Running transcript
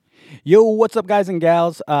Yo, what's up, guys and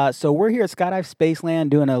gals? So we're here at Skydive Spaceland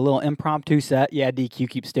doing a little impromptu set. Yeah, DQ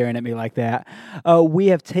keeps staring at me like that. We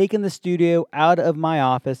have taken the studio out of my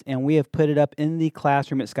office and we have put it up in the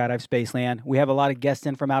classroom at Skydive Spaceland. We have a lot of guests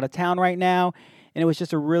in from out of town right now, and it was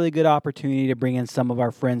just a really good opportunity to bring in some of our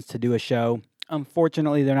friends to do a show.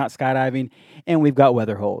 Unfortunately, they're not skydiving, and we've got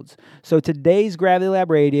weather holds. So today's Gravity Lab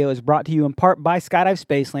Radio is brought to you in part by Skydive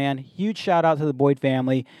Spaceland. Huge shout out to the Boyd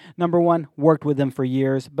family. Number one, worked with them for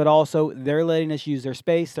years, but also they're letting us use their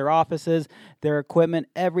space, their offices, their equipment,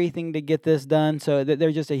 everything to get this done. So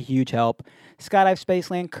they're just a huge help. Skydive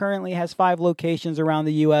Spaceland currently has 5 locations around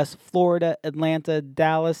the U.S., Florida, Atlanta,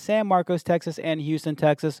 Dallas, San Marcos, Texas, and Houston,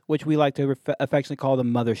 Texas, which we like to affectionately call the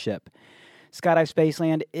mothership. Skydive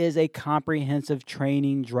Spaceland is a comprehensive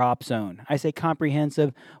training drop zone. I say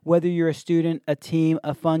comprehensive, whether you're a student, a team,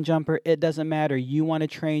 a fun jumper, it doesn't matter. You want to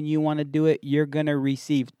train, you want to do it, you're going to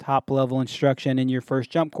receive top-level instruction in your first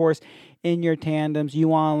jump course, in your tandems. You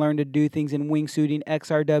want to learn to do things in wingsuiting,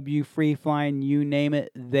 XRW, free flying, you name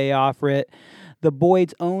it, they offer it. The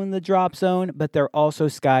Boyds own the drop zone, but they're also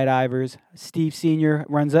skydivers. Steve Sr.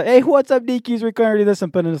 runs a, hey, what's up, DQs? Recording this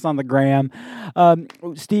and putting this on the gram.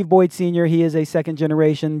 Steve Boyd Sr., he is a second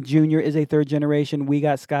generation. Junior is a third generation. We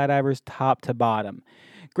got skydivers top to bottom.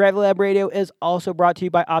 Gravity Lab Radio is also brought to you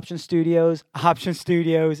by Option Studios. Option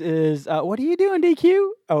Studios is, what are you doing, DQ?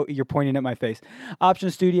 Oh, you're pointing at my face. Option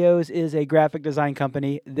Studios is a graphic design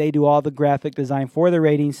company. They do all the graphic design for the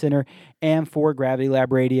Rating Center and for Gravity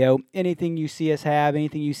Lab Radio. Anything you see us have,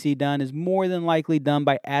 anything you see done is more than likely done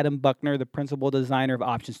by Adam Buckner, the principal designer of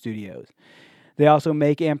Option Studios. They also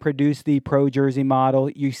make and produce the Pro Jersey model.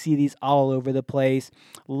 You see these all over the place.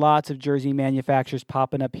 Lots of jersey manufacturers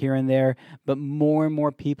popping up here and there, but more and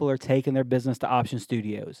more people are taking their business to Option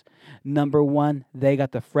Studios. Number one, they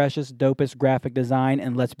got the freshest, dopest graphic design,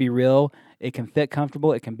 and let's be real, it can fit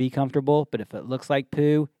comfortable, it can be comfortable, but if it looks like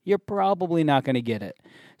poo, you're probably not going to get it.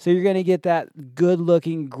 So you're going to get that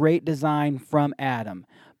good-looking, great design from Adam,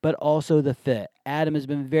 but also the fit. Adam has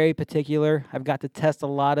been very particular. I've got to test a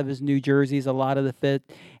lot of his new jerseys, a lot of the fit,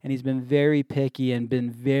 and he's been very picky and been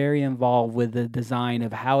very involved with the design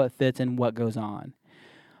of how it fits and what goes on.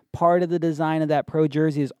 Part of the design of that Pro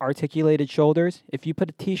jersey is articulated shoulders. If you put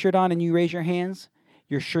a t-shirt on and you raise your hands,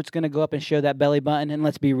 your shirt's going to go up and show that belly button, and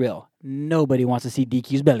let's be real, nobody wants to see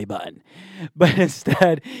DQ's belly button. But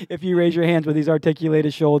instead, if you raise your hands with these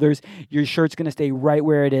articulated shoulders, your shirt's going to stay right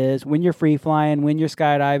where it is. When you're free flying, when you're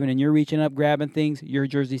skydiving, and you're reaching up, grabbing things, your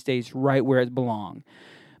jersey stays right where it belongs.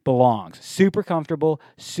 Super comfortable,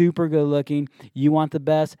 super good looking. You want the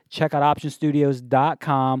best? Check out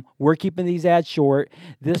optionstudios.com. We're keeping these ads short.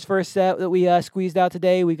 This first set that we squeezed out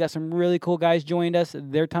today, we got some really cool guys joined us.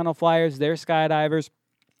 They're tunnel flyers, they're skydivers.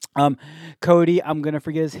 Cody, I'm going to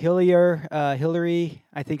forget his Hillary,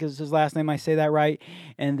 I think is his last name. I say that right.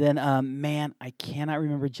 And then, man, I cannot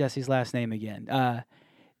remember Jesse's last name again.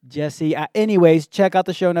 Jesse. Anyways, check out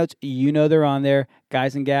the show notes. You know they're on there.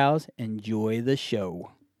 Guys and gals, enjoy the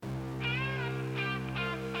show.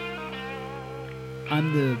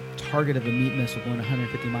 I'm the target of a meat missile going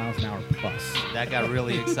 150 miles an hour plus. That got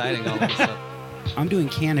really exciting all of a sudden. I'm doing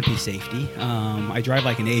canopy safety. I drive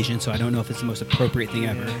like an Asian, so I don't know if it's the most appropriate thing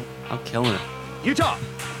ever. I'm killing it. Utah,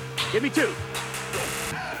 give me 2.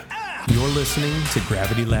 You're listening to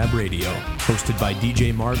Gravity Lab Radio, hosted by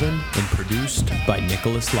DJ Marvin and produced by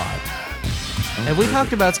Nicholas Lott. Have we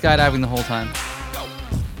talked about skydiving the whole time?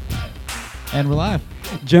 And we're live.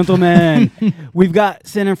 Gentlemen, we've got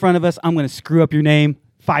sitting in front of us, I'm going to screw up your name.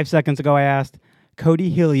 5 seconds ago I asked. Cody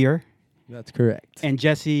Hillier. That's correct. And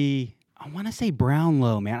Jesse, I want to say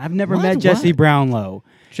Brownlow, man. I've never met Jesse Brownlow.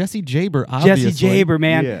 Jesse Jaber, obviously. Jesse Jaber,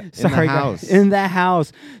 man. Yeah, Sorry, in the house. In the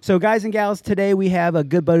house. So, guys and gals, today we have a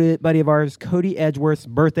good buddy of ours, Cody Edgeworth's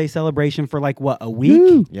birthday celebration for a week?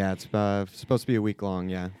 Woo. Yeah, it's supposed to be a week long,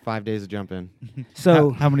 yeah. 5 days of jumping.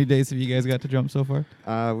 So, how many days have you guys got to jump so far?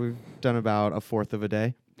 We've done about a fourth of a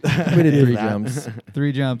day. We did 3 That. jumps.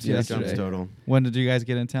 3 jumps Yeah, yesterday. jumps total. When did you guys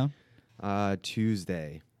get in town?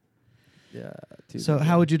 Tuesday. Yeah. So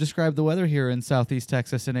how would you describe the weather here in Southeast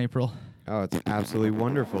Texas in April? Oh, it's absolutely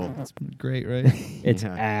wonderful. It's been great, right? it's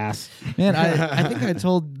Yeah. ass. Man, I think I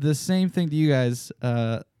told the same thing to you guys,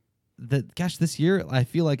 that, gosh, this year I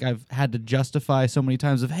feel like I've had to justify so many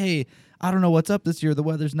times of, hey, I don't know what's up this year. The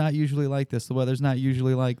weather's not usually like this. The weather's not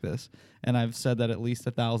usually like this. And I've said that at least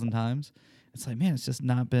 1,000 times. It's like, man, it's just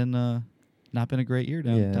not been a great year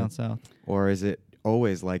down south. Or is it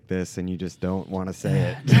always like this and you just don't want to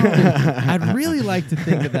say it? I'd really like to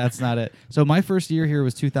think that that's not it. So my first year here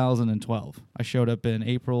was 2012. I showed up in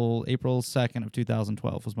April 2nd of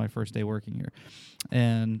 2012 was my first day working here.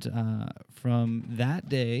 And from that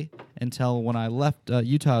day until when I left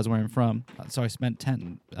Utah, is where I'm from. So I spent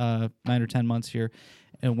 9 or 10 months here,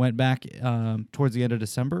 and went back towards the end of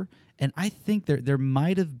December. And I think there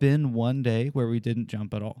might have been one day where we didn't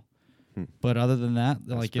jump at all. But other than that,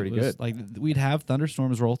 like it pretty was good. like we'd have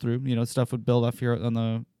thunderstorms roll through. You know, stuff would build up here on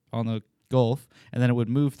the Gulf, and then it would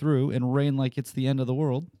move through and rain like it's the end of the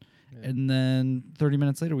world. And then 30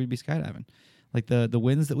 minutes later, we'd be skydiving. Like the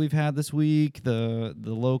winds that we've had this week, the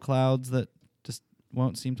low clouds that just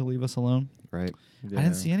won't seem to leave us alone. Right. I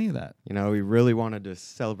didn't see any of that. You know, we really wanted to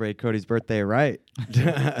celebrate Cody's birthday right.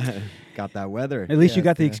 Got that weather. At least you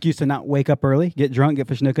got the excuse to not wake up early, get drunk, get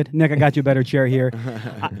fishnooked. Nick, I got you a better chair here.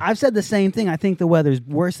 I've said the same thing. I think the weather's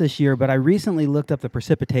worse this year, but I recently looked up the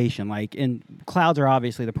precipitation. And clouds are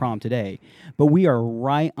obviously the problem today, but we are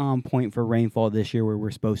right on point for rainfall this year where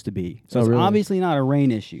we're supposed to be. So it's obviously not a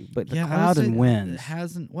rain issue, but the cloud and winds. It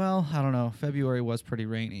hasn't. Well, I don't know. February was pretty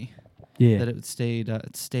rainy. Yeah. That it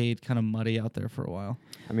stayed kind of muddy out there for a while.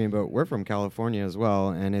 I mean, but we're from California as well,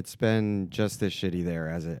 and it's been just as shitty there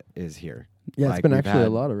as it is here. Yeah, Like, it's been we've actually a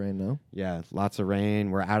had- lot of rain though. Yeah, lots of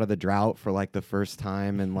rain. We're out of the drought for like the first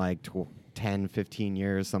time in like 10, 15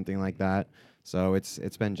 years, something like that. So it's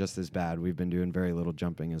been just as bad. We've been doing very little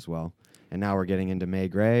jumping as well. And now we're getting into May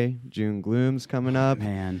gray, June gloom's coming up.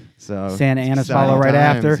 Man. So Santa Ana's exciting follow right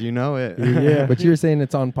times, after. You know it. Yeah, but you were saying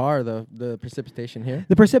it's on par the precipitation here.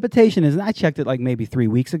 The precipitation is, and I checked it like maybe 3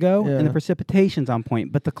 weeks ago, and the Yeah. precipitation's on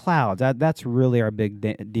point. But the clouds, that's really our big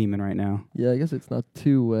demon right now. Yeah, I guess it's not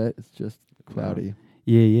too wet. It's just cloudy.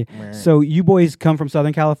 Yeah. So you boys come from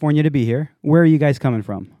Southern California to be here. Where are you guys coming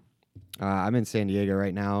from? I'm in San Diego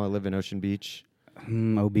right now. I live in Ocean Beach.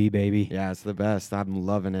 OB, baby. Yeah, it's the best. I'm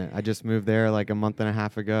loving it. I just moved there like a month and a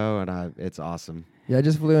half ago, and it's awesome. Yeah, I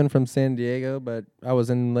just flew in from San Diego, but I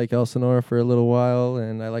was in Lake Elsinore for a little while,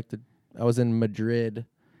 and I was in Madrid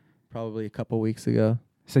probably a couple weeks ago.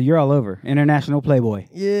 So you're all over. International playboy.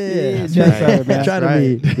 Yeah, that's right. That's Trying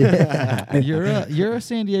right. to be. Yeah. You're a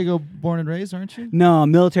San Diego born and raised, aren't you? No,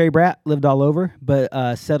 military brat, lived all over, but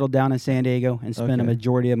settled down in San Diego and spent a Okay.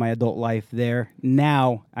 majority of my adult life there.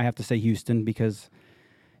 Now I have to say Houston because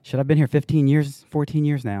I've been here 15 years, 14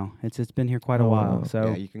 years now. It's been here quite a Oh, while. wow. So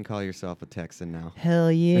Yeah, you can call yourself a Texan now.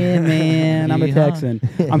 hell yeah, man. I'm a Yeah. Texan.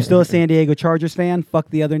 I'm still a San Diego Chargers fan. Fuck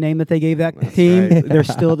the other name that they gave that That's team. right. They're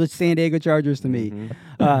still the San Diego Chargers to me.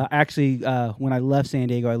 Mhm. Actually, when I left San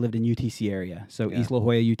Diego, I lived in UTC area. So Yeah. East La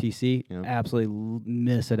Jolla, UTC. Yeah. Absolutely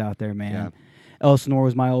miss it out there, man. Yeah. Elsinore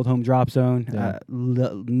was my old home drop zone. Yeah.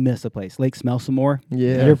 Miss the place. Lake Smelsomore.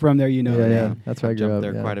 Yeah. If you're from there, you know yeah, the yeah. name. That's where I grew Jumped up.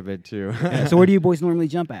 there yeah. quite a bit too. Yeah, so where do you boys normally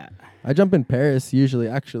jump at? I jump in Paris usually,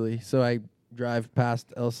 actually. So I drive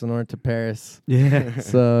past Elsinore to Paris. Yeah.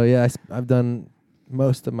 So yeah, I've done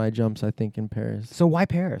most of my jumps, I think, in Paris. So why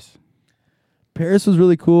Paris? Paris was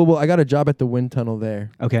really cool. Well, I got a job at the wind tunnel there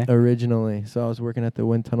Okay. originally. So I was working at the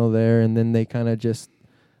wind tunnel there, and then they kind of just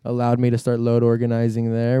allowed me to start load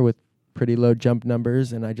organizing there with pretty low jump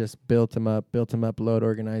numbers, and I just built them up load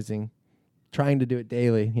organizing, trying to do it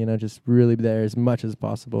daily, just really there as much as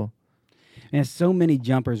possible. And so many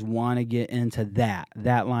jumpers want to get into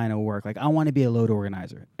that line of work. Like, I want to be a load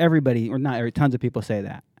organizer. Everybody, or not, tons of people say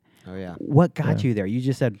that. Oh yeah. What got Yeah. you there? You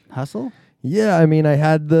just said hustle? Yeah, I mean, I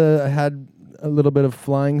had a little bit of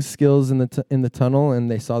flying skills in the tunnel,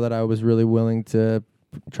 and they saw that I was really willing to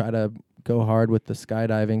try to go hard with the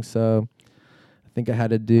skydiving. So I think I had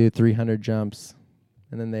to do 300 jumps,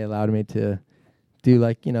 and then they allowed me to do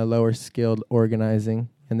lower skilled organizing,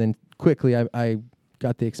 and then quickly I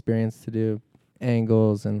got the experience to do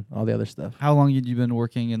angles and all the other stuff. How long had you been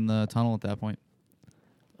working in the tunnel at that point?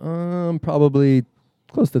 Probably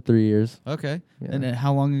close to 3 years. Okay. Yeah. And then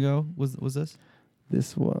how long ago was this?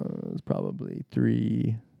 This was probably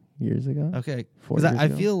 3 years ago. Okay. 4 Because years I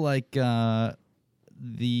ago. feel like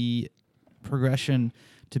the progression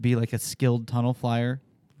to be like a skilled tunnel flyer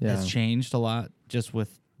has changed a lot, just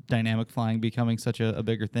with dynamic flying becoming such a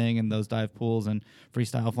bigger thing, and those dive pools and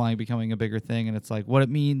freestyle flying becoming a bigger thing. And it's like what it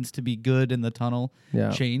means to be good in the tunnel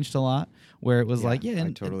changed a lot, where it was like,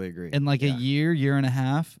 I totally agree. in like Yeah. a year and a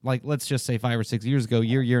half, like let's just say 5 or 6 years ago,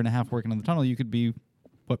 year and a half working in the tunnel, you could be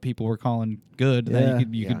what people were calling good. Yeah.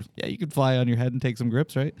 Then you could fly on your head and take some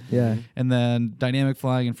grips, right? Yeah. And then dynamic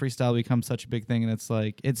flying and freestyle becomes such a big thing, and it's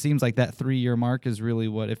like it seems like that 3-year mark is really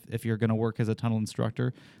what if you're going to work as a tunnel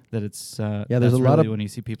instructor, that it's there's that's a lot really of- when you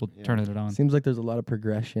see people turning it on. Seems like there's a lot of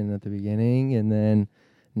progression at the beginning, and then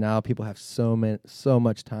now people have so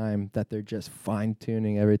much time that they're just fine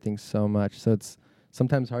tuning everything so much. So it's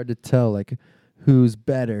sometimes hard to tell like who's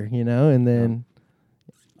better, and then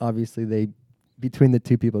obviously they between the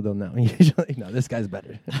two people, they'll know. Usually, no, this guy's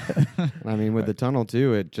better. I mean, with the tunnel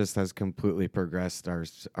too, it just has completely progressed our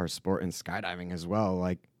sport in skydiving as well.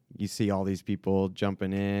 Like you see all these people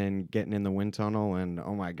jumping in, getting in the wind tunnel, and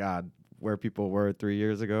oh my God, where people were 3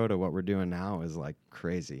 years ago to what we're doing now is like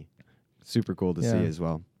crazy. Super cool to see as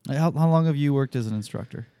well. How long have you worked as an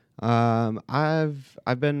instructor?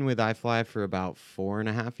 I've been with iFly for about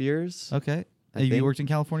 4.5 years. Okay. I Have you think. worked in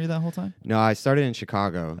California that whole time? No, I started in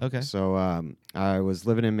Chicago. Okay. So I was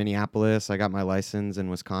living in Minneapolis. I got my license in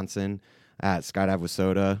Wisconsin at Skydive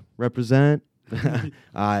Wissota. Represent.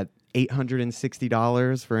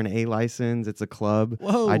 $860 for an A license. It's a club.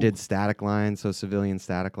 Whoa. I did static line, so civilian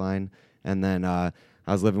static line. And then I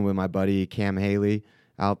was living with my buddy Cam Haley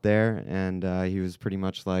out there, and he was pretty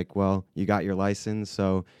much like, well, you got your license,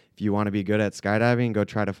 so if you want to be good at skydiving, go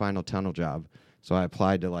try to find a tunnel job. So I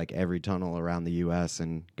applied to like every tunnel around the U.S.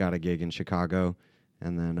 and got a gig in Chicago,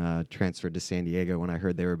 and then transferred to San Diego when I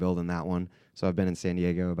heard they were building that one. So I've been in San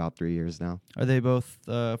Diego about 3 years now. Are they both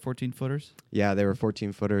 14-footers? Yeah, they were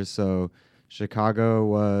 14-footers. So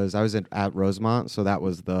Chicago I was at Rosemont, so that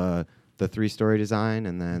was the 3-story design,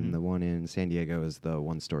 and then the one in San Diego is the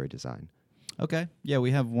 1-story design. Okay. Yeah,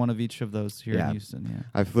 we have one of each of those here Yeah. in Houston. Yeah.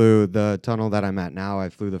 I flew the tunnel that I'm at now. I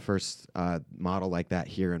flew the first model like that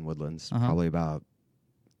here in Woodlands, probably about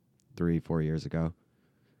 3-4 years ago.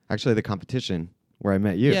 Actually, the competition where I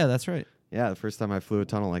met you. Yeah, that's right. Yeah, the first time I flew a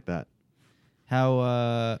tunnel like that.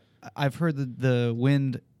 How I've heard the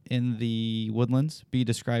wind in the Woodlands be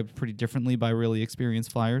described pretty differently by really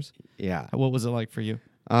experienced flyers. Yeah. What was it like for you?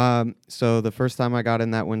 So the first time I got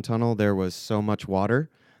in that wind tunnel, there was so much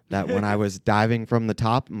water that when I was diving from the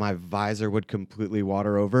top, my visor would completely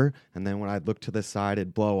water over. And then when I'd look to the side,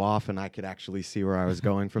 it'd blow off and I could actually see where I was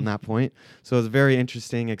going from that point. So it was a very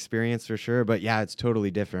interesting experience for sure. But yeah, it's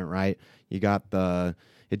totally different, right? You got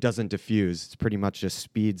it doesn't diffuse. It's pretty much just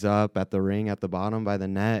speeds up at the ring at the bottom by the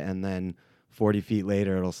net. And then 40 feet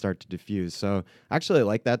later, it'll start to diffuse. So actually I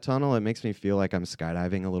like that tunnel. It makes me feel like I'm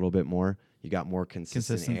skydiving a little bit more. You got more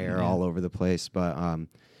consistent air yeah. all over the place. But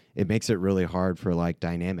it makes it really hard for like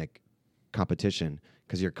dynamic competition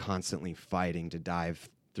because you're constantly fighting to dive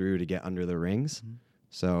through to get under the rings.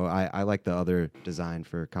 So I like the other design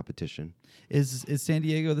for competition. Is San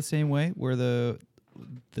Diego the same way, where the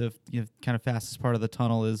kind of fastest part of the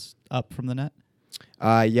tunnel is up from the net?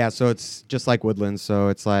 Yeah, so it's just like Woodlands. So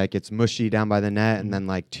it's mushy down by the net, and then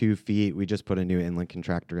like 2 feet. We just put a new inlet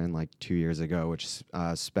contractor in like 2 years ago, which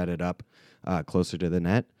sped it up closer to the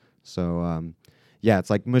net. So yeah,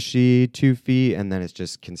 it's like mushy 2 feet, and then it's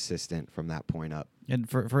just consistent from that point up. And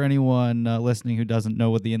for anyone listening who doesn't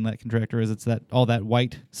know what the inlet contractor is, it's all that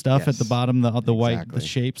white stuff at the Yes, bottom, the white, the exactly.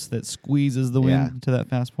 shapes that squeezes the wind to that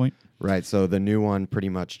fast point. Right. So the new one pretty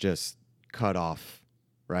much just cut off,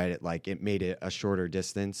 right? It made it a shorter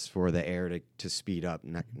distance for the air to speed up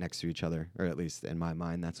next to each other, or at least in my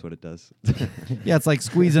mind, that's what it does. Yeah, it's like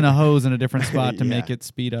squeezing a hose in a different spot to Yeah. make it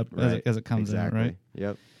speed up as it comes exactly. in, right?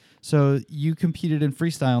 Yep. So you competed in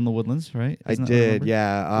freestyle in the Woodlands, right? I Isn't that what did, remember?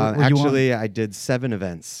 yeah. Were you on- Actually, I did 7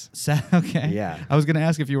 events. Okay. Yeah. I was going to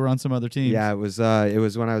ask if you were on some other teams. Yeah, it was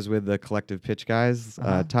when I was with the Collective Pitch guys,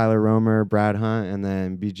 Uh-huh. Tyler Romer, Brad Hunt, and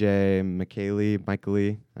then BJ Michael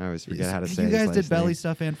Lee. I always forget how to say You his guys last did belly name.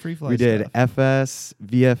 stuff and free fly We did stuff. FS,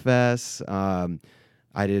 VFS.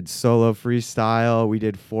 I did solo freestyle. We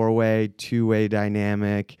did 4-way, 2-way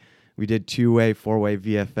dynamic. We did 2-way, 4-way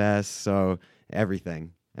VFS. So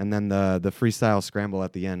everything. And then the freestyle scramble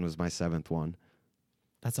at the end was my 7th one.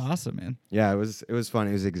 That's awesome, man. Yeah, it was fun.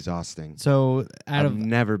 It was exhausting. So I've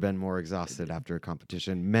never been more exhausted after a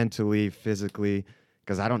competition, mentally, physically,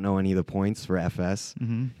 because I don't know any of the points for FS,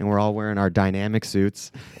 and we're all wearing our dynamic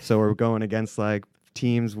suits. So we're going against like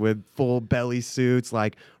teams with full belly suits,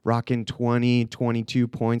 like rocking 20, 22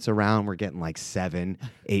 points around. We're getting like 7,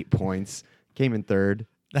 8 points. Came in 3rd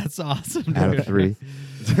That's awesome. out dude. of 3.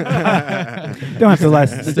 Don't have to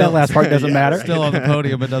that last part doesn't Yeah, matter. Still on the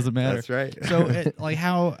podium, it doesn't matter. That's right. So, like,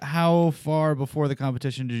 how far before the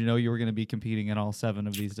competition did you know you were going to be competing in all 7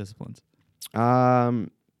 of these disciplines?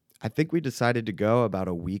 I think we decided to go about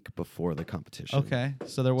a week before the competition. Okay,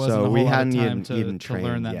 so there wasn't So a whole we lot hadn't of time even to learn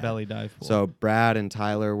trained, that yeah. belly dive pool. So Brad and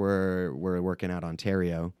Tyler were working at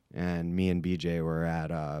Ontario, and me and BJ were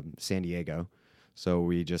at San Diego. So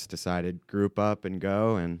we just decided group up and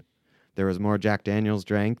go, and there was more Jack Daniels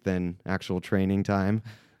drank than actual training time.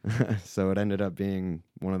 So it ended up being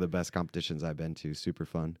one of the best competitions I've been to. Super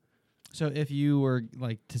fun. So if you were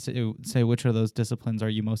like to say which of those disciplines are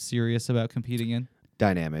you most serious about competing in?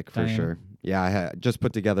 Dynamic for Dynamic. sure. Yeah, I just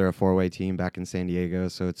put together a 4-way team back in San Diego.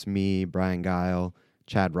 So it's me, Brian Guile,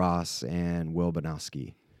 Chad Ross, and Will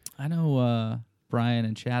Banowski. I know Brian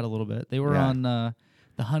and Chad a little bit. They were Yeah. on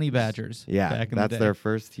the Honey Badgers. Yeah, back in that's the day. their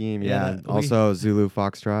first team. Yeah, Yeah. that- we- Also Zulu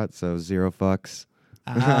Foxtrot, so 0 fucks.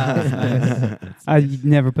 Nice. I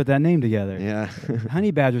never put that name together. Yeah.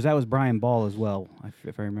 Honey Badgers, that was Brian Ball as well,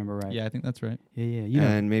 if I remember right. Yeah, I think that's right. Yeah. You know,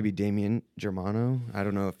 And maybe Damien Germano. I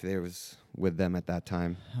don't know if they was with them at that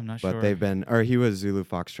time, I'm not but sure. they've been, or he was Zulu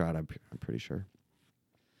Foxtrot. I'm pretty sure.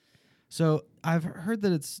 So I've heard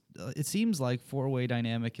that it seems like four-way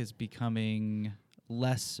dynamic is becoming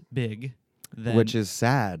less big than Which is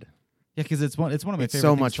sad. yeah, because it's one of my It's favorite so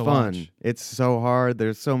things much to fun. watch. It's so hard.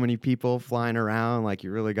 There's so many people flying around. Like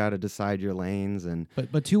you really got to decide your lanes and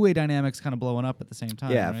But two-way dynamics kind of blowing up at the same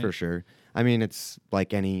time. yeah, right? for sure. I mean, it's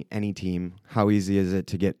like any team. How easy is it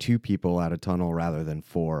to get 2 people out of tunnel rather than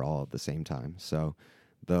 4 all at the same time? So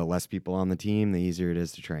the less people on the team, the easier it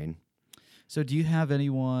is to train. So do you have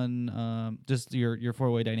anyone, just your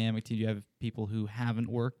four-way dynamic team, do you have people who haven't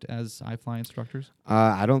worked as iFly instructors?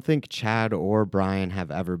 I don't think Chad or Brian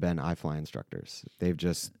have ever been iFly instructors. They've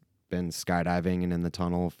just been skydiving and in the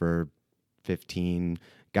tunnel for 15.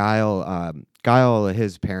 Guile,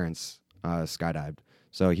 his parents skydived,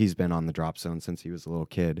 so he's been on the drop zone since he was a little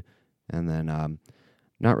kid. And then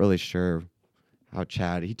not really sure how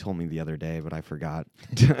Chad, he told me the other day, but I forgot.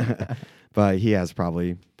 But he has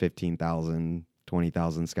probably 15,000,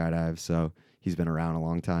 20,000 skydives, so he's been around a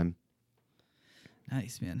long time.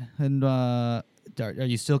 Nice, man. And are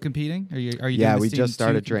you still competing? Are you? Yeah, doing we this team just to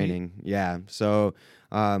started compete? training. Yeah. So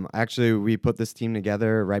actually, we put this team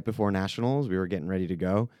together right before nationals. We were getting ready to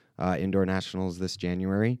go. Indoor nationals this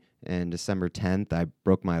January. And December 10th, I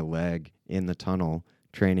broke my leg in the tunnel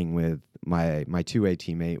training with my 2A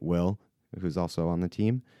teammate, Will, who's also on the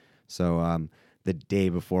team. So the day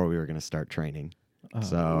before we were going to start training.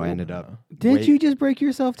 So I ended up... didn't you just break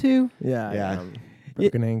yourself too? Yeah. Yeah.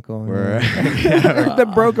 Broken ankle. We're The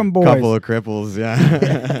broken boys. couple of cripples,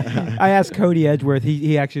 yeah. I asked Cody Edgeworth.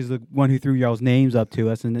 He actually is the one who threw y'all's names up to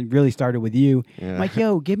us, and it really started with you. Yeah. I'm like,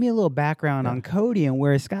 yo, give me a little background on Cody and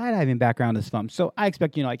where his skydiving background is from. So I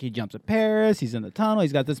expect, like he jumps at Paris, he's in the tunnel,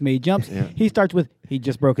 he's got this many jumps. Yeah. He starts with, he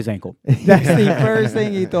just broke his ankle. That's the first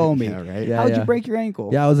thing he told me. Yeah, right? Yeah, How'd you yeah. break your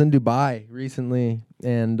ankle? Yeah, I was in Dubai recently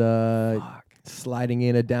and sliding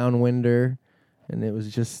in a downwinder, and it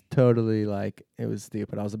was just totally like it was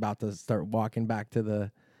stupid. I was about to start walking back to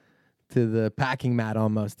the packing mat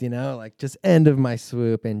almost, like just end of my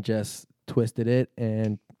swoop and just twisted it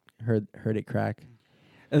and heard it crack.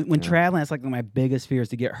 When traveling, it's like my biggest fear is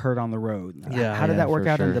to get hurt on the road. Yeah, How did yeah, that work for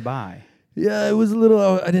out in sure. Dubai? Yeah, it was a little.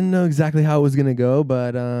 I didn't know exactly how it was gonna go,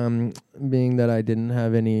 but being that I didn't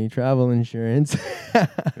have any travel insurance,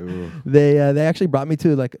 Ooh. they actually brought me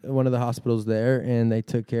to like one of the hospitals there, and they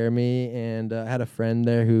took care of me. And I had a friend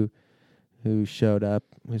there who showed up,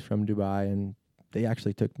 who's from Dubai, and they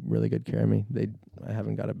actually took really good care of me. I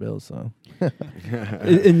haven't got a bill, so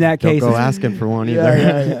In that Don't case, go it's- asking for one Yeah, either.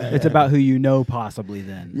 yeah. it's about who you know possibly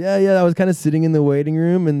then. yeah. I was kind of sitting in the waiting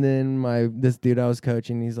room, and then this dude I was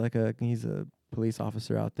coaching, he's a police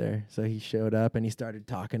officer out there, so he showed up and he started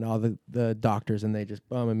talking to all the doctors, and they just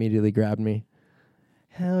immediately grabbed me.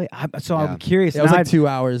 Hell yeah. I'm Yeah. curious. It was Now like 2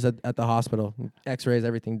 hours at the hospital, X-rays,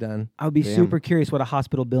 everything done. I would be Damn. super curious what a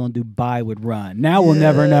hospital bill in Dubai would run. Now we'll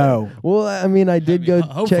never know. Well, I mean, I did go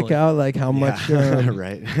hopefully. check out like how much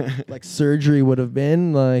right. like surgery would have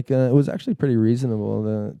been. Like it was actually pretty reasonable.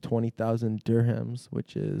 The 20,000 dirhams,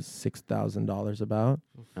 which is $6,000 about.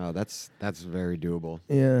 Oh, that's very doable.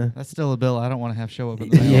 Yeah. That's still a bill I don't want to have show up in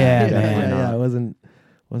the mail. Yeah, yeah, man. yeah, it wasn't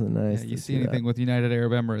nice. Yeah, you to see that. anything with United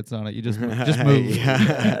Arab Emirates on it, you just move.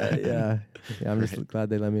 Yeah. yeah. I'm just glad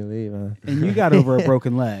they let me leave. And you got over a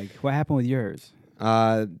broken leg. What happened with yours?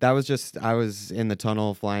 That was just, I was in the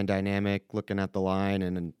tunnel flying dynamic, looking at the line,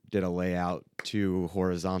 and then did a layout to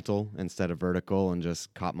horizontal instead of vertical, and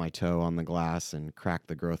just caught my toe on the glass and cracked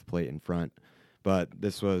the growth plate in front. But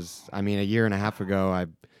this was, a year and a half ago,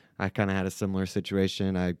 I kind of had a similar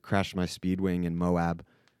situation. I crashed my speed wing in Moab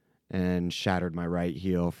and shattered my right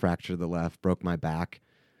heel, fractured the left, broke my back.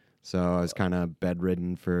 So I was kind of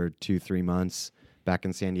bedridden for 2-3 months back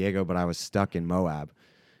in San Diego, but I was stuck in Moab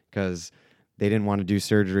because they didn't want to do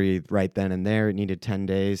surgery right then and there. It needed 10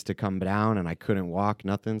 days to come down, and I couldn't walk,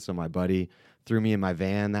 nothing. So my buddy threw me in my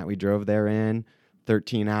van that we drove there in,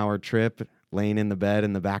 13-hour trip, laying in the bed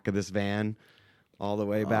in the back of this van all the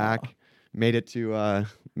way back. Made it to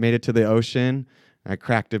the ocean. I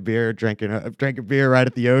cracked a beer, drank a beer right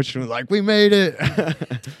at the ocean. Was like, we made it.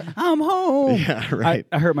 I'm home. Yeah, right.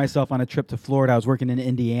 I hurt myself on a trip to Florida. I was working in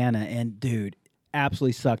Indiana, and dude,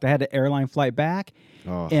 absolutely sucked. I had an airline flight back,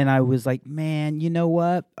 Oh. and I was like, man, you know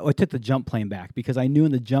what? Oh, I took the jump plane back because I knew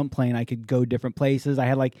in the jump plane I could go different places. I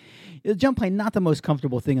had like the jump plane, not the most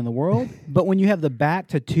comfortable thing in the world, but when you have the back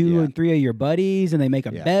to 2 Yeah. and 3 of your buddies and they make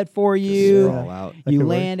a Yeah. bed for Just you, sprawl out. That you could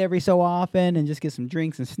work. land every so often and just get some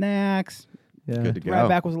drinks and snacks. Yeah. Good to go. Right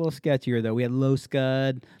back was a little sketchier though. We had low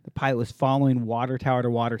scud. The pilot was following water tower to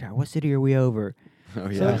water tower. What city are we over? Oh,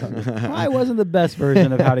 So yeah. it probably wasn't the best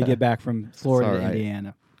version of how to get back from Florida all to right.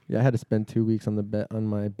 Indiana. Yeah, I had to spend 2 weeks on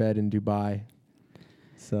my bed in Dubai.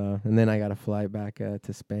 So, and then I got a flight back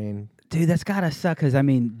to Spain. Dude, that's gotta suck because I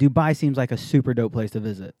mean, Dubai seems like a super dope place to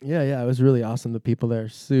visit. Yeah, it was really awesome. The people there are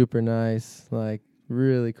super nice, like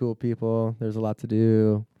really cool people. There's a lot to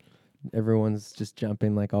do. Everyone's just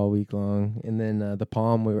jumping like all week long. And then the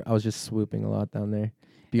Palm, I was just swooping a lot down there.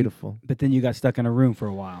 Beautiful. But then you got stuck in a room for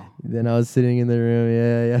a while. Then I was sitting in the room,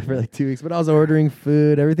 yeah, for like 2 weeks. But I was ordering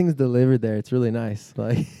food. Everything's delivered there. It's really nice.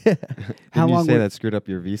 Like, How Didn't long you say were- that screwed up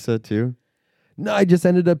your visa too? no, I just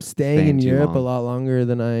ended up staying Staying in too Europe a long. lot longer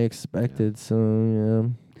than I expected. So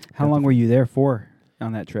yeah, How long were you there for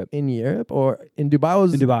on that trip? in Europe or in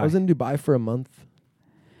Dubai? In Dubai. I was in Dubai for a month.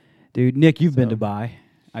 Dude, Nick, you've been to So- Dubai.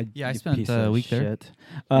 Yeah, I you spent piece a of week there. shit.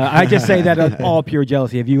 I just say that of all pure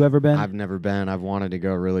jealousy. Have you ever been? I've never been. I've wanted to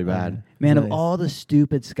go really bad. Man, of Nice. all the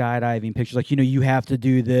stupid skydiving pictures, like, you have to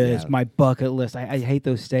do this, Yeah. my bucket list. I hate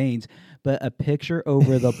those stains. But a picture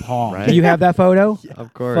over the palm. Right? Do you have that photo?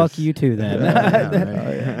 Of course. Fuck you too then.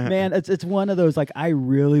 Yeah, right. Man, it's one of those, like, I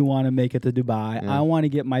really want to make it to Dubai. Yeah. I want to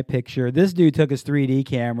get my picture. This dude took his 3D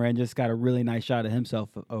camera and just got a really nice shot of himself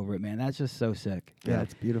over it, man. That's just so sick. Yeah,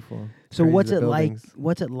 it's beautiful. So Crazy, what's the it like? buildings.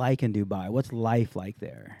 What's it like in Dubai? What's life like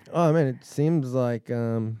there? Oh man, it seems like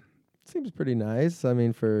seems pretty nice. I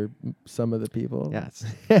mean, for some of the people. Yes.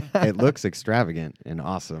 It looks extravagant and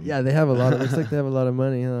awesome. Yeah, they have a lot. Looks like they have a lot of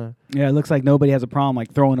money, huh? Yeah, it looks like nobody has a problem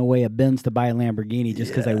like throwing away a Benz to buy a Lamborghini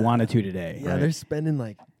just because they Yeah. wanted to today. Yeah, they're spending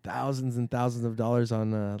like thousands and thousands of dollars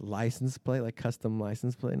on license plate, like custom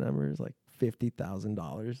license plate numbers, like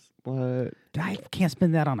 $50,000. What? I can't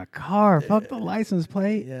spend that on a car. Fuck the license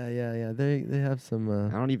plate. Yeah. They have some.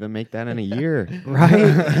 I don't even make that in a year. Right?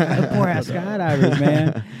 The poor ass skydivers,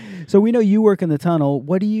 man. So we know you work in the tunnel.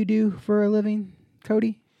 What do you do for a living,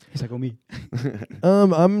 Cody? He's like, oh, me.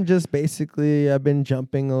 I'm just basically, I've been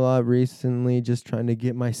jumping a lot recently, just trying to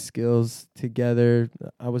get my skills together.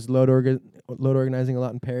 I was load organizing a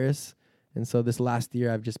lot in Paris, and so this last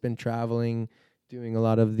year I've just been traveling, doing a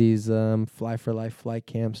lot of these Fly for Life flight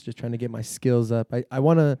camps, just trying to get my skills up. I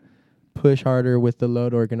want to push harder with the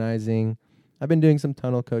load organizing. I've been doing some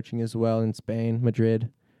tunnel coaching as well in Spain, Madrid,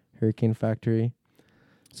 Hurricane Factory.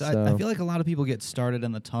 So I feel like a lot of people get started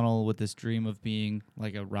in the tunnel with this dream of being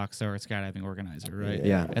like a rock star skydiving organizer, right?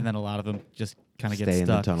 Yeah. And then a lot of them just kind of get Stay in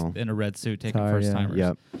the stuck tunnel. in a red suit taking Tired, first yeah. timers.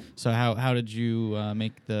 Yep. So how did you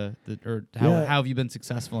make how Yeah. have you been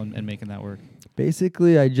successful in making that work?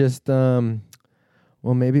 Basically, I just well,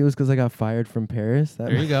 maybe it was because I got fired from Paris. That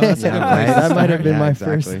There you might- go. That's a Yeah, good right. place. that might have been Yeah, my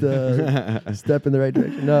exactly. first step in the right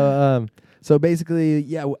direction. No, so basically,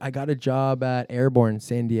 yeah, I got a job at Airborne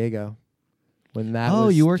San Diego. When that Oh,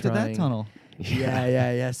 was you worked at that trying- tunnel.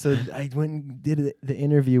 Yeah. So I went and did the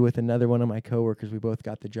interview with another one of my coworkers. We both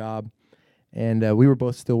got the job, and we were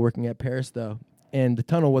both still working at Paris though. And the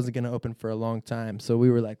tunnel wasn't going to open for a long time, so we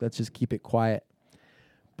were like, let's just keep it quiet.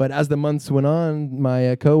 But as the months went on,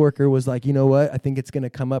 my coworker was like, you know what? I think it's going to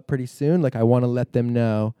come up pretty soon. Like, I want to let them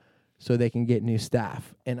know so they can get new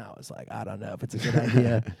staff. And I was like, I don't know if it's a good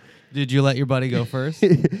idea. Did you let your buddy go first?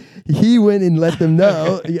 He went and let them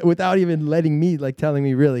know without even letting me, like telling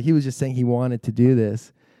me really. He was just saying he wanted to do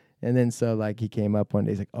this. And then so like he came up one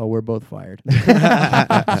day, he's like, oh, we're both fired.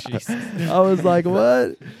 Jesus. I was like,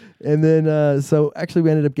 what? And then so actually we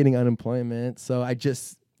ended up getting unemployment. So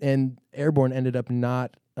and Airborne ended up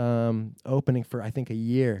not opening for I think a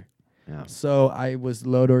year. Yeah. So I was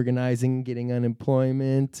load organizing, getting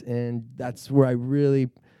unemployment, and that's where I really,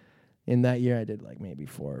 in that year, I did like maybe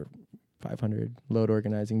 500 load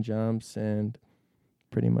organizing jumps, and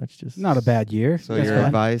pretty much just Not a bad year. So That's your fine.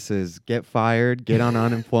 advice is get fired, get on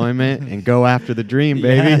unemployment, and go after the dream,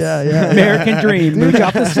 baby. Yeah. American dream. Mooch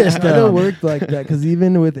off the I know it system. worked like that because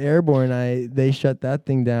even with Airborne, they shut that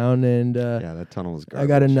thing down, and Yeah, that tunnel was garbage. I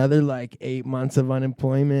got another like 8 months of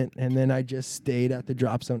unemployment, and then I just stayed at the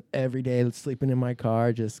drop zone every day, sleeping in my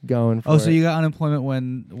car, just going. For Oh, so it. you got unemployment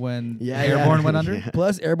when Yeah, Airborne yeah. went under? Yeah.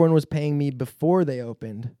 Plus, Airborne was paying me before they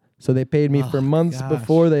opened. So they paid me Oh, for months gosh.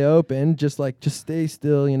 before they opened, just stay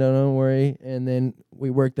still, don't worry. And then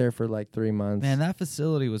we worked there for like 3 months. Man, that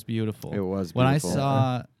facility was beautiful. It was When I beautiful.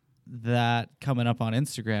 saw that coming up on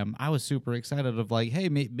Instagram, I was super excited of like, hey,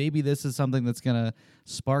 maybe this is something that's gonna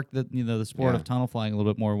spark the sport of tunnel flying a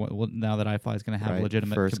little bit more. Now that iFly is gonna have a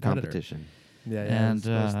legitimate first competitor. competition. Yeah, And,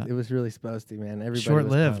 it was really supposed to, man. Everybody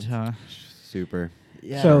Short-lived, was pumped. huh? Super.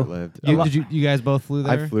 Yeah. So- Short-lived. You guys both flew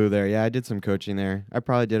there? I flew there. Yeah, I did some coaching there. I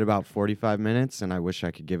probably did about 45 minutes, and I wish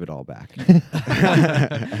I could give it all back.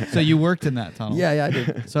 So you worked in that tunnel. yeah, I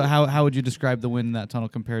did. So how would you describe the wind in that tunnel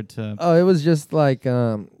compared to? Oh, it was just like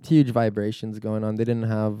huge vibrations going on. They didn't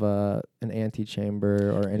have an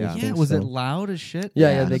antechamber or anything. Yeah, was so it loud as shit?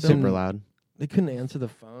 Yeah, they super couldn't- loud. They couldn't answer the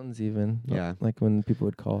phones even. Yeah. Like when people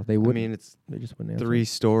would call, they I wouldn't. mean, it's they just wouldn't answer.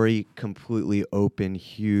 3-story, completely open,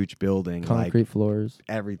 huge building. concrete Like floors.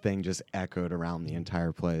 everything just echoed around the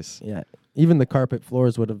entire place. Yeah, even the carpet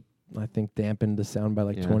floors would have, I think, dampened the sound by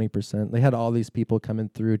like Yeah. 20%. They had all these people coming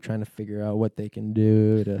through trying to figure out what they can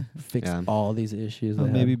do to fix Yeah. all these issues. Oh, they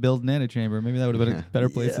maybe had. build an antechamber. Maybe that would have been a better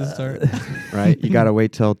place to start. Right? You got to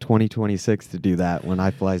wait till 2026 to do that when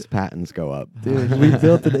iFly's patents go up. Dude, we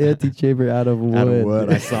built an antechamber out of wood. Out of wood.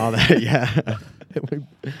 I saw that. Yeah.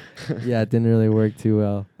 Yeah, it didn't really work too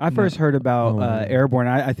well. I first heard about Oh, man. Airborne.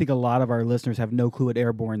 I think a lot of our listeners have no clue what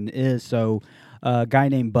Airborne is. So, a guy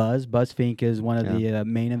named Buzz Fink is one of the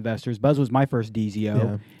main investors. Buzz was my first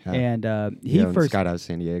DZO, Yeah. and he owned first Skydive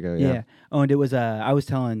San Diego. yeah owned it. Was I was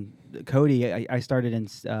telling Cody I started in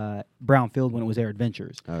Brownfield when it was Air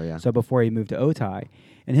Adventures. Oh yeah. So before he moved to Otai.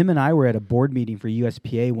 And him and I were at a board meeting for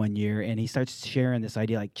USPA one year, and he starts sharing this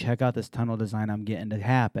idea, like, check out this tunnel design I'm getting to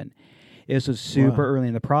happen. This was super early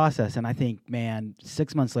in the process, and I think, man,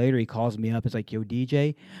 6 months later, he calls me up. It's like, yo,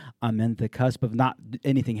 DJ, I'm in the cusp of not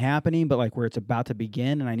anything happening, but like where it's about to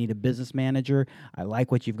begin, and I need a business manager. I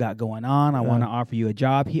like what you've got going on. I want to offer you a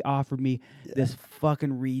job. He offered me this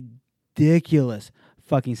fucking ridiculous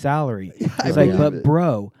fucking salary. It's like, but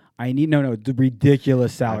bro, I need the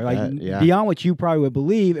ridiculous salary, bet, beyond what you probably would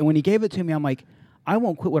believe. And when he gave it to me, I'm like, I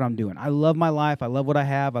won't quit what I'm doing. I love my life. I love what I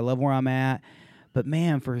have. I love where I'm at. But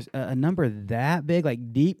man, for a number that big,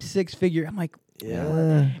 like deep 6-figure, I'm like, yeah.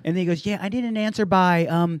 And then he goes, yeah, I need an answer by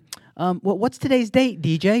what's today's date,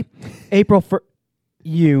 DJ? April 1st.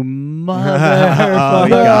 You motherfucker. Oh, he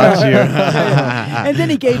got you. And then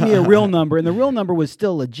he gave me a real number, and the real number was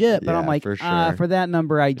still legit, but I'm Yeah, like, for sure. for that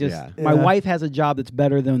number, I just, my wife has a job that's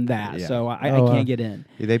better than that, Yeah. so I can't get in.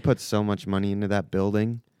 Yeah, they put so much money into that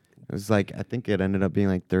building. It was like, I think it ended up being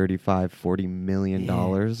like $35-40 million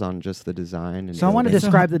on just the design. And So I want to building.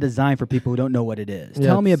 describe the design for people who don't know what it is. Yeah,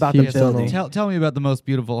 Tell me it's about the huge building. Tell me about the most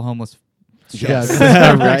beautiful homeless. Yeah,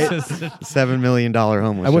 right? $7 million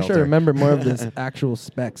homeless I wish I shelter. remembered more of this actual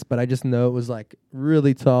specs, but I just know it was like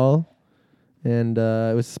really tall, and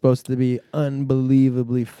it was supposed to be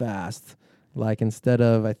unbelievably fast. Like instead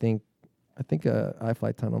of I think a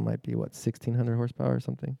iFly tunnel might be 1,600 horsepower or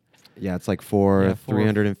something. Yeah, it's like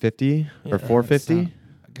 350 Yeah, or 450.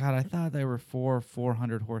 God, I thought they were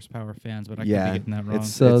 400 horsepower fans, but I Yeah, could be getting that wrong.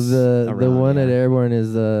 it's- So the around, one at yeah. Airborne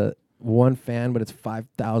is one fan, but it's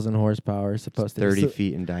 5,000 horsepower supposed to be. 30 So-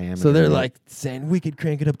 feet in diameter. So they're like saying we could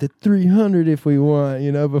crank it up to 300 if we want,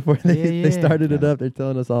 before they started it up. They're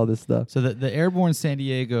telling us all this stuff. So the Airborne San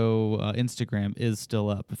Diego Instagram is still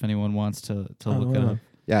up if anyone wants to look it wow. up.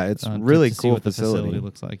 yeah, it's to really see cool what the facility facility.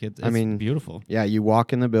 looks like. It's I mean, beautiful. Yeah, you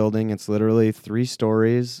walk in the building. It's literally 3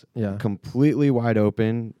 stories, Yeah. completely wide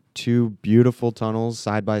open. 2 beautiful tunnels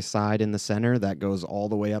side by side in the center that goes all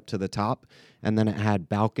the way up to the top. And then it had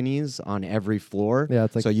balconies on every floor. Yeah,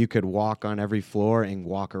 it's like- so you could walk on every floor and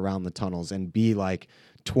walk around the tunnels and be like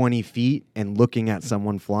 20 feet and looking at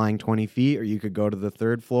someone flying 20 feet. Or you could go to the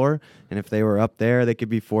 3rd floor, and if they were up there, they could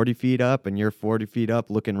be 40 feet up, and you're 40 feet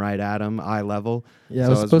up looking right at them, eye level. Yeah, So it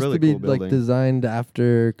was it's supposed really to be cool like building. designed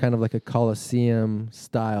after kind of like a Coliseum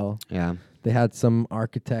style. Yeah. They had some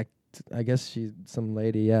architect, I guess she's some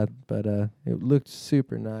lady, but it looked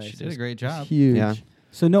super nice. She It did a was great job. Huge. Yeah.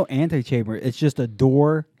 So no antechamber. It's just a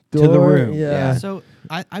door to the Door, room. Yeah. So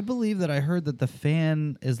I believe that I heard that the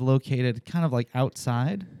fan is located kind of like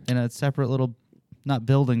outside in a separate little, not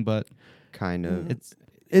building, but Kind of. it's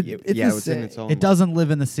It, yeah, it's yeah, the it's in same. its own. it doesn't live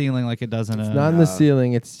in the ceiling like it does in It's a. not in the No.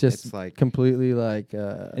 ceiling. It's just It's like- completely like.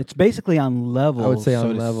 It's basically on level. I would say so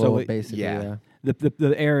on to- level, so it- basically. yeah. Yeah.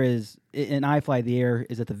 The air is in iFly. The air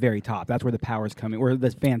is at the very top. That's where the power's coming, where the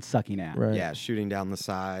fan's sucking at. Right. Yeah, shooting down the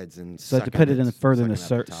sides and. So to sucking put it in further in the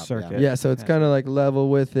sucking at top, circuit. Yeah. So it's Okay. kind of like level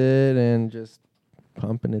with it and just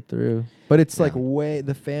pumping it through. But it's like Yeah. way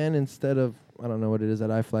the fan instead of I don't know what it is at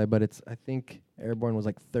iFly, but it's I think Airborne was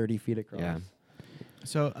like 30 feet across. Yeah.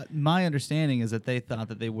 So my understanding is that they thought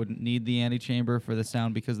that they wouldn't need the antechamber for the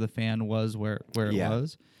sound because the fan was where it Yeah.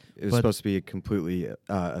 was. It was But- supposed to be completely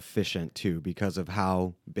efficient too, because of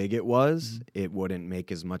how big it was. It wouldn't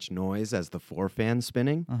make as much noise as the 4 fans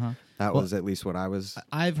spinning. Uh-huh. That Well, was at least what I was.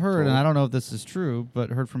 I've heard, and told. I don't know if this is true, but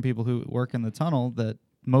heard from people who work in the tunnel that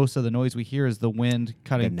most of the noise we hear is the wind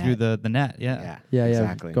cutting through the net. Yeah. Yeah,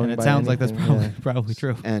 exactly. going And it by sounds like that's anything, probably yeah. probably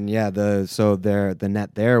true. And yeah, the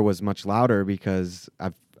net there was much louder because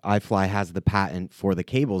iFly has the patent for the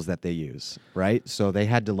cables that they use, right? So they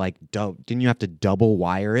had to didn't you have to double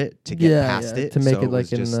wire it to get past it to make So it like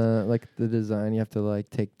was in just- the design. You have to like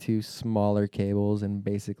take 2 smaller cables and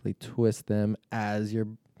basically twist them as you're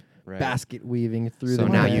right. basket weaving through So the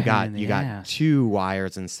now net. you got in the you got ass. 2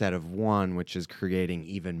 wires instead of 1, which is creating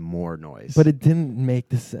even more noise. But it didn't make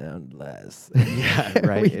the sound less. yeah,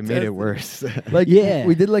 right. We It made it tested- worse. Like Yeah.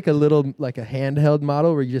 we did like a little like a handheld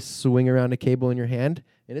model where you just swing around a cable in your hand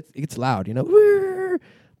and it's loud, you know.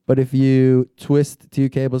 But if you twist 2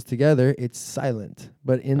 cables together, it's silent.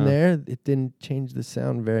 But in Huh. there, it didn't change the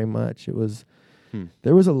sound very much. It was Hmm.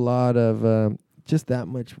 there was a lot of just that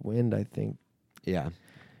much wind. I think yeah.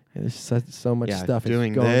 there's so much Yeah, stuff it's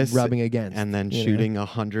doing going, this rubbing against, And then you know? shooting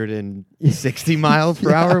 160 miles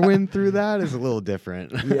per hour wind through that is a little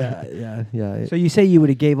different. yeah. So you say you would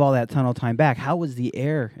have gave all that tunnel time back. How was the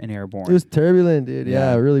air in Airborne? It was turbulent, dude.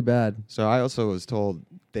 Yeah. Yeah, really bad. So I also was told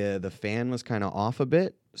the fan was kind of off a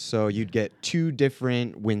bit, so you'd get 2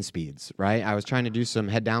 different wind speeds, right? I was trying to do some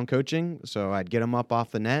head down coaching, so I'd get them up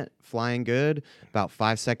off the net, flying good. About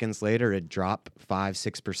 5 seconds later, it'd drop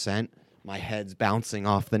 5-6%. My head's bouncing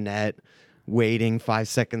off the net, waiting. 5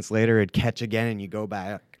 seconds later, it'd catch again, and you go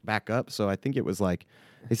back up. So I think it was like,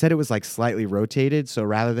 they said it was like slightly rotated, so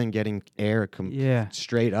rather than getting air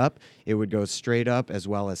straight up, it would go straight up as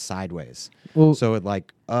well as sideways. Well, So it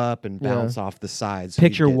like up and Yeah. bounce off the sides. So you'd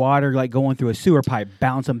Picture get- water like going through a sewer pipe,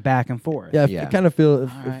 bouncing back and forth. yeah, Yeah. it kind of it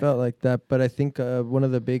Alright. felt like that. But I think one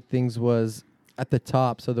of the big things was at the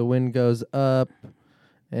top. So the wind goes up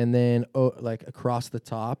and then like across the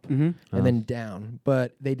top Mm-hmm. and then down.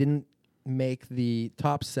 But they didn't make the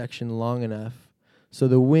top section long enough. So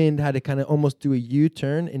the wind had to kind of almost do a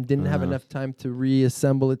U-turn and didn't have enough time to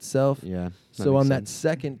reassemble itself. Yeah. So on that sense.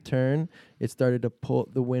 second turn, it started to pull.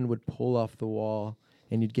 The wind would pull off the wall,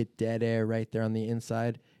 and you'd get dead air right there on the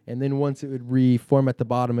inside. And then once it would reform at the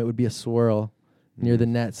bottom, it would be a swirl near the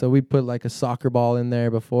net. So we put like a soccer ball in there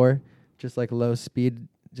before, just like low speed,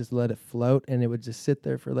 just let it float, and it would just sit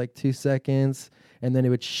there for like 2 seconds, and then it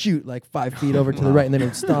would shoot like 5 feet over to the right, and then it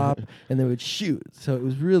would stop, and then it would shoot. So it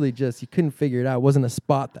was really just, you couldn't figure it out. It wasn't a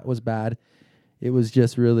spot that was bad. It was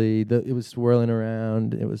just really, it was swirling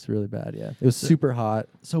around. It was really bad, yeah. It was super hot.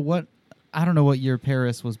 So what? I don't know what year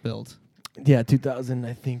Paris was built. Yeah, 2000,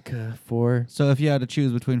 I think, 4. So if you had to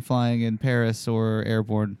choose between flying in Paris or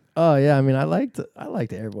Airborne, Oh, yeah, I mean, I liked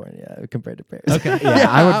Airborne, yeah, compared to Paris. Okay. Yeah,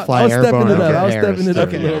 I would fly I was stepping airborne it up. over I was Paris, stepping it up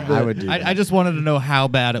too. a little Yeah, bit. I would do that. I just wanted to know how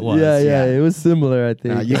bad it was. Yeah, yeah. it was similar, I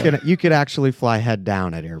think. You could actually fly head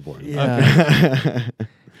down at airborne. Yeah.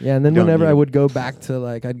 Yeah, and then Don't whenever need I it. would go back to,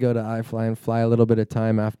 like, I'd go to iFly and fly a little bit of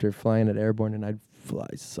time after flying at Airborne, and I'd fly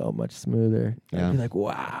so much smoother. Yeah. I'd be like,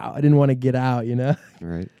 wow, I didn't want to get out, you know?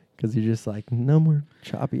 Right. Because you're just like, no more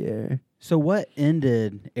choppy air. So what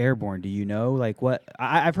ended Airborne? Do you know? Like what?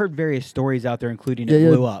 I've heard various stories out there, including Yeah, it yeah,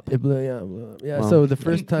 blew up. It blew up. Yeah, Well, so the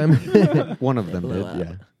first time... One of them blew did,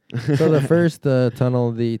 up. yeah. So the first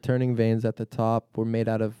tunnel, the turning vanes at the top were made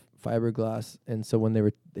out of fiberglass, and so when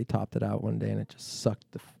they topped it out one day, and it just sucked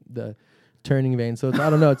the turning vane. So it's, I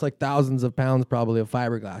don't know, it's like thousands of pounds probably of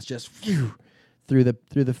fiberglass just phew, through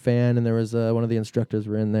the fan. And there was one of the instructors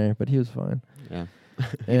were in there, but he was fine. Yeah. You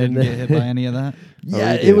didn't get hit by any of that?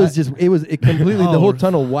 Yeah, he it was it completely the Oh. whole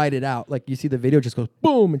tunnel whited out. Like you see the video just goes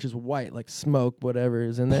boom and just white, like smoke, whatever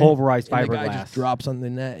is in there. Pulverized And the guy just fiberglass. drops on the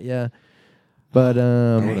net. Yeah, but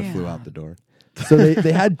I would have flew out the door. so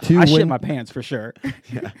they had two. I shit wind- my pants for sure.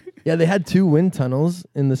 Yeah, they had 2 wind tunnels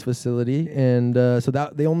in this facility, and so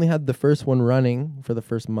that they only had the first one running for the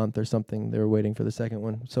first month or something. They were waiting for the second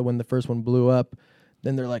one. So when the first one blew up,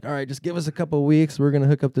 then they're like, "All right, just give us a couple of weeks. We're gonna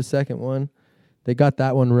hook up the second one." They got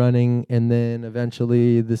that one running, and then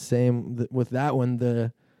eventually the same with that one.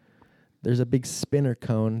 There's a big spinner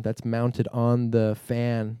cone that's mounted on the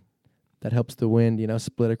fan that helps the wind,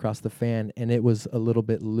 split across the fan, and it was a little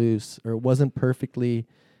bit loose, or it wasn't perfectly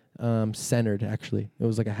centered. Actually, it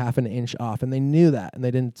was like a half an inch off, and they knew that, and they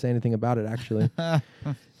didn't say anything about it actually.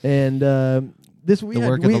 And this we The had,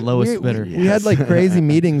 work of we, the lowest we, bidder. We had like crazy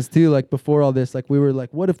meetings too, like before all this. Like we were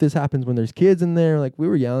like, what if this happens when there's kids in there? Like we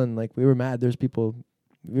were yelling, like we were mad. There's people.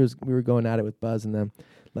 We were going at it with Buzz and them.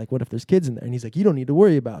 Like, what if there's kids in there? And he's like, you don't need to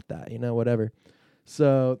worry about that, whatever.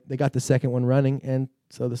 So they got the second one running, and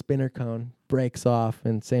so the spinner cone breaks off,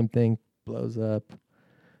 and same thing, blows up.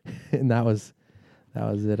 And that was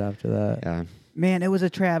it after that. Yeah. Man, it was a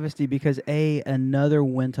travesty because another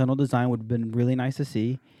wind tunnel design would have been really nice to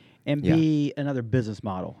see, and B, another business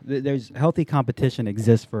model. There's healthy competition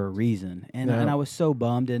exists for a reason, and I was so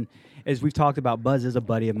bummed. And as we've talked about, Buzz is a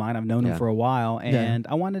buddy of mine. I've known him for a while, and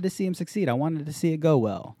I wanted to see him succeed. I wanted to see it go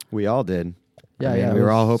well. We all did. Yeah, I mean, yeah. we I were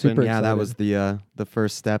was all hoping. super Yeah, that excited. was the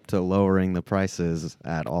first step to lowering the prices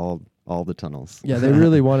at all the tunnels. Yeah, they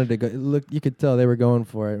really wanted to go. Look, you could tell they were going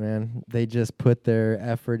for it, man. They just put their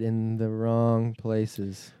effort in the wrong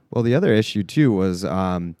places. Well, the other issue too was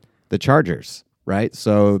the Chargers, right?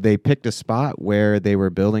 So they picked a spot where they were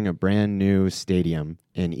building a brand new stadium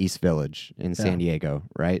in East Village in San Diego,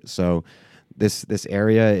 right? So this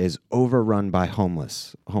area is overrun by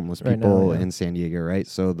homeless Right people now, yeah. in San Diego, right?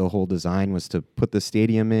 So the whole design was to put the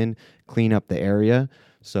stadium in, clean up the area.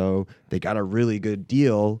 So they got a really good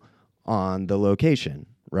deal on the location,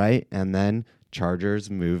 right? And then Chargers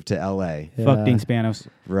moved to LA, Fuck Dean Spanos,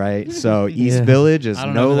 right? So East Yeah. Village is I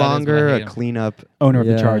don't know no who that is, but I longer hate a him. cleanup. owner of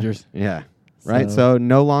the Yeah. Chargers. Yeah. Right. So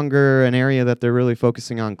no longer an area that they're really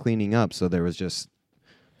focusing on cleaning up. So there was just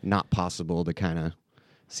not possible to kind of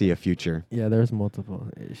see a future. Yeah, there's multiple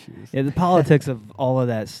issues. Yeah, the politics of all of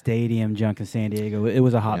that stadium junk in San Diego, it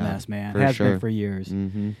was a hot Yeah, mess, man. for It has sure. been for years.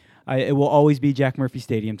 Mm-hmm. It will always be Jack Murphy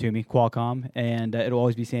Stadium to me, Qualcomm, and it'll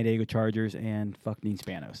always be San Diego Chargers and fuck Dean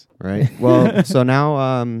Spanos. Right. Well, so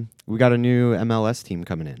now we got a new MLS team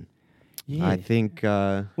coming in. Yeah. I think.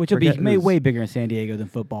 Which will be forget who's- way bigger in San Diego than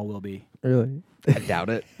football will be. Really? I doubt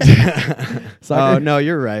it. Soccer? Oh no,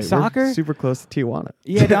 you're right. We're Soccer? super close to Tijuana.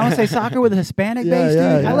 Yeah, I want to say soccer with a Hispanic Yeah, base,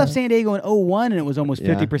 yeah, dude. I yeah. left San Diego in 01, and it was almost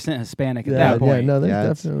Yeah. 50% Hispanic at Yeah, that point. no, there's Yeah,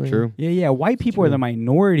 it's definitely true. Yeah, white people are true. the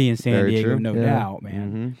minority in San Very Diego, true. no Yeah. doubt,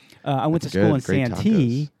 man. Mm-hmm. I went to That's school good. in Great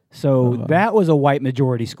Santee, tacos. so Oh, wow. that was a white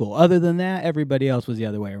majority school. Other than that, everybody else was the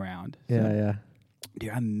other way around. Yeah, So, yeah. dude,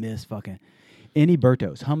 I miss fucking any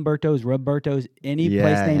Bertos, Humbertos, Rubbertos, any Yeah,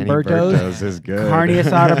 place named any Bertos. Bertos is good. Carne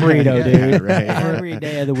asada burrito, Yeah, dude. right. Every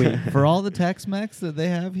day of the week. For all the Tex-Mex that they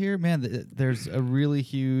have here, man, there's a really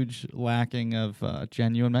huge lacking of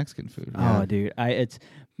genuine Mexican food. Oh, dude, it's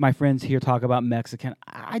my friends here talk about Mexican.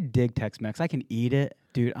 I dig Tex-Mex. I can eat it,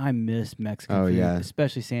 dude. I miss Mexican Oh, food, yeah.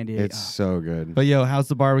 especially San Diego. It's so good. But yo, how's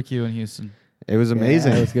the barbecue in Houston? It was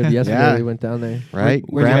amazing. Yeah, it was good. Yesterday Yeah. we went down there. Right?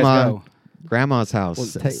 Where'd you guys go? Grandma's house.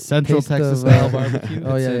 Well, Central taste Texas of, style barbecue.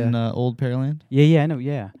 Oh, It's yeah, in Old Pearland. Yeah, I know.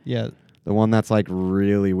 Yeah, Yeah, The one that's like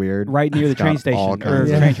really weird. right near the It's train got all station or kinds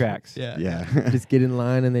of- train tracks. yeah. Yeah. Just get in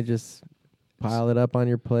line and they just pile it up on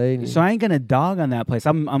your plate. and So I ain't gonna dog on that place.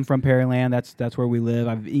 I'm from Pearland. That's where we live.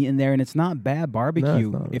 I've eaten there, and it's not bad barbecue.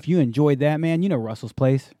 not. If you enjoyed that, man, you know Russell's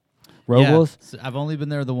place, Yeah. Rogel's, So I've only been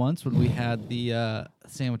there the once when we had the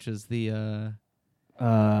sandwiches. The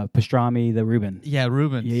pastrami, the Reuben.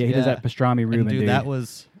 Reuben's. Yeah, he does that pastrami And Reuben, dude, dude. that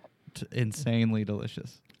was insanely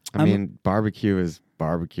delicious. I mean, barbecue is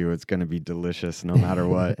barbecue. It's going to be delicious no matter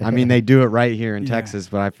what. I mean, they do it right here in Yeah. Texas,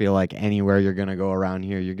 but I feel like anywhere you're going to go around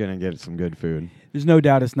here, you're going to get some good food. There's no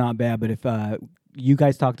doubt it's not bad, but if you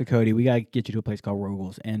guys talk to Cody, we gotta get you to a place called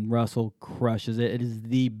Rogel's, and Russell crushes it. It is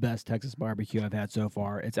the best Texas barbecue I've had so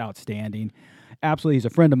far. It's outstanding. Absolutely, he's a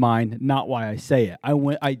friend of mine. Not why I say it.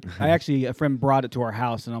 I actually, a friend brought it to our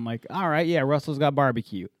house, and I'm like, all right, yeah, Russell's got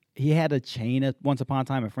barbecue. He had a chain at once upon a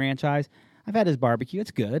time, a franchise. I've had his barbecue.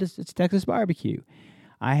 It's good. It's Texas barbecue.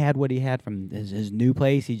 I had what he had from his new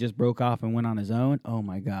place. He just broke off and went on his own. Oh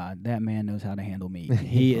my God, that man knows how to handle meat.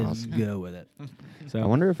 He is good with it. So I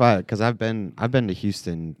wonder if because I've been to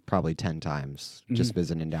Houston probably 10 times just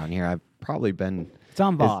visiting down here. I've probably been. it's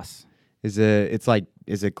on Voss. Is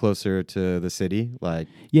it closer to the city? Like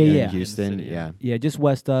Yeah, in yeah. Houston, city, yeah. Yeah, just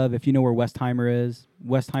west of, if you know where Westheimer is,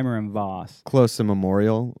 Westheimer and Voss. Close to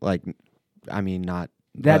Memorial, like I mean not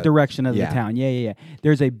That but- direction of yeah. the town. Yeah.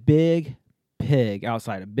 There's a big pig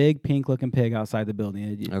outside, a big pink looking pig outside the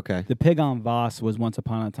building. Okay. The pig on Voss was once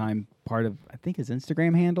upon a time part of, I think, his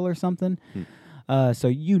Instagram handle or something. So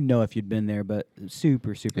you know if you'd been there, but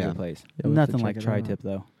super Yeah. good place. Yeah, we'll have to Nothing like check it out. Tri-Tip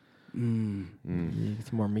though. You get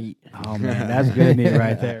some more meat. Oh man, that's good meat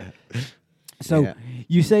right there. So Yeah.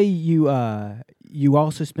 you say you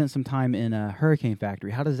also spent some time in a Hurricane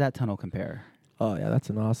Factory. How does that tunnel compare? Oh yeah, that's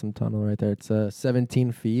an awesome tunnel right there. It's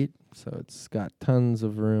 17 feet, so it's got tons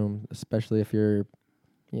of room, especially if you're,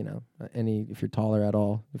 if you're taller at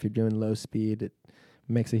all. If you're doing low speed, it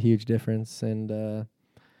makes a huge difference, and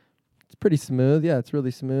it's pretty smooth. Yeah, it's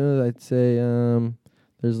really smooth. I'd say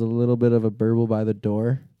there's a little bit of a burble by the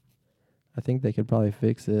door, I think they could probably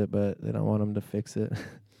fix it, but they don't want them to fix it.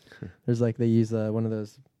 There's like they use one of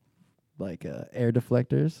those like air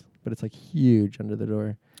deflectors, but it's like huge under the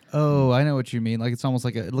door. Oh, I know what you mean. Like it's almost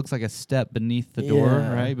like it looks like a step beneath the door,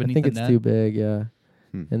 right? Beneath I think the it's net. too big, yeah.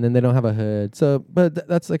 And then they don't have a hood. So, but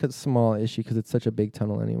that's like a small issue because it's such a big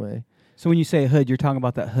tunnel anyway. So when you say hood, you're talking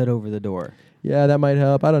about that hood over the door. Yeah, that might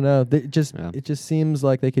help. I don't know. It just seems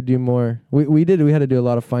like they could do more. We had to do a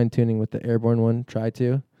lot of fine tuning with the airborne one. Try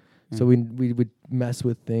to, so we would mess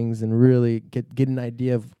with things and really get an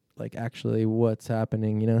idea of like actually what's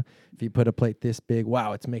happening. You know, if you put a plate this big,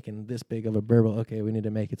 wow, it's making this big of a burble. Okay, we need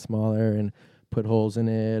to make it smaller and put holes in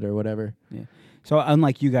it or whatever. Yeah. So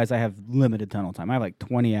unlike you guys, I have limited tunnel time. I have like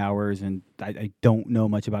 20 hours, and I don't know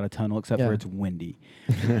much about a tunnel except for it's windy.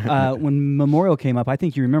 When Memorial came up, I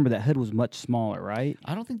think you remember that hood was much smaller, right?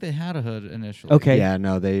 I don't think they had a hood initially. Okay. Yeah,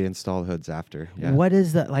 no, they installed hoods after. Yeah. What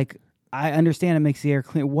is that like? I understand it makes the air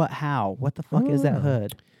clear. How? What the fuck is that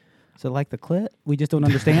hood? So like the clit? We just don't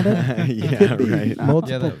understand it? Yeah, right.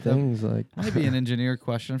 Multiple that- things like. Might be an engineer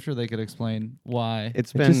question. I'm sure they could explain why.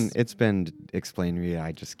 It's been explained to me.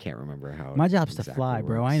 I just can't remember how. My job's to exactly fly,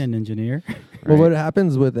 bro. I works. ain't an engineer. Well, Right. what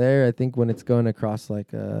happens with air, I think, when it's going across, like,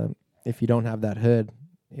 if you don't have that hood,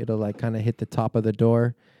 it'll like kind of hit the top of the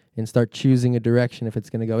door and start choosing a direction if it's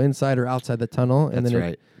going to go inside or outside the tunnel, and That's then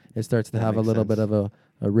right. it starts to That have a makes little bit sense. of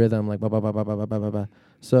a rhythm, like ba ba ba ba ba ba ba ba ba.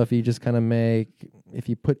 So if you just kind of if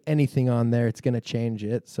you put anything on there, it's going to change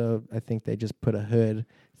it. So I think they just put a hood.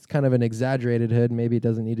 It's kind of an exaggerated hood. Maybe it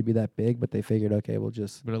doesn't need to be that big, but they figured, okay, we'll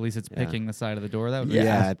just. But at least it's Yeah. picking the side of the door. That would be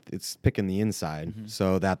Yeah, it's picking the inside Mhm.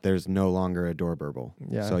 so that there's no longer a door burble.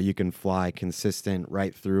 Yeah. So you can fly consistent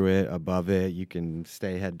right through it, above it. You can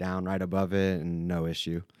stay head down right above it and no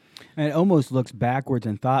issue. And it almost looks backwards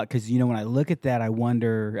in thought because, you know, when I look at that, I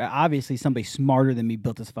wonder, obviously somebody smarter than me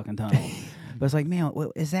built this fucking tunnel. But it's like, man,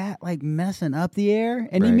 is that like messing up the air?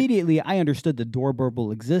 And Right. immediately I understood the door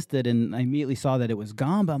burble existed, and I immediately saw that it was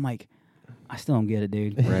gone. But I'm like, I still don't get it,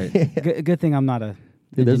 dude. Right. Good thing I'm not a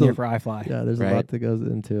Dude, there's engineer a- for iFly. Yeah, there's a Right. lot that goes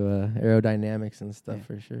into aerodynamics and stuff Yeah.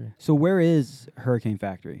 for sure. So where is Hurricane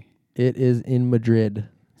Factory? It is in Madrid,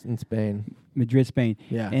 in Spain. Madrid, Spain.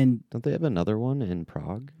 Yeah. And Don't they have another one in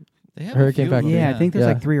Prague? They have Hurricane a few of Factory. them, yeah, I think there's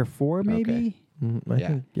Yeah. like 3 or 4 maybe. I think,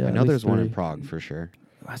 I at know least there's one in 3. Prague for sure.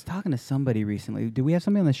 I was talking to somebody recently. Did we have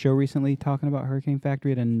somebody on the show recently talking about Hurricane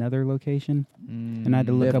Factory at another location? And I had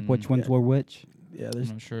to look up which ones Yeah. were which. Yeah, I'm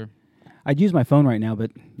there's not sure. I'd use my phone right now,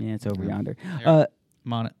 but yeah, it's over Yeah. yonder. Here,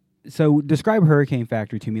 I'm on it. So describe Hurricane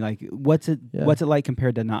Factory to me. Like, what's it Yeah. like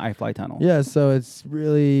compared to not iFly Tunnel? Yeah, so it's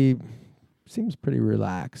really seems pretty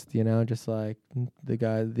relaxed, you know, just like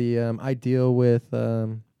I deal with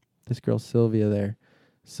this girl Sylvia there.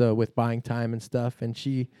 So with buying time and stuff, and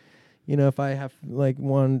she, you know, if I have like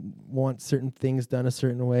want certain things done a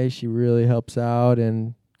certain way, she really helps out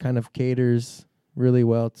and kind of caters really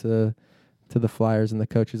well to the flyers and the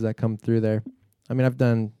coaches that come through there. I mean, I've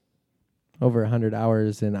done over 100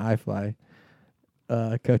 hours in iFly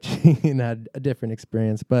coaching and had a different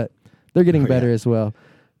experience, but they're getting better as well.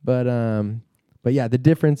 But yeah, the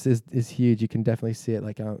difference is huge. You can definitely see it.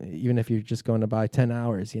 Like even if you're just going to buy 10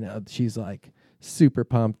 hours, you know, she's like super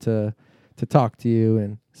pumped to talk to you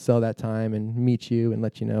and sell that time and meet you and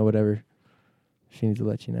let you know whatever she needs to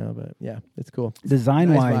let you know. But yeah, it's cool. Design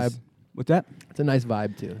Nice wise, vibe. what's that? It's a nice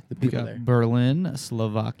vibe too. The We people got there. Berlin,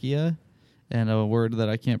 Slovakia, and a word that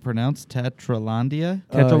I can't pronounce, Tetralandia.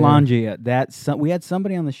 Oh, yeah. Tetralandria. We had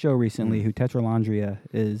somebody on the show recently who Tetralandria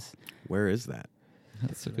is. Where is that?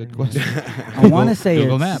 That's a good question. I want to say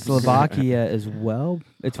Google it's Maps. Slovakia as well.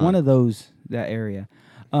 It's one of those, that area.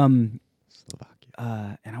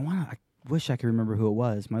 Slovakia. And I wish I could remember who it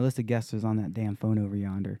was. My list of guests is on that damn phone over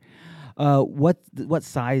yonder. What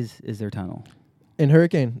size is their tunnel? In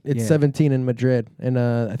Hurricane, it's Yeah. 17 in Madrid, and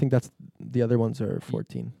I think that's the other ones are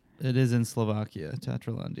 14. It is in Slovakia,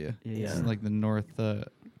 Tetralandia. Yeah. It's like the north of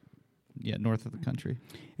the country.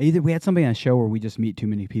 Either we had somebody on a show where we just meet too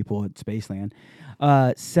many people at Spaceland.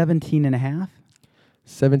 17 and a half.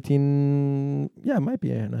 17, yeah, it might be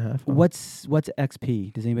 8.5. What's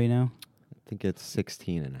XP? Does anybody know? I think it's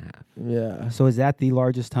 16 and a half. Yeah. So is that the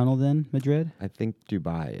largest tunnel then, Madrid? I think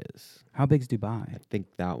Dubai is. How big's I Dubai? think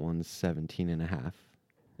that one's 17 and a half.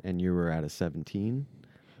 And you were at a 17?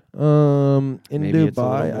 In Maybe it's a little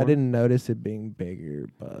Dubai, I more. didn't notice it being bigger,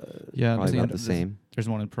 but Yeah, Probably see, about the there's- same. There's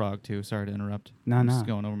one in Prague too. Sorry to interrupt. No, I'm no. just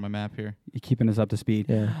going over my map here. You're keeping us up to speed.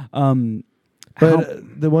 yeah. how-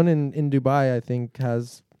 But the one in Dubai, I think,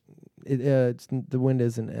 has the wind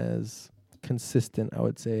isn't as consistent, I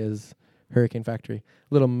would say, as Hurricane Factory.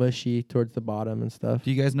 A little mushy towards the bottom and stuff.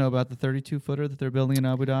 Do you guys know about the 32-footer that they're building in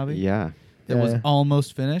Abu Dhabi? Yeah. that was Yeah.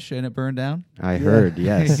 almost finished and it burned down. I heard,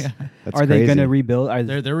 yes. Yeah. That's Are they crazy. going to rebuild?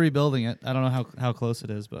 They're rebuilding it. I don't know how close it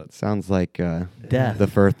is, but Sounds like Death. the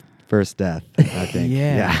first death, I think.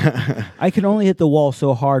 Yeah. I can only hit the wall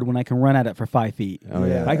so hard when I can run at it for 5 feet. Oh,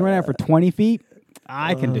 yeah. If I can run at it for 20 feet,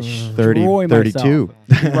 I can 30, destroy myself. 32.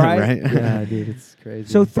 Right? Yeah, dude, it's crazy.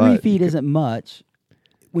 So 3 But- feet isn't much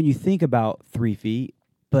when you think about 3 feet,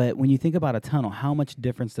 but when you think about a tunnel, how much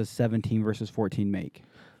difference does 17 versus 14 make?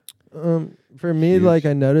 For me, Huge. like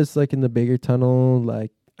I noticed, like in the bigger tunnel,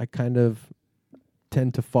 like I kind of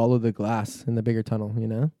tend to follow the glass in the bigger tunnel. You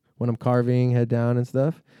know, when I'm carving head down and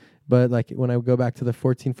stuff. But like when I go back to the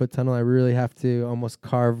 14-foot tunnel, I really have to almost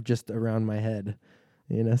carve just around my head.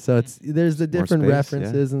 You know, so there's the More different space,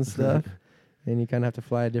 references yeah. and stuff, and you kind of have to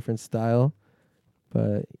fly a different style.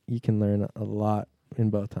 But you can learn a lot in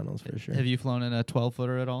both tunnels for sure. have you flown in a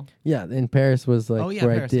 12-footer at all? Yeah, in Paris was like Oh, yeah,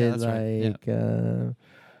 where Paris, I yeah, did that's right. like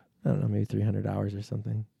I don't know, maybe 300 hours or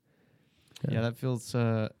something. Yeah, that feels.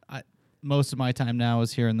 Most of my time now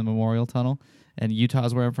is here in the Memorial Tunnel, and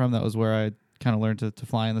Utah's where I'm from. That was where I kind of learned to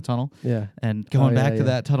fly in the tunnel. Yeah. And going yeah, back to yeah.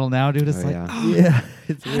 that tunnel now, dude, it's Oh, like, yeah. oh, Yeah,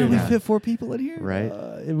 it's how do we Yeah. fit 4 people in here? Right?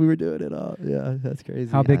 And we were doing it all. Yeah, that's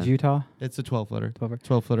crazy. How big's Yeah. Utah? It's a 12-footer. 12-er?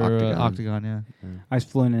 12-footer Octagon. octagon, yeah. I was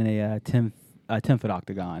flown in a 10-foot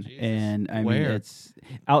octagon, and I mean Where? it's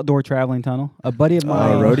outdoor traveling tunnel. A buddy of Oh,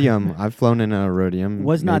 mine Rhodium. I've flown in a Rhodium.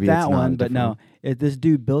 was not Maybe that it's one, but different. no. This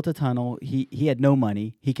dude built a tunnel. He had no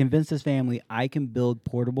money. He convinced his family, I can build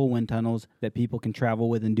portable wind tunnels that people can travel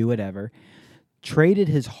with and do whatever. Traded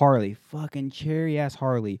his Harley, fucking cherry ass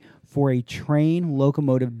Harley, for a train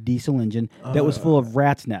locomotive diesel engine that was full of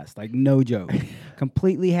rat's nests, like no joke.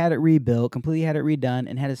 Completely had it rebuilt, completely had it redone,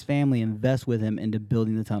 and had his family invest with him into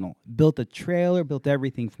building the tunnel. Built a trailer, built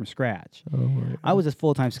everything from scratch. Oh, my I was a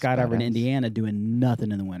full-time skydiver in badass. Indiana doing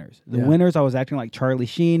nothing in the winters. The Yeah. winters, I was acting like Charlie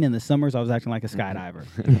Sheen. In the summers, I was acting like a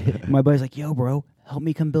skydiver. My buddy's like, yo, bro, help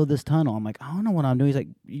me come build this tunnel. I'm like, I don't know what I'm doing. He's like,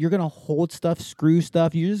 you're going to hold stuff, screw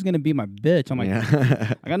stuff. You're just going to be my bitch. I'm like,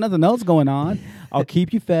 Yeah. I got nothing else going on. I'll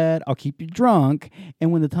keep you fed. I'll keep you drunk.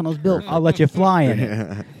 And when the tunnel's built, I'll let you fly in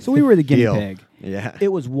it. So we were the guinea Deal. pig. Yeah. It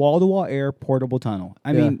was wall-to-wall air portable tunnel.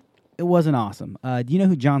 I Yeah. mean, it wasn't awesome. Do you know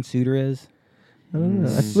who John Suter is? I don't know.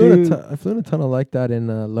 Mm. I flew in a tunnel like that in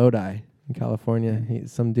Lodi, in California.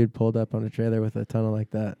 Some dude pulled up on a trailer with a tunnel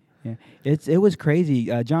like that. Yeah, it was crazy.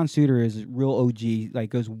 John Suter is real OG,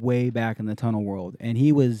 like goes way back in the tunnel world, and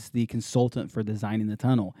he was the consultant for designing the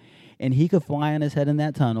tunnel, and he could fly on his head in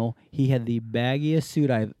that tunnel. He had the baggiest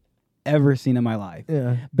suit I've ever seen in my life.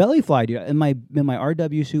 Yeah. Belly fly, dude. In my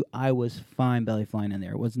RW suit, I was fine belly flying in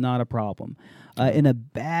there. It was not a problem. In a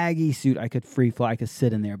baggy suit, I could free fly. I could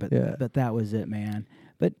sit in there, but Yeah. that was it, man.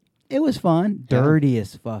 But it was fun.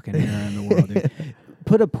 Dirtiest fucking air in the world, dude.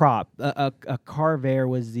 Put a prop. A Carvair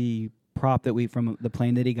was the prop that we from the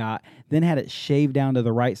plane that he got. Then had it shaved down to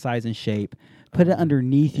the right size and shape. Put it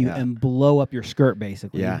underneath you Yeah. and blow up your skirt,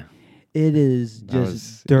 basically. Yeah. It is That just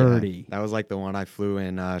was- dirty. yeah, that was like the one I flew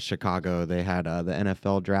in Chicago. They had the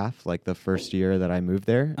NFL draft like the first year that I moved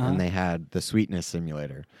there, Uh-huh. and they had the Sweetness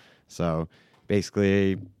Simulator. So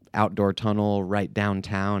basically, outdoor tunnel right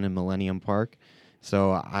downtown in Millennium Park.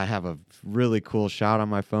 So I have a really cool shot on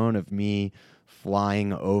my phone of me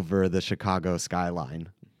flying over the Chicago skyline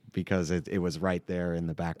because it was right there in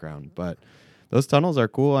the background. But those tunnels are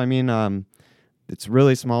cool. I mean, it's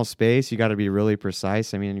really small space. You got to be really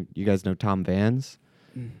precise. I mean, you guys know Tom Vans,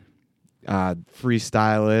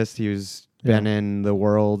 freestylist. He was been in the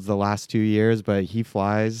worlds the last 2 years, but he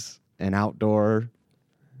flies an outdoor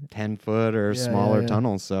 10-foot or Yeah, smaller yeah.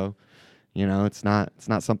 tunnel. So, you know, it's not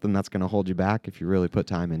something that's going to hold you back if you really put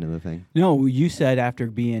time into the thing. No, you said after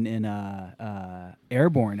being in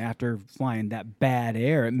airborne, after flying that bad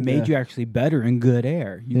air, it made Yeah. you actually better in good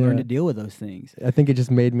air. You Yeah. learned to deal with those things. I think it just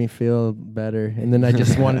made me feel better, and then I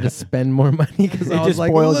just wanted to spend more money because It I was just like,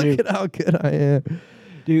 spoils "Look you." at how good I am."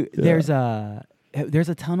 Dude, Yeah. there's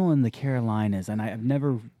a tunnel in the Carolinas, and I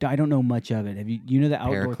don't know much of it. Have you know the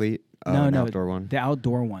outdoor? Paraclete, No, an no, outdoor one. The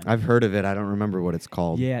outdoor one. I've heard of it. I don't remember what it's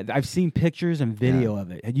called. Yeah, I've seen pictures and video of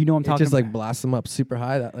it. You know what I'm It talking just about? like blasts them up super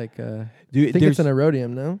high. That like, Dude, I think there's it's an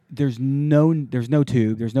aerodium, no? there's no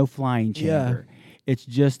tube, there's no flying Yeah. chamber. It's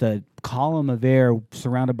just a column of air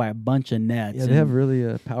surrounded by a bunch of nets. Yeah, they have and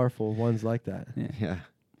really powerful ones like that. Yeah.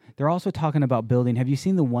 they're also talking about building. Have you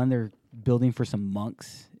seen the one they're building for some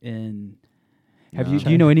monks in? No. Do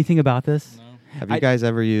you know anything about this? Have you I- guys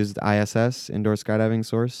ever used ISS, Indoor Skydiving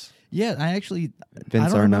Source? Yeah, I actually Vince I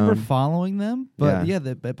don't remember Arnone. following them, but Yeah.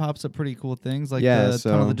 it pops up pretty cool things like Yeah, the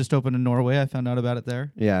tunnel so- that just opened in Norway. I found out about it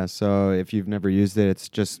there. Yeah, so if you've never used it, it's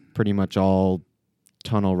just pretty much all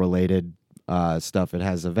tunnel related stuff. It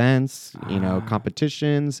has events,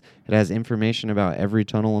 competitions. It has information about every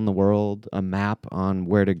tunnel in the world, a map on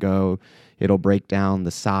where to go. It'll break down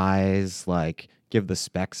the size, like give the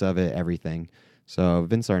specs of it, everything. So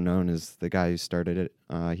Vince Arnone is the guy who started it.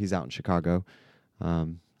 He's out in Chicago.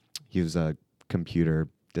 He was a computer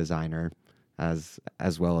designer as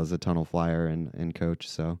well as a tunnel flyer and coach.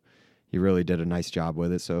 So he really did a nice job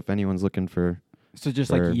with it. So if anyone's looking for So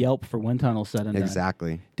just like Yelp for wind tunnel said and done.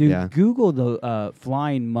 exactly, Dude, yeah. Google the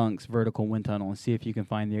Flying Monks vertical wind tunnel and see if you can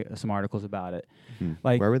find some articles about it.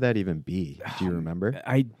 Like, Where would that even be? Do you remember?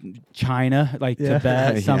 China, like Yeah.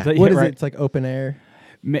 Tibet, Yeah. something. What is right? it? It's like open air.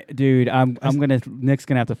 Dude, Nick's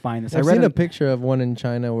gonna have to find this. I've I read seen a picture of one in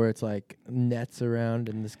China where it's like nets around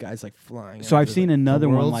and this guy's like flying. So out I've of seen it. another the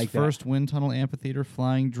one world's like first wind tunnel amphitheater,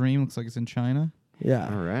 Flying Dream. Looks like it's in China. Yeah.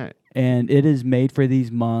 All right. that, and it is made for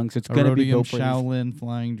these monks. It's gonna be Erodium built for these, Shaolin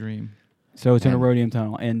Flying Dream. so it's an Man. erodium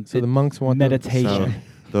tunnel, and So the monks want the- meditation.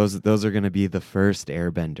 So those are going to be the first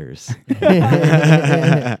airbenders.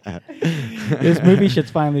 This movie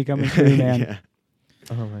shit's finally coming true, man. Yeah.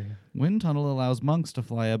 Oh my god. Wind tunnel allows monks to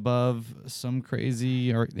fly above some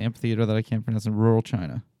crazy amphitheater that I can't pronounce in rural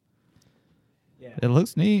China. Yeah. It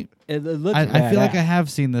looks neat. It looks I feel like I badass. have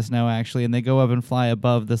seen this now, actually, and they go up and fly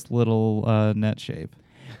above this little net shape.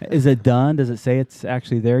 Is it done? Does it say it's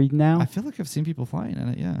actually there now? I feel like I've seen people flying in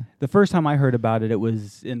it, yeah. The first time I heard about it, it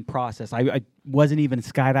was in process. I wasn't even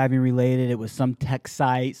skydiving related. It was some tech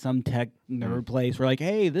site, some tech nerd place. We're like,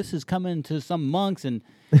 hey, this is coming to some monks and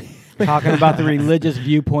talking about the religious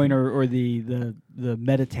viewpoint or the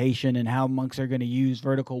meditation and how monks are going to use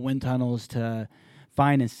vertical wind tunnels to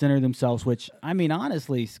find and center themselves, which, I mean,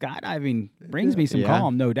 honestly, skydiving brings me some Yeah.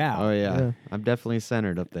 calm, no doubt. Oh yeah. Yeah. I'm definitely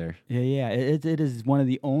centered up there. Yeah. It is one of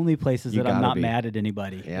the only places You that I'm gotta not be. mad at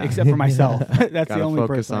anybody, Yeah. except for myself. That's the Gotta only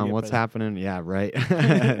focus person I on get what's pissed. happening. Yeah, right.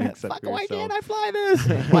 Except Fuck, for why yourself. can't I fly this?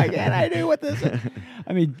 Why can't I do what this is?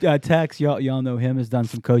 I mean, Tex, y'all know him, has done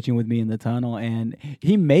some coaching with me in the tunnel, and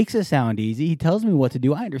he makes it sound easy. He tells me what to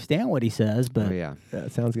do. I understand what he says, but Oh yeah. Yeah,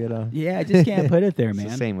 it sounds good. yeah, I just can't put it there, It's the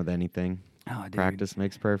man. same with anything. Oh, dude. Practice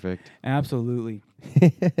makes perfect. Absolutely.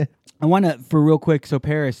 I want to, for real quick, so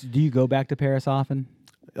Paris, do you go back to Paris often?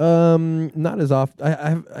 Not as often.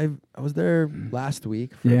 I was there last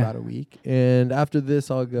week for Yeah. about a week, and after this,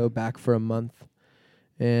 I'll go back for a month.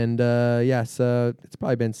 And so it's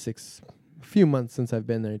probably been a few months since I've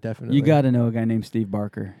been there. Definitely. You got to know a guy named Steve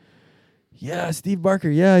Barker. Yeah, Steve Barker.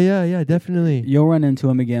 Yeah, definitely. You'll run into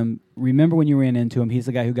him again. Remember when you ran into him? He's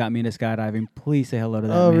the guy who got me into skydiving. Please say hello to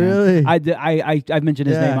that Oh, man. really? I've mentioned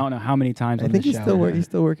his Yeah. name. I don't know how many times. I on think this he's show. he's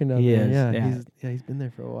still working down He there. is, Yeah, yeah. he's been there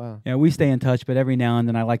for a while. Yeah, we stay in touch, but every now and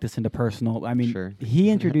then I like to send a personal. I mean, Sure. he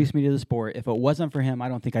introduced me to the sport. If it wasn't for him, I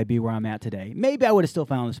don't think I'd be where I'm at today. Maybe I would have still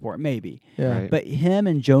found the sport. Maybe. Yeah. Right. But him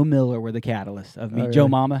and Joe Miller were the catalyst of me. Oh, Joe really?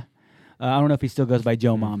 Mama. I don't know if he still goes by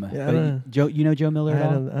Joe Mama. Yeah, I but don't know. Joe, you know Joe Miller at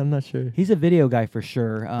all? I'm not sure. He's a video guy for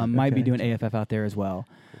sure. Might be Okay. doing AFF out there as well.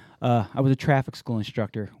 I was a traffic school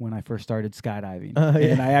instructor when I first started skydiving. Oh, yeah.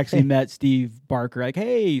 And I actually met Steve Barker. Like,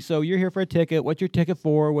 hey, so you're here for a ticket. What's your ticket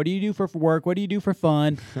for? What do you do for work? What do you do for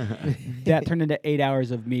fun? That turned into 8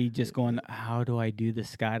 hours of me just going, how do I do the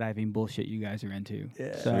skydiving bullshit you guys are into?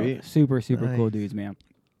 Yeah. So Sweet. super cool Nice. dudes, man.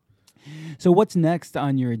 So what's next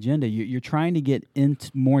on your agenda? You're trying to get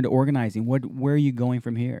more into organizing. Where are you going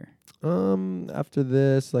from here? After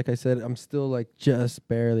this, like I said, I'm still like just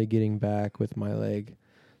barely getting back with my leg.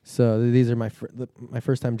 So these are my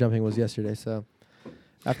first time jumping was yesterday. So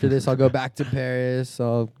after this, I'll go back to Paris.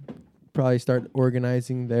 I'll probably start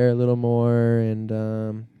organizing there a little more, and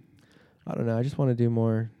I don't know. I just want to do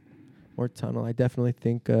more tunnel. I definitely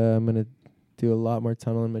think I'm gonna do a lot more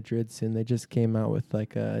tunnel in Madrid soon. They just came out with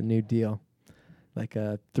like a new deal, like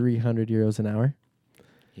 300 euros an hour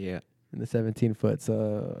Yeah. in the 17 foot.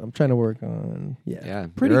 So I'm trying to work on Yeah.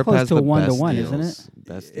 Pretty Europe close has to the 1 to best 1, isn't deals. it?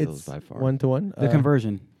 Best deals It's by far. 1-to-1. The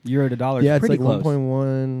conversion, euro to dollar, Yeah, is it's pretty like close.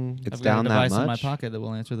 1.1. It's I've down got a that device in my much. pocket that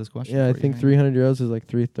will answer this question. Yeah, I for you. think 300 euros is like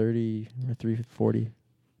 $330 or $340.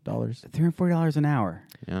 $340 an hour.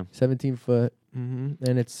 Yeah. 17 foot. And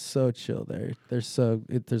it's so chill there. There's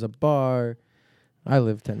a bar. I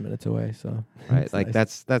live 10 minutes away, so Right. it's Like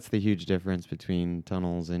nice. that's the huge difference between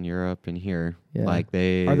tunnels in Europe and here. Yeah. Like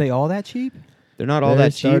Are they all that cheap? they're not all They're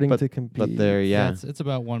that cheap, starting but to compete. but they're yeah. It's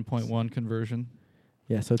about 1.1 conversion.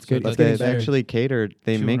 Yeah, so it's So good. that's It's But getting they better. actually catered.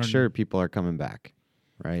 They make 200 sure people are coming back,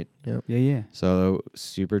 right? Yeah. So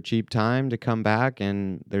super cheap time to come back,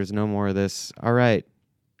 and there's no more of this. All right,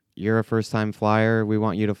 you're a first-time flyer. We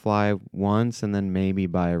want you to fly once, and then maybe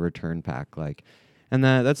buy a return pack. Like, and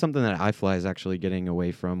that's something that iFly is actually getting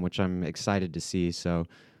away from, which I'm excited to see. So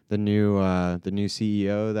the new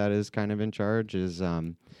CEO that is kind of in charge is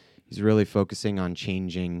he's really focusing on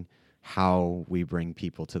changing how we bring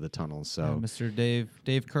people to the tunnels. So Mr. Dave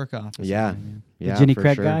Kirkhoff. is Yeah. his name, yeah, Jenny for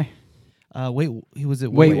Craig sure. guy. He was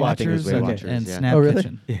at Weight Weight I think it was Watchers, Weight and, Watchers, and yeah. Snap Oh, really?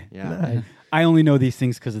 Kitchen. Yeah. Nice. I only know these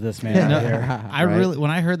things because of this man. No, right here. I Right? really,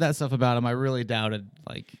 when I heard that stuff about him, I really doubted.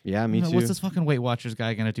 Like, Yeah, me you know, too. what's this fucking Weight Watchers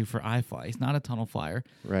guy gonna do for iFly? He's not a tunnel flyer,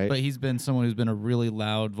 Right. but he's been someone who's been a really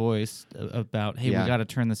loud voice about, hey, Yeah. we got to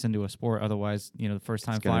turn this into a sport, otherwise, you know, the first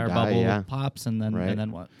time It's gonna flyer die, bubble yeah. pops, and then Right.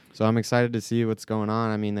 what? So I'm excited to see what's going on.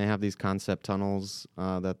 I mean, they have these concept tunnels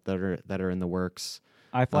that are in the works.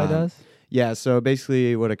 iFly Um, does. Yeah, so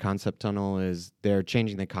basically what a concept tunnel is, they're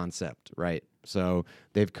changing the concept, right? So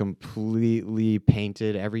they've completely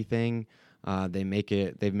painted everything. They've made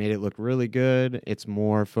it look really good. It's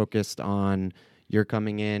more focused on you're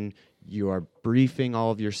coming in, you are briefing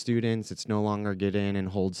all of your students. It's no longer get in and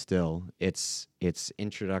hold still. It's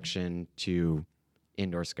introduction to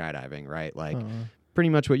indoor skydiving, right? Like pretty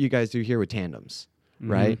much what you guys do here with tandems.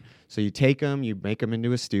 Right? So you take them, you make them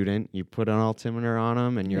into a student, you put an altimeter on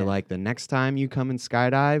them, and you're like, the next time you come and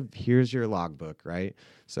skydive, here's your logbook, right?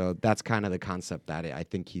 So that's kind of the concept that I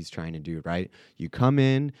think he's trying to do, right? You come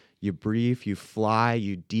in, you brief, you fly,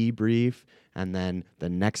 you debrief, and then the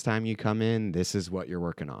next time you come in, this is what you're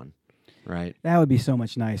working on, right? That would be so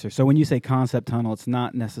much nicer. So when you say concept tunnel, it's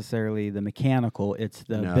not necessarily the mechanical; it's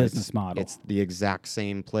the No, business model. It's the exact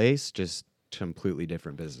same place, just completely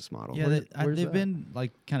different business model. Yeah, where's they've that? been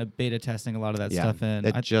like kind of beta testing a lot of that Yeah, stuff in.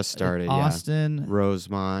 it just started, yeah. Austin,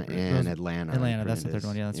 Rosemont and Atlanta. Atlanta. I That's the believe third it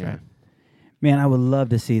one. Yeah, is. that's right. Man, I would love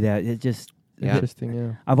to see that. It just Yeah. Interesting,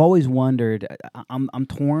 yeah. I've always wondered. I'm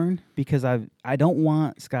torn because I don't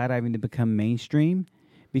want skydiving to become mainstream.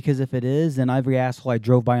 Because if it is, then every asshole I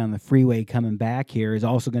drove by on the freeway coming back here is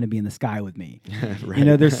also going to be in the sky with me. Right. You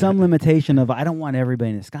know, there's some limitation of I don't want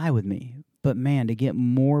everybody in the sky with me. But man, to get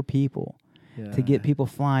more people, to get people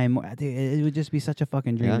flying, more, it would just be such a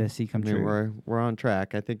fucking dream Yeah. to see come I mean, true. we're on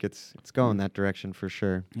track. I think it's going that direction for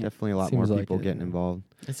sure. Yeah. Definitely a lot more Seems like people it, getting yeah. involved.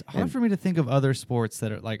 It's hard And- for me to think of other sports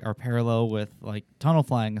that are parallel with like tunnel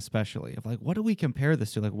flying, especially. Of like, what do we compare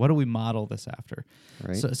this to? Like, what do we model this after?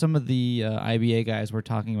 Right. So some of the IBA guys were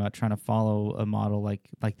talking about trying to follow a model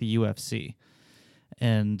like the UFC,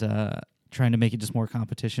 and trying to make it just more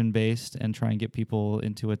competition based and try and get people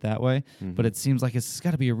into it that way. Mm-hmm. But it seems like it's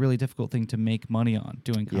got to be a really difficult thing to make money on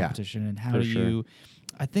doing Yeah, competition. And how for do sure. you?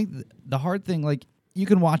 I think the hard thing, like you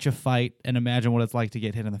can watch a fight and imagine what it's like to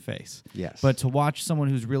get hit in the face. Yes. But to watch someone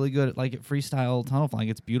who's really good at like at freestyle tunnel flying,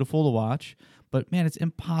 it's beautiful to watch. But man, it's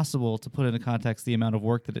impossible to put into context the amount of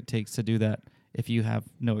work that it takes to do that if you have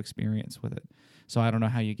no experience with it. So I don't know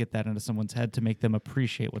how you get that into someone's head to make them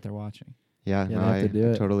appreciate what they're watching. yeah, Yeah, no, they have I to do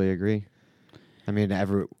it. totally agree. I mean,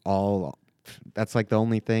 that's like the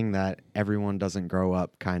only thing that everyone doesn't grow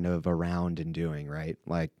up kind of around and doing, right?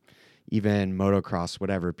 Like even motocross,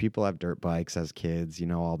 whatever. People have dirt bikes as kids, you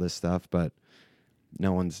know, all this stuff, but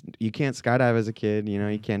you can't skydive as a kid, you know,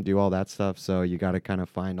 you can't do all that stuff. So you got to kind of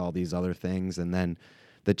find all these other things. And then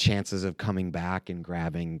the chances of coming back and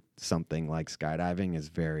grabbing something like skydiving is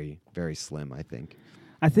very, very slim, I think.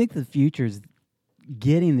 I think the future's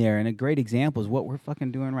getting there, and a great example is what we're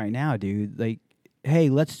fucking doing right now, dude. Like, hey,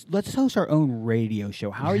 let's host our own radio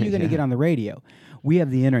show. How are you going to Yeah. get on the radio? We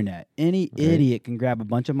have the internet. Any Right. idiot can grab a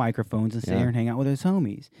bunch of microphones and sit Yeah. here and hang out with his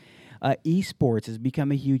homies. Esports has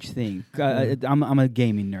become a huge thing. I'm a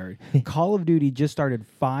gaming nerd. Call of Duty just started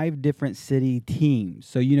 5 different city teams.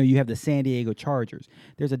 So, you know, you have the San Diego Chargers.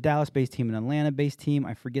 There's a Dallas-based team, an Atlanta-based team.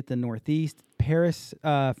 I forget the Northeast, Paris,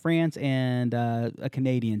 France, and a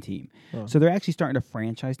Canadian team. Oh. So they're actually starting to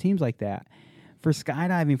franchise teams like that. For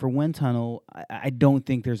skydiving, for wind tunnel, I don't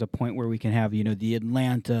think there's a point where we can have, you know, the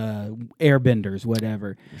Atlanta airbenders,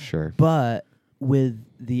 whatever. Sure. But with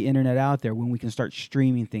the internet out there, when we can start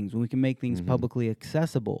streaming things, when we can make things publicly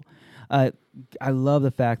accessible, I love the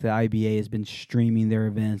fact that IBA has been streaming their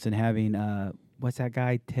events and having what's that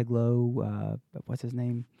guy Tiglo? What's his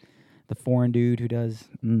name? The foreign dude who does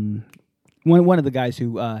one of the guys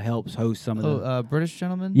who helps host some of the. British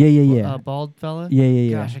gentleman? Yeah. Bald fella?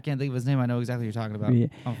 Yeah. Gosh, I can't think of his name. I know exactly what you're talking about. Yeah.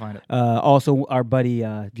 I'll find it. Also, our buddy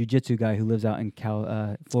jiu-jitsu guy who lives out in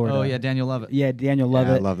Florida. Oh, yeah, Daniel Lovett. Yeah, Daniel Yeah, I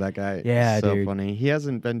Lovett. love that guy. Yeah, so dude. funny. He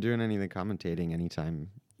hasn't been doing any of the commentating anytime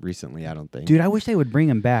recently, I don't think. Dude, I wish they would bring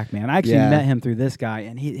him back, man. I actually Yeah. met him through this guy,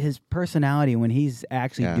 and his personality when he's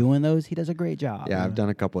actually Yeah. doing those, he does a great job. Yeah, I've done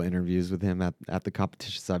a couple interviews with him at the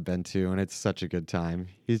competitions I've been to, and it's such a good time.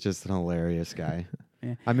 He's just an hilarious guy.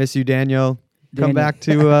 Yeah. I miss you, Daniel. Come Daniel. back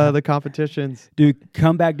to the competitions. Dude,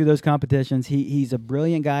 come back to those competitions. He's a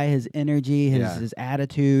brilliant guy. His energy, his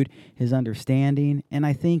attitude, his understanding, and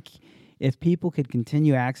I think if people could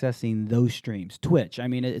continue accessing those streams, Twitch. I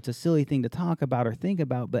mean, it's a silly thing to talk about or think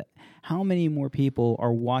about, but how many more people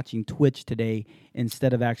are watching Twitch today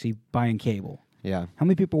instead of actually buying cable? Yeah. How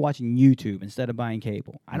many people are watching YouTube instead of buying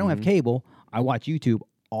cable? I don't have Mhm. cable. I watch YouTube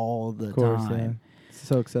all the Of course, time. yeah. It's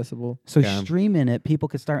so accessible. So Yeah. streaming it, people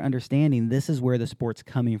could start understanding this is where the sport's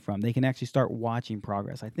coming from. They can actually start watching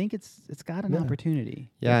progress. I think it's got an Yeah.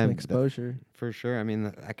 opportunity. Yeah, Definitely and exposure. for sure. I mean,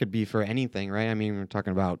 that could be for anything, right? I mean, we're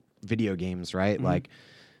talking about video games, right? Mhm. Like,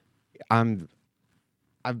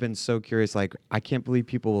 I've been so curious. Like, I can't believe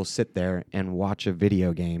people will sit there and watch a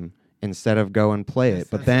video game instead of go and play it.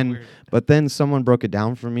 But then someone broke it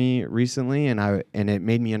down for me recently, and it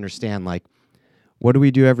made me understand. Like, what do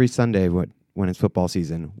we do every Sunday when it's football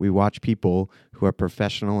season? We watch people who are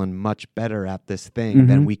professional and much better at this thing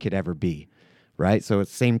than Mhm. we could ever be. Right? So the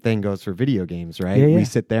same thing goes for video games, right? Yeah, yeah. We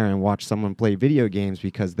sit there and watch someone play video games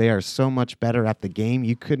because they are so much better at the game.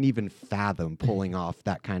 You couldn't even fathom pulling off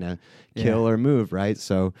that kind of kill or move, right?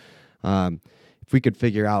 So if we could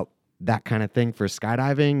figure out that kind of thing for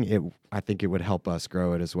skydiving, I think it would help us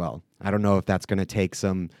grow it as well. I don't know if that's going to take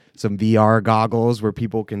some VR goggles where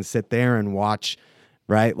people can sit there and watch,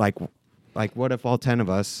 right? Like what if all 10 of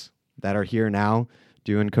us that are here now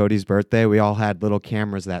doing Cody's birthday, we all had little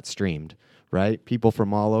cameras that streamed, right? People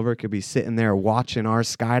from all over could be sitting there watching our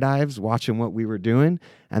skydives, watching what we were doing,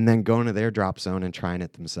 and then going to their drop zone and trying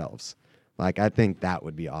it themselves. Like, I think that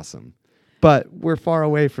would be awesome. But we're far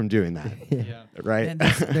away from doing that, right? And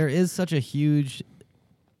there is such a huge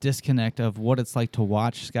disconnect of what it's like to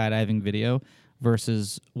watch skydiving video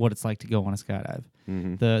versus what it's like to go on a skydive.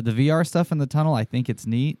 Mhm. The VR stuff in the tunnel, I think it's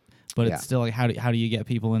neat, but Yeah. it's still like how do you get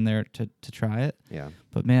people in there to try it? Yeah.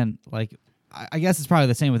 But man, like I guess it's probably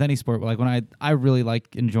the same with any sport. But like when I really like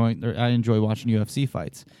I enjoy watching UFC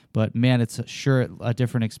fights, but man, it's a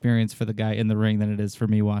different experience for the guy in the ring than it is for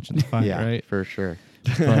me watching the fight, Yeah, right? for sure.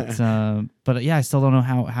 But yeah, I still don't know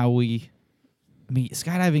how we. I mean,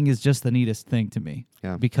 skydiving is just the neatest thing to me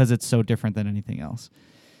Yeah. because it's so different than anything else.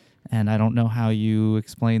 And I don't know how you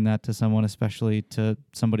explain that to someone, especially to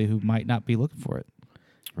somebody who might not be looking for it.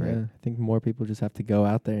 Right. Yeah, I think more people just have to go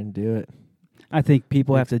out there and do it. I think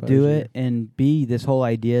people have to do Exposure. it, and this whole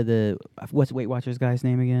idea, what's Weight Watchers guy's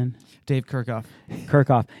name again? Dave Kirchhoff.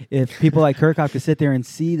 Kirchhoff. If people like Kirchhoff could sit there and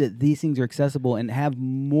see that these things are accessible and have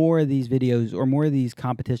more of these videos or more of these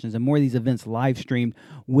competitions and more of these events live streamed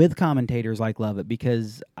with commentators like Lovett,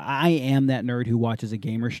 because I am that nerd who watches a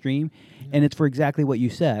gamer stream, and it's for exactly what you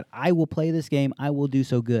said. I will play this game, I will do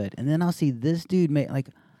so good, and then I'll see this dude make like,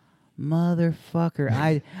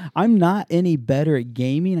 motherfucker, I'm not any better at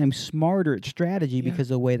gaming. I'm smarter at strategy because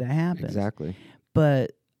of the way that happens. Exactly.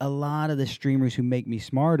 But a lot of the streamers who make me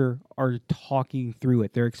smarter are talking through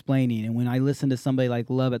it. They're explaining. And when I listen to somebody like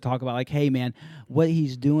Lovett talk about like, hey, man, what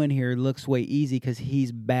he's doing here looks way easy because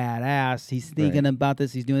he's badass. He's thinking about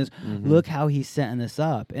this. He's doing this. Look how he's setting this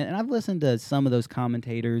up. And I've listened to some of those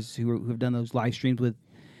commentators who have done those live streams with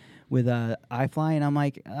iFly, and I'm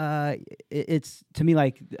like, it's to me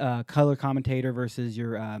like color commentator versus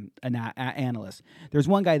your analyst. There's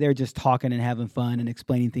one guy there just talking and having fun and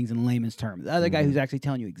explaining things in layman's terms. The other guy who's actually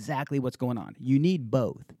telling you exactly what's going on. You need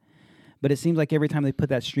both, but it seems like every time they put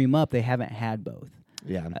that stream up, they haven't had both.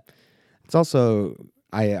 Yeah. It's also,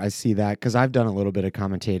 I see that because I've done a little bit of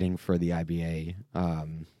commentating for the IBA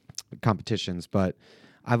competitions, but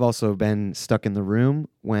I've also been stuck in the room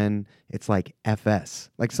when it's like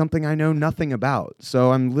FS, like something I know nothing about.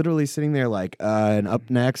 So I'm literally sitting there like, and up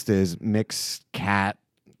next is Mixed Cat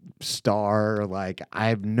Star. Like, I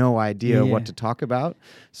have no idea what to talk about.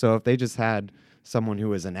 So if they just had someone who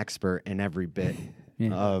was an expert in every bit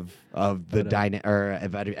of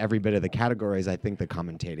the every bit of the categories, I think the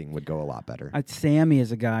commentating would go a lot better. Sammy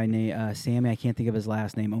is a guy named Sammy. I can't think of his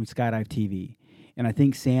last name. Owns Skydive TV. And I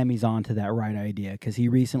think Sammy's onto that right idea because he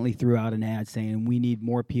recently threw out an ad saying we need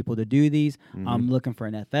more people to do these. I'm looking for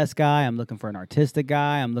an FS guy. I'm looking for an artistic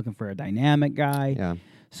guy. I'm looking for a dynamic guy. Yeah.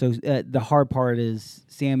 So the hard part is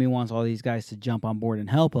Sammy wants all these guys to jump on board and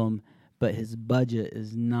help him, but his budget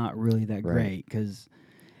is not really that great because,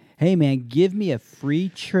 hey, man, give me a free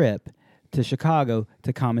trip to Chicago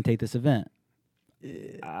to commentate this event.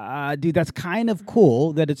 Dude, that's kind of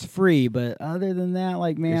cool that it's free, but other than that,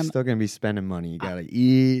 like, You're man, still gonna be spending money. You gotta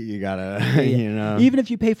eat. You gotta, you know. even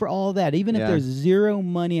if you pay for all that, even if Yeah. there's zero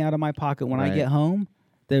money out of my pocket when I get home,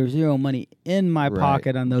 there's zero money in my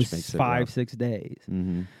pocket on those Which makes it 5-6 days.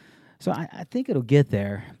 Mm-hmm. So I think it'll get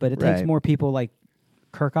there, but it takes Right. more people like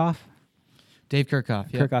Kirchhoff. Dave Kirchhoff.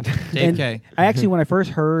 Yeah. Kirchhoff. Dave And K. I actually, when I first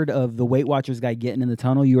heard of the Weight Watchers guy getting in the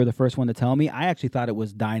tunnel, you were the first one to tell me. I actually thought it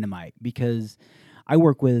was dynamite because I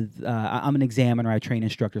work with, I'm an examiner. I train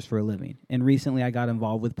instructors for a living. And recently I got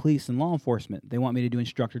involved with police and law enforcement. They want me to do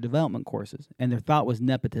instructor development courses. And their thought was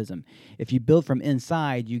nepotism. If you build from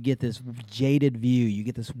inside, you get this jaded view. You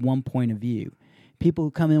get this one point of view. People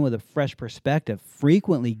who come in with a fresh perspective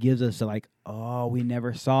frequently gives us like, oh, we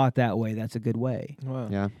never saw it that way. That's a good way. Wow.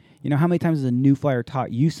 Yeah. You know, how many times has a new flyer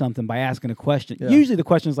taught you something by asking a question? Yeah. Usually the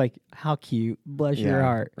question is like, how cute, bless your Yeah,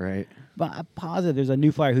 heart. Right. But I'm positive there's a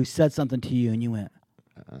new flyer who said something to you and you went,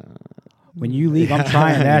 when you leave, I'm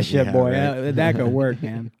trying that shit, Yeah, boy. right. That could work,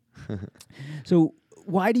 man. So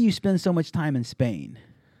why do you spend so much time in Spain?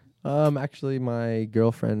 Actually, my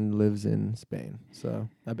girlfriend lives in Spain, so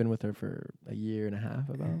I've been with her for a year and a half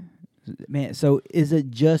about. Man, so is it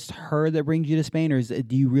just her that brings you to Spain, or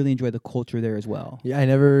do you really enjoy the culture there as well? Yeah, I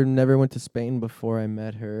never went to Spain before I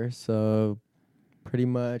met her, so pretty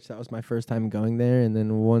much that was my first time going there. And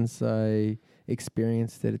then once I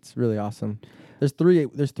experienced it, it's really awesome. There's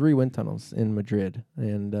three wind tunnels in Madrid,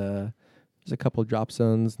 and there's a couple drop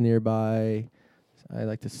zones nearby. I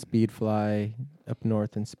like to speed fly up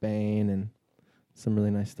north in Spain, and some really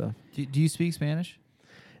nice stuff. Do you speak Spanish?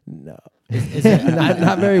 No, Is it,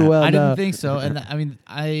 not very well. I no. didn't think so. And I mean,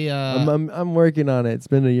 I'm working on it. It's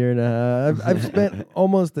been a year and a half. I've spent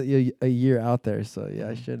almost a year out there, so yeah,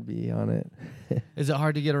 I should be on it. is it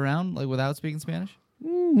hard to get around like without speaking Spanish?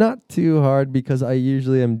 Not too hard because I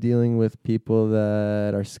usually am dealing with people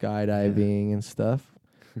that are skydiving and stuff.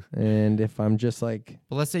 And if I'm just like,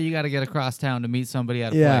 Well, let's say you got to get across town to meet somebody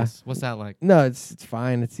at a Yeah. place. What's that like? no, it's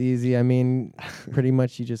fine. It's easy. I mean, pretty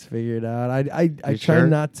much you just figure it out. I try sure?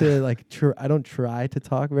 not to like. I don't try to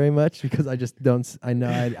talk very much because I just don't. I know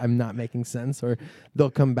I'm not making sense, or they'll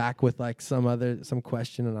come back with like some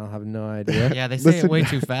question and I'll have no idea. Yeah, they say Listen- it way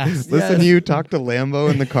too fast. Listen Yes. to you talk to Lambo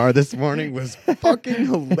in the car this morning was fucking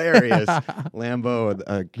hilarious.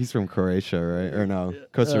 Lambo, he's from Croatia, right? Or no,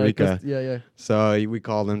 Costa Rica. Yeah. So we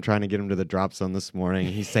called him trying to get him to the drop zone this morning.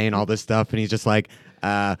 He's saying all this stuff, and he's just like,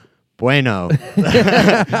 bueno.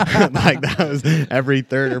 Like that was every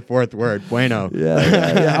third or fourth word. Bueno.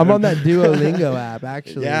 Yeah. I'm on that Duolingo app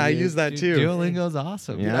actually. Yeah, I dude. use that too. Duolingo's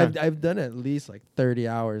awesome. Yeah. I've done at least like 30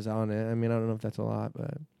 hours on it. I mean, I don't know if that's a lot,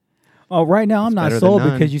 but Oh, right now I'm It's not better than sold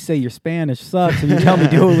none. because you say your Spanish sucks and you tell me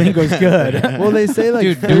Duolingo's good. well, they say like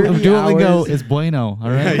Dude, 30 Duolingo hours. is bueno, all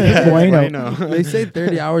right? Yeah, Bueno. They say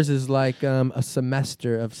 30 hours is like a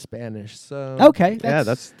semester of Spanish. So Okay. Yeah,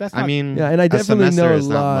 that's not, I mean, yeah, and I a definitely semester know a is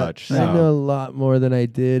not lot. much, I so. know a lot more than I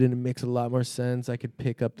did, and it makes a lot more sense. I could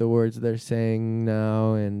pick up the words they're saying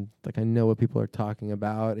now, and like I know what people are talking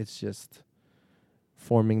about. It's just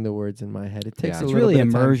forming the words in my head. It takes Yeah. a it's little really bit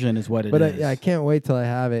of time. immersion is what it is. But I can't wait till I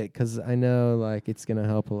have it because I know like it's gonna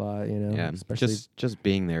help a lot. You know, Yeah, especially just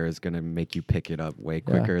being there is going to make you pick it up way Yeah.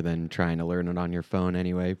 quicker than trying to learn it on your phone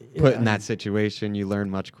anyway. Put in Yeah. that situation, you learn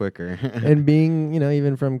much quicker. and being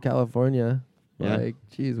even from California, Yeah. like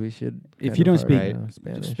geez, we should. If kind you of don't speak already know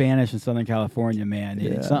Spanish, Spanish in Southern California, man,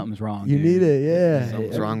 Yeah. something's wrong. you dude. need it. Yeah,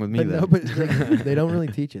 Something's wrong with me But then. no, but like, they don't really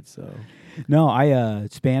teach it. So No,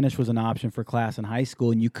 Spanish was an option for class in high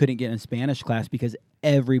school, and you couldn't get in Spanish class because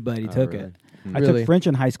everybody took really? it. Hmm. I Really? took French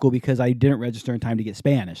in high school because I didn't register in time to get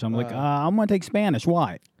Spanish. I'm like, Wow. I'm going to take Spanish.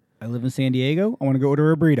 Why? I live in San Diego. I want to go order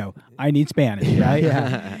a burrito. I need Spanish, right?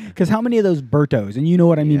 Yeah. Because how many of those Bertos, and you know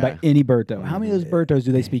what I mean by Yeah. any Berto, how many of those Bertos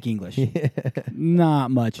do they speak English? Not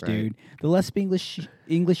much, Right. dude. The less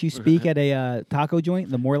English you speak at a taco joint,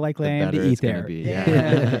 the more likely The I am better to eat it's gonna there. be,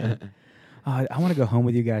 yeah. I want to go home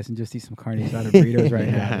with you guys and just eat some carne asada burritos right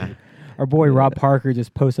now. Dude. Our boy Rob Parker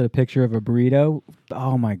just posted a picture of a burrito.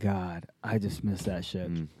 Oh my god, I just miss that shit.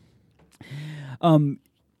 Mm.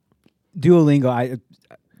 Duolingo,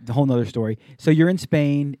 the whole nother story. So you're in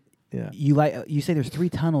Spain. yeah. You say there's 3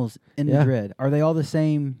 tunnels in Yeah. Madrid. Are they all the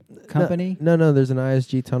same company? No. There's an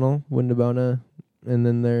ISG tunnel, Windabona, and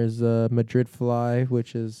then there's Madrid Fly,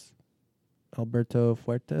 which is Alberto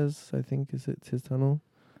Fuertes, I think it's his tunnel,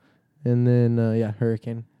 and then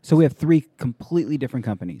Hurricane. So we have 3 completely different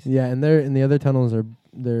companies. Yeah, and the other tunnels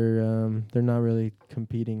they're not really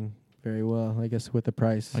competing very well, I guess, with the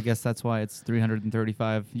price. I guess that's why it's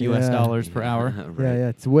 $335 Yeah. per hour. Right. Yeah,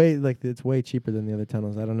 it's way cheaper than the other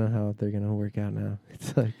tunnels. I don't know how they're gonna work out now.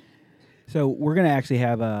 It's like So we're gonna actually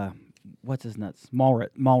have what's his nuts? Marlet.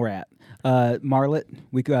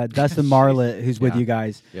 We Dustin Marlet, who's with Yeah. you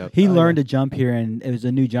guys. Yep. He Oh, learned yeah. to jump here, and it was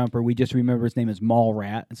a new jumper. We just remember his name is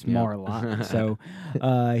Malrat. It's Yep. Marlat. So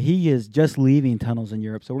he is just leaving tunnels in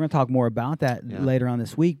Europe. So we're gonna talk more about that Yeah. later on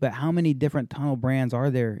this week. But how many different tunnel brands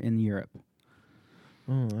are there in Europe?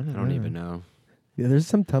 I I don't even know. Yeah, there's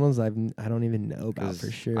some tunnels I don't even know about 'Cause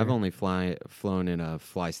for sure. I've only flown in a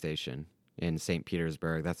fly station in St.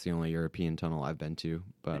 Petersburg. That's the only European tunnel I've been to.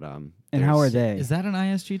 But And how are there's- they? Is that an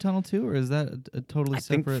ISG tunnel too, or is that a totally I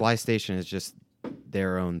think separate? fly station is just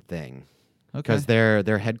their own thing Okay. because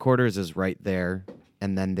their headquarters is right there,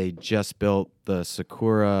 and then they just built the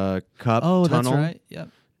Sakura Cup Oh, tunnel. that's right. Yep.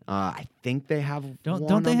 I think they have.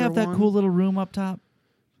 Don't they have that cool little room up top?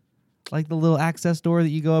 Like the little access door that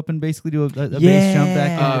you go up and basically do a base jump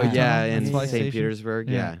back into Oh the yeah, tunnel? in That's Fly St. Station? Petersburg.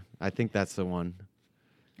 Yeah. Yeah, I think that's the one.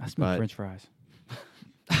 I smell but- French fries.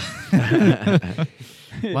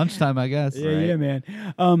 Lunchtime, I guess. Yeah, Right. yeah,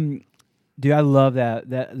 man. Dude, I love that.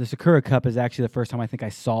 That the Sakura Cup is actually the first time I think I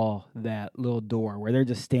saw that little door where they're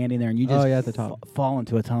just standing there and you just Oh, yeah, at the top. fall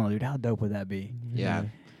into a tunnel, dude. How dope would that be? Yeah,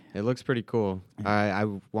 it looks pretty cool. I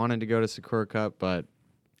wanted to go to Sakura Cup, but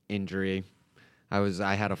injury.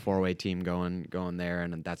 I had a 4-way team going there,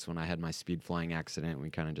 and that's when I had my speed flying accident. We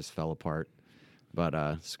kind of just fell apart. But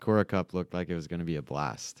Sakura Cup looked like it was going to be a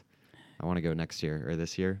blast. I want to go next year or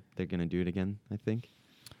this year. They're going to do it again, I think.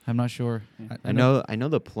 I'm not sure. I know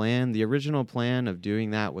the plan. The original plan of doing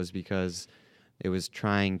that was because it was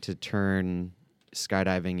trying to turn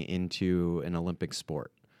skydiving into an Olympic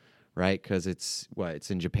sport, right? Because it's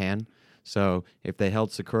in Japan. So if they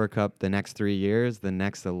held Sakura Cup the next 3 years, the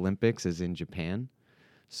next Olympics is in Japan.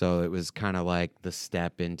 So it was kind of like the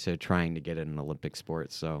step into trying to get it an Olympic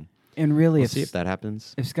sport. So And really, we'll see if that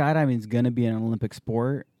happens. if skydiving is going to be an Olympic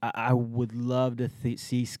sport, I would love to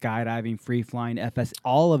see skydiving, free flying, FS,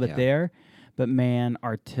 all of it Yeah. there. But man,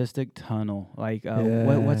 artistic tunnel, like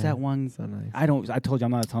what's Yeah, that one? so nice. I told you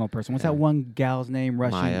I'm not a tunnel person. What's that one gal's name?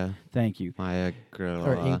 Russian. Maya. Thank you. Maya Grillo.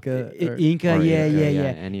 Or Inca. or- Inca. Or Yeah, Inca, yeah, yeah.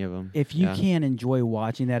 Any of them. If you Yeah. can't enjoy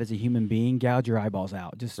watching that as a human being, gouge your eyeballs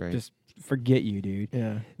out. Just forget you, dude.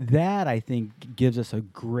 Yeah. That I think gives us a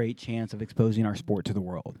great chance of exposing our sport to the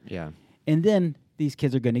world. Yeah. And then these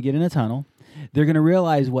kids are going to get in a tunnel. They're going to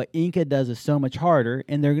realize what Inca does is so much harder,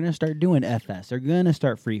 and they're going to start doing FS. They're going to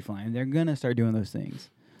start free flying. They're going to start doing those things.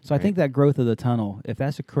 So I Right. think that growth of the tunnel, if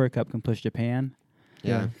that Sakura Cup can push Japan,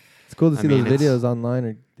 Yeah. It's cool to I see mean, those it's- videos online.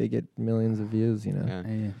 Or they get millions of views, you know.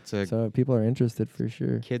 Yeah. It's a So people are interested for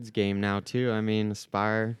sure. kids game now too. I mean,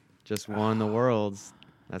 Aspire just won the Worlds.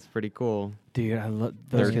 That's pretty cool. dude, I love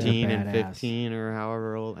those kids are 13 and badass. 15 or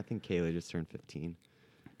however old. I think Kaylee just turned 15.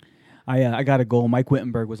 I got a goal. Mike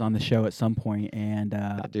Wittenberg was on the show at some point, and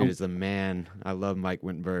That dude is a man. I love Mike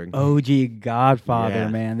Wittenberg. OG Godfather, Yeah.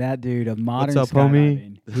 man. That dude of modern What's up,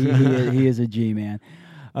 homie? skydiving. He is a G, man.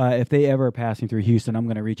 If they ever are passing through Houston, I'm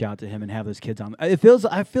going to reach out to him and have those kids on. I feel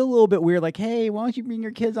a little bit weird, like, hey, why don't you bring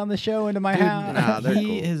your kids on the show into my house? nah, they're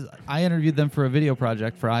cool. I interviewed them for a video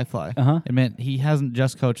project for iFly. Uh-huh. And man, he hasn't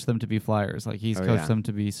just coached them to be flyers. Like he's Oh, coached yeah. them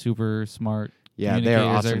to be super smart. Yeah, they're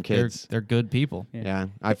communicators. awesome They're- kids. They're good people. Yeah.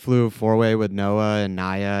 I flew 4-way with Noah and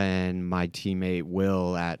Naya and my teammate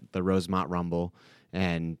Will at the Rosemont Rumble,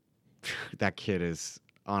 and that kid is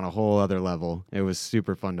on a whole other level. It was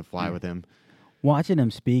super fun to fly with him. Watching him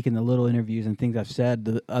speak in the little interviews and things I've said,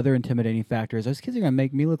 the other intimidating factor is those kids are going to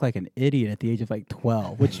make me look like an idiot at the age of like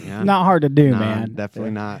 12, which Yeah. not hard to do, Nah, man.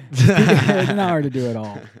 definitely not. It's not hard to do at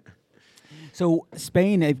all. So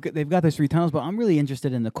Spain, they've got those 3 tunnels, but I'm really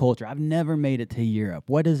interested in the culture. I've never made it to Europe.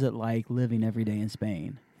 What is it like living every day in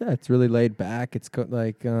Spain? Yeah, it's really laid back. It's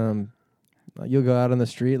like you'll go out on the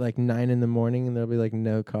street like 9 in the morning and there'll be like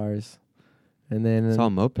no cars, and then It's all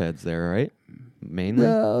mopeds there, right? Mainly.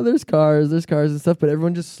 no, there's cars and stuff, but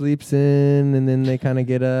everyone just sleeps in, and then they kind of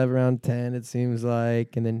get up around 10, it seems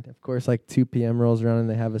like, and then of course like 2 p.m. rolls around and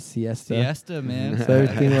they have a siesta. Siesta, man. So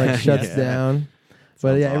everything like shuts Yeah. down.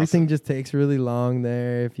 But Sounds yeah, everything awesome. just takes really long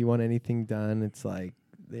there. If you want anything done, it's like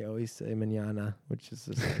they always say mañana, which is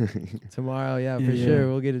just tomorrow. Yeah, for Yeah. sure,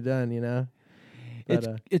 we'll get it done. You know.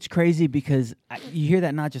 But, It's crazy because you hear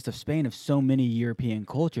that not just of Spain, of so many European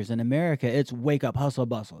cultures. In America, it's wake up, hustle,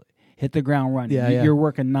 bustle, hit the ground running. Yeah, yeah. You're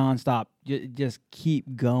working nonstop. Just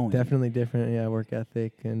keep going. definitely different. Yeah, work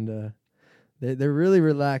ethic, and they're really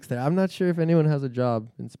relaxed there. I'm not sure if anyone has a job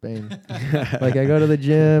in Spain. Like I go to the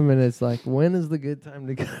gym, and it's like, when is the good time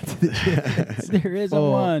to go to the gym? There isn't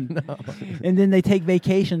full. one. No. And then they take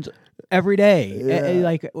vacations every day. Yeah.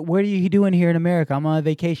 Like, what are you doing here in America? I'm on a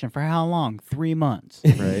vacation for how long? 3 months.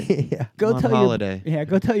 Right. Yeah. Go I'm on tell holiday.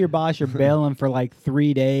 go tell your boss you're bailing for like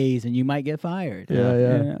 3 days, and you might get fired.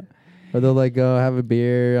 Yeah. Or they'll like go have a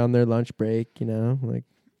beer on their lunch break, you know, like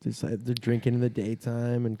just like, they're drinking in the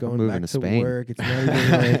daytime and going moving back to to Spain. work. It's not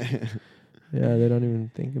even like, yeah, they don't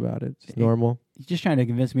even think about it. It's just normal. You're just trying to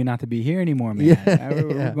convince me not to be here anymore, man. Yeah,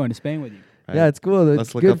 We're yeah. going to Spain with you. Right. Yeah, it's cool. It's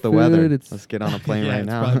Let's look good up the food. weather. It's Let's get on a plane Yeah, right it's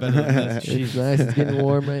now. probably better than this. it's nice. It's getting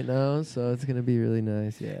warm right now, so it's gonna be really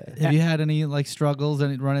nice. Yeah. Have you had any like struggles?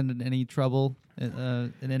 Any run into any trouble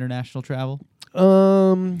in international travel?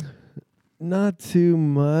 Not too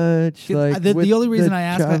much. Like The with only reason I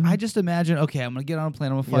ask, travel- I just imagine, okay, I'm gonna get on a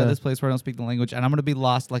plane. I'm gonna fly to Yeah. this place where I don't speak the language, and I'm gonna be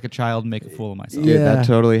lost like a child and make a fool of myself. Dude, Yeah. that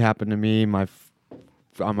totally happened to me.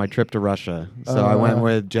 On my trip to Russia. So I went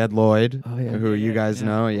with Jed Lloyd, Oh, yeah. who you guys Yeah.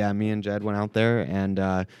 know. Yeah, me and Jed went out there,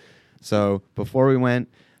 and so before we went,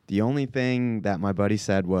 the only thing that my buddy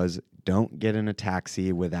said was, "Don't get in a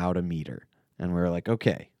taxi without a meter." And we were like,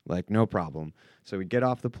 "Okay, like no problem." So we get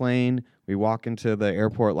off the plane, we walk into the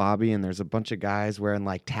airport lobby, and there's a bunch of guys wearing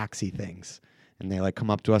like taxi things. And they like come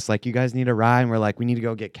up to us like, "You guys need a ride?" And we're like, "We need to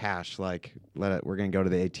go get cash. Like, we're gonna go to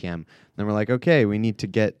the ATM." And then we're like, "Okay, we need to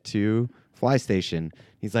get to Fly Station."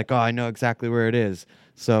 He's like, "Oh, I know exactly where it is.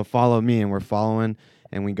 So follow me." And we're following,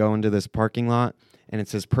 and we go into this parking lot, and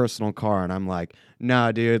it's his personal car. And I'm like,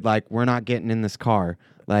 "No, dude, like we're not getting in this car.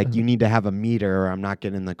 Like you need to have a meter, or I'm not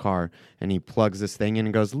getting in the car." And he plugs this thing in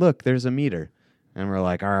and goes, "Look, there's a meter." And we're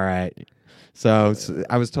like, "All right." So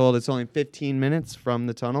I was told it's only 15 minutes from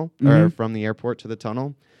the tunnel, or from the airport to the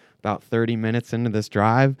tunnel. About 30 minutes into this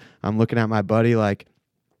drive, I'm looking at my buddy like,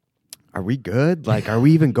 "Are we good? Like, are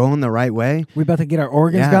we even going the right way?" We about to get our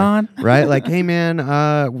organs Yeah, gone? right? Like, "Hey, man,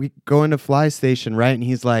 we going to Fly Station, right?" And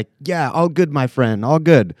he's like, "Yeah, all good, my friend, all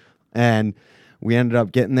good." And we ended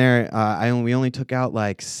up getting there. We only took out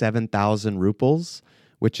like 7,000 rubles,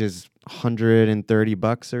 which is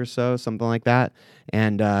 $130 or so, something like that.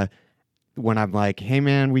 And when I'm like, "Hey,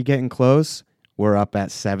 man, we getting close," we're up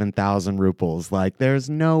at 7,000 rubles. Like, there's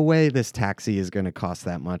no way this taxi is going to cost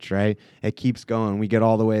that much, right? It keeps going. We get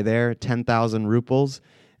all the way there, 10,000 rubles.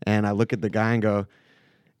 And I look at the guy and go,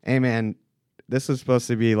 "Hey, man, this is supposed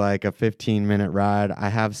to be like a 15-minute ride. I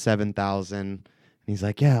have 7,000. And he's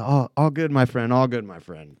like, "Yeah, all good, my friend. All good, my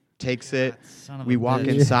friend." Takes it. Son of We a walk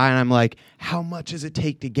bitch. inside, and I'm like, "How much does it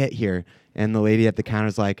take to get here?" And the lady at the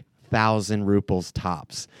counter's like, 1,000 rubles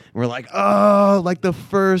tops. And we're like, "Oh, like the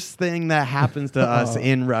first thing that happens to us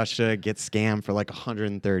in Russia gets scammed for like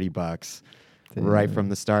 $130 right from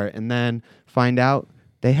the start." And then find out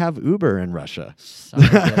they have Uber in Russia. Son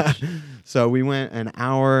of a bitch. So we went an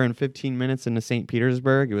hour and 15 minutes into St.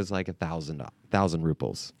 Petersburg. It was like 1,000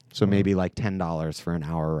 rubles. So maybe like $10 for an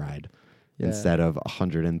hour ride instead of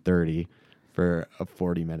 130 for a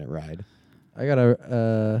 40-minute ride. I got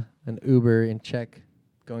an Uber in Czech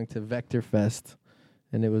going to Vectorfest,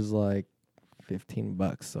 and it was like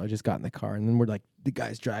 $15. So I just got in the car, and then we're like, the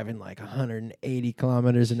guy's driving like 180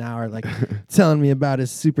 kilometers an hour, like telling me about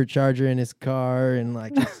his supercharger in his car, and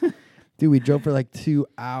like, dude, we drove for like 2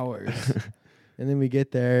 hours, and then we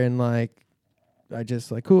get there, and like, I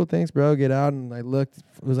just like, "Cool, thanks, bro." Get out, and I looked,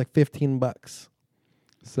 it was like $15.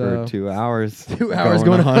 So For 2 hours. 2 hours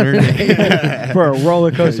going 180. For a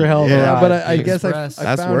roller coaster hell of a yeah, ride. but I guess I Express.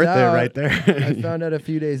 That's found worth out, it right there. I found out a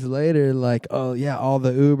few days later, like, oh yeah, all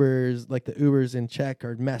the Ubers, like the Ubers in Czech,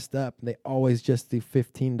 are messed up. They always just do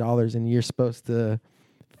 $15, and you're supposed to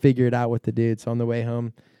figure it out with the dude. So on the way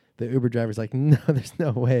home, the Uber driver's like, "No, there's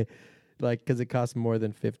no way," like, because it costs more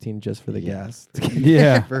than 15 just for the Yeah. gas.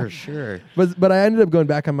 yeah. For sure. But I ended up going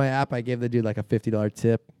back on my app. I gave the dude like a $50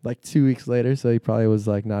 tip, like 2 weeks later. So he probably was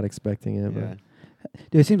like not expecting it. Yeah. But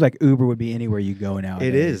Dude, it seems like Uber would be anywhere you go now.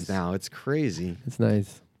 It is now. It's crazy. it's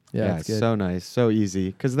nice. Yeah, it's good. so nice, so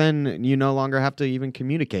easy. Because then you no longer have to even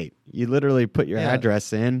communicate. You literally put your Yeah.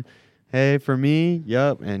 address in. "Hey, for me,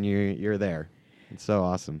 yep," and you're there. It's so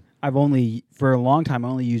awesome. For a long time, I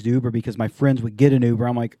only used Uber because my friends would get an Uber.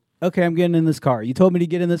 I'm like, "Okay, I'm getting in this car. You told me to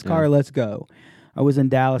get in this car. Yeah. Let's go." I was in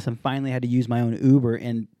Dallas and finally had to use my own Uber,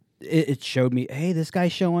 and it showed me, "Hey, this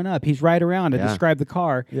guy's showing up. He's right around." I Yeah. described the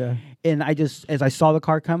car, Yeah. and as I saw the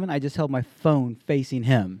car coming, I just held my phone facing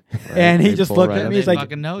him, and he They just pull looked right at up. me. They He's like,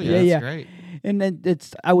 fucking know you. yeah, That's yeah. great. And then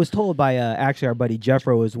I was told by actually our buddy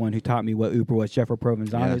Jeffro was the one who taught me what Uber was. Jeffro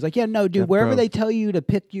Provenzano. Yeah. He's like, "Yeah, no, dude. Jeff Wherever Pro. they tell you to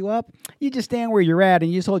pick you up, you just stand where you're at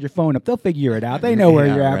and you just hold your phone up. They'll figure it out. They know where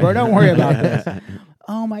Yeah, you're at, right. bro. Don't worry about this."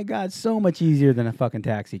 Oh my God, so much easier than a fucking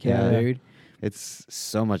taxi cab, Yeah. dude. It's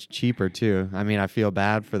so much cheaper too. I mean, I feel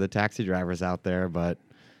bad for the taxi drivers out there, but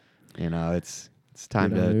it's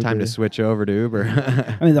time Get on to Uber. switch over to Uber.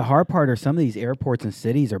 I mean, the hard part are some of these airports and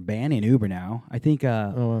cities are banning Uber now. I think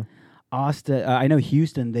Oh, wow. Austin, I know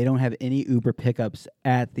Houston, they don't have any Uber pickups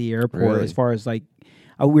at the airport. Really? As far as like,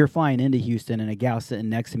 we were flying into Houston and a gal sitting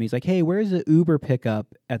next to me is like, "Hey, where's the Uber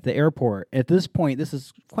pickup at the airport?" At this point, this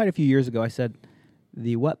is quite a few years ago. I said,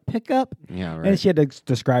 the what pickup? Yeah, And right. she had to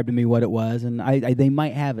describe to me what it was, and I they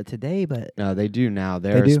might have it today, but No, they do now.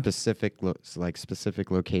 There are do? specific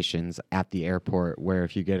specific locations at the airport where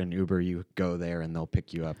if you get an Uber, you go there and they'll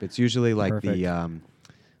pick you up. It's usually like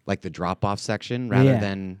the drop-off section rather Yeah.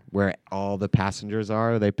 than where all the passengers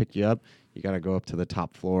are. They pick you up. You got to go up to the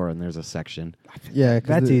top floor and there's a section. Yeah, 'cause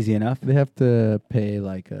that's easy enough. They have to pay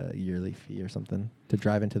like a yearly fee or something to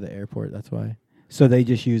drive into the airport. That's why. So they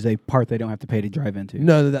just use a part they don't have to pay to drive into.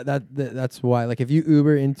 No, that's why. Like if you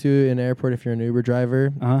Uber into an airport, if you're an Uber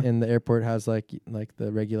driver, Uh-huh. and the airport has like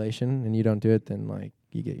the regulation, and you don't do it, then like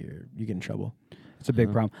you get in trouble. It's a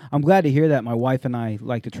big problem. I'm glad to hear that. My wife and I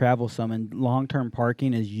like to travel some, and long-term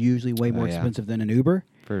parking is usually way more yeah. expensive than an Uber.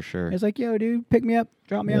 For sure. It's like, yo, dude, pick me up,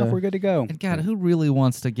 drop me Yeah. off, we're good to go. And God, who really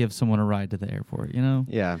wants to give someone a ride to the airport? You know.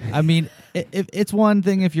 Yeah. I mean, if it's one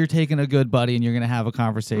thing if you're taking a good buddy and you're gonna have a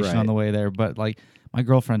conversation Right. on the way there, but like my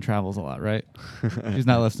girlfriend travels a lot, right? She's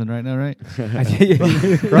not listening right now, right? Did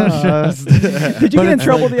you get in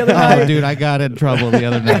trouble the other Oh, night? dude, I got in trouble the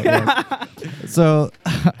other night. yes. So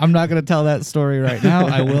I'm not going to tell that story right now.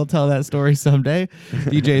 I will tell that story someday.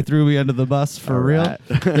 DJ threw me under the bus for real.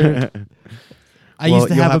 I Well, used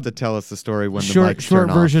to you'll have have a to tell us the story when the short mics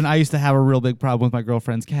turn off. version. I used to have a real big problem with my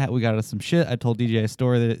girlfriend's cat. We got into some shit. I told DJ a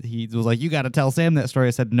story that he was like, "You got to tell Sam that story."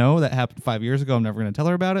 I said, "No, that happened 5 years ago. I'm never going to tell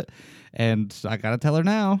her about it." And I got to tell her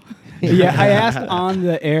now. Yeah, I asked on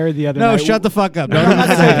the air the other No, night. shut the fuck up. No, Don't I'm not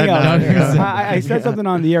even saying say anything it. else. Don't even say it. I said something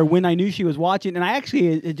on the air when I knew she was watching, and I actually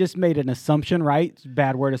it just made an assumption, right?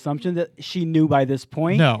 Bad word assumption that she knew by this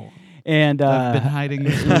point. No. And I've been hiding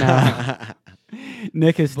this.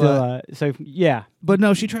 Nick is still so yeah. But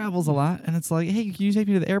no, she travels a lot, and it's like, hey, can you take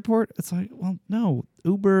me to the airport? It's like, well, no,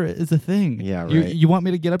 Uber is a thing. Yeah, You, right. you want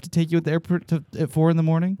me to get up to take you at the airport at 4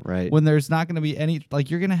 a.m? Right. When there's not going to be any,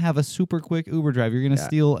 like, you're going to have a super quick Uber drive. You're going to Yeah.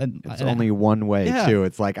 steal, and It's only one way Yeah. too.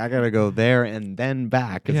 It's like I gotta go there and then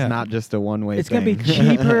back. It's Yeah. not just a one way. It's gonna be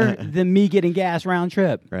cheaper than me getting gas round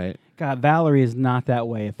trip. Right. God, Valerie is not that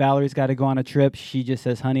way. If Valerie's got to go on a trip, she just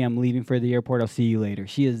says, "Honey, I'm leaving for the airport. I'll see you later."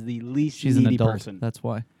 She is the least she's an needy adult. person. That's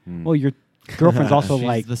why. Well, your girlfriend's also She's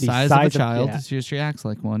like the size of a child. yeah. She acts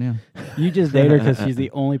like one. Yeah, You just date her because she's the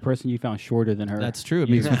only person you found shorter than her. that's true. It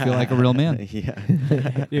makes me feel like a real man. Yeah.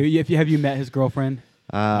 Have you met his girlfriend?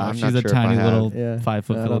 I'm She's not a sure tiny if I have. little Yeah. 5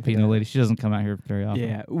 foot No, I don't think Filipino I- lady. She doesn't come out here very often.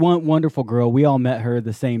 Yeah, one wonderful girl. We all met her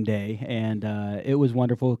the same day, and it was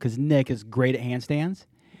wonderful because Nick is great at handstands.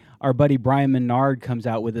 Our buddy Brian Menard comes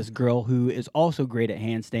out with this girl who is also great at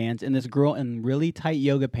handstands, and this girl in really tight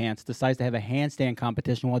yoga pants decides to have a handstand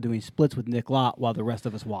competition while doing splits with Nick Lott while the rest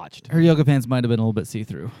of us watched. Her yoga pants might have been a little bit see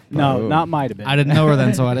through. No, not might have been. I didn't know her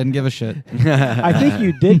then, so I didn't give a shit. I think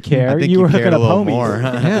you did care. I think you were cared hooking a up little homies. more.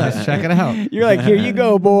 Yeah, let's check it out. You're like, here you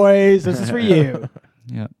go, boys. This is for you.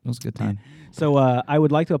 Yeah, it was a good time. So I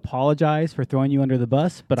would like to apologize for throwing you under the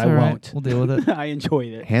bus, but It's I all right. won't. We'll deal with it. I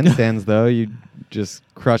enjoyed it. Handstands though, you just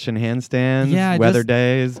crushing handstands. Yeah, I weather just-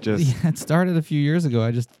 days. Just Yeah, it started a few years ago.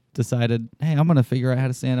 I just decided, hey, I'm gonna figure out how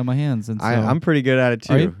to stand on my hands. And so I'm pretty good at it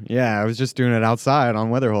Are too. you? Yeah, I was just doing it outside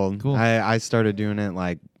on Weatherhold. Cool. I started doing it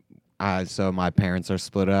like. So my parents are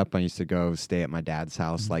split up. I used to go stay at my dad's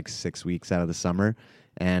house like 6 weeks out of the summer,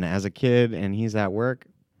 and as a kid, and he's at work.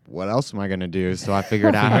 What else am I gonna do? So I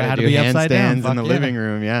figured out Figure how out to to do be upside down. handstands in the Fuck yeah. living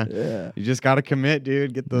room. Yeah, you just gotta commit,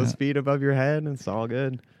 dude. Get those Yeah. feet above your head, and it's all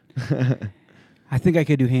good. I think I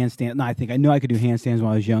could do handstands. No, I knew I could do handstands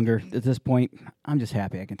when I was younger. At this point, I'm just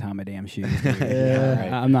happy I can tie my damn shoes. dude. Yeah.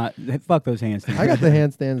 Right. I'm not. Fuck those handstands. I got the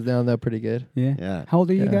handstands down though pretty good. Yeah. Yeah. How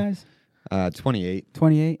old are you Yeah. guys? 28.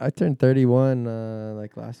 28. I turned 31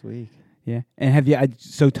 like last week. Yeah. And have you?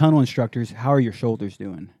 So tunnel instructors, how are your shoulders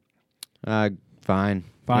doing? Fine. Fine.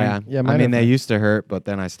 Yeah. Yeah, I mine mean, are they fine. used to hurt, but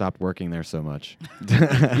then I stopped working there so much.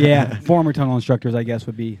 Yeah. Former tunnel instructors, I guess,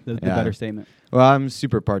 would be the Yeah. better statement. Well, I'm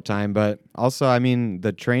super part-time, but also, I mean,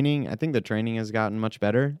 I think the training has gotten much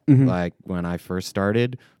better. Mhm. Like, when I first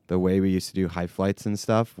started, the way we used to do high flights and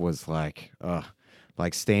stuff was like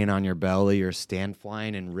staying on your belly or stand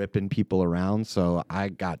flying and ripping people around. So I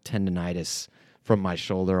got tendonitis from my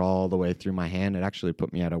shoulder all the way through my hand. It actually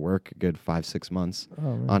put me out of work a good 5-6 months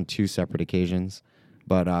Oh, man. on 2 separate occasions.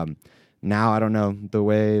 But now I don't know, the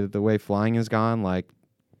way flying has gone, like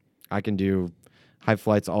I can do high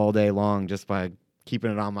flights all day long just by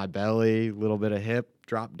keeping it on my belly, a little bit of hip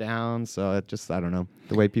drop down. So it just, I don't know,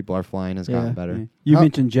 the way people are flying has gotten better. Yeah. You How-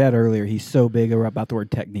 mentioned Jed earlier. He's so big about the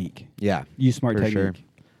word technique. Yeah. Use smart For technique. sure.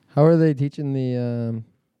 How are they teaching the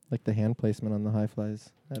like the hand placement on the high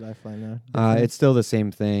flies that I fly now? It's still the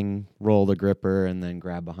same thing. Roll the gripper and then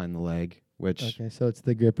grab behind the leg, which Okay, so it's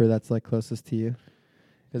the gripper that's like closest to you.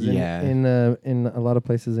 Because Yeah. in a lot of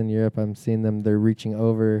places in Europe, I'm seeing them. They're reaching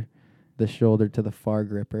over the shoulder to the far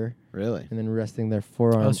gripper Really? and then resting their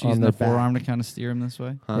forearm so on using their the forearm back. to kind of steer him this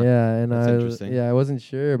way. Huh. Yeah, and That's I interesting. I wasn't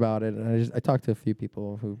sure about it, and I talked to a few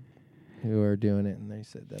people who are doing it, and they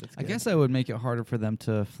said that it's I good. guess that would make it harder for them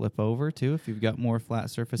to flip over too if you've got more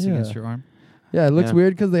flat surface Yeah. against your arm. Yeah, it looks Yeah.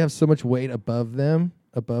 weird because they have so much weight above them,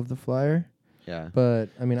 above the flyer. Yeah. But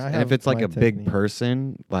I mean, I And have. if it's like my a big technique.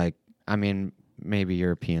 person, like, I mean, maybe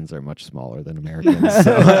Europeans are much smaller than Americans,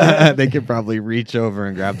 so they could probably reach over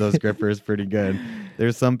and grab those grippers pretty good.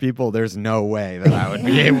 There's some people, there's no way that I would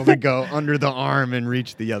be able to go under the arm and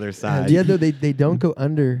reach the other side. Yeah, though they don't go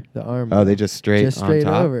under the arm. Oh, they just straight just straight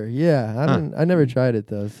on top? over. Yeah, I never tried it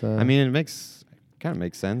though. So I mean, kind of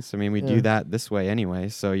makes sense. I mean, we Yeah. do that this way anyway,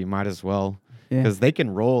 so you might as well, Yeah. because they can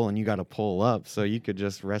roll and you got to pull up, so you could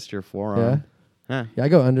just rest your forearm. Huh. yeah, I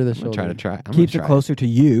go under the I'm gonna shoulder. try. I'm Keeps it gonna try closer to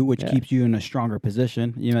you, which Yeah. keeps you in a stronger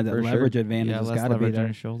position. You know, that For sure. leverage advantage Yeah, has less got to be leverage on there.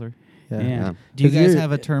 your shoulder. Yeah. Yeah. Yeah. Do you 'Cause guys you're-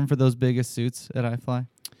 have a term for those biggest suits at iFly?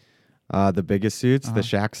 The biggest suits, the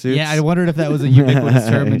shack suits. Yeah, I wondered if that was a ubiquitous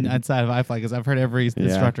term inside of iFly because I've heard every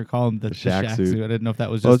instructor call him the Shack shack suit. suit. I didn't know if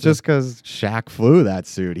that was just. Well, it's just because Shaq flew that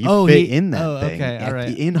suit. He Oh, fit he- in that oh, thing okay, all right.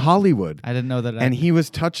 in Hollywood. I didn't know that. And he was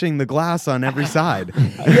touching the glass on every side.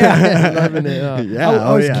 Yeah, loving it. Oh. Yeah,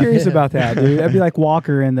 I was yeah. curious about that, dude. That'd be like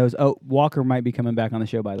Walker and those. Oh, Walker might be coming back on the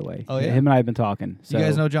show, by the way. Oh, yeah? Him and I have been talking. So. you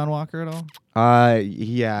guys know John Walker at all?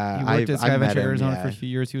 Yeah. He worked I at met Sky Venture him, Arizona yeah. for a few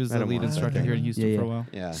years. He was Met the him lead once, I instructor think. here in Houston Yeah, for a yeah. while.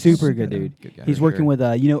 Yeah. Super good dude. Good guy. He's For working sure.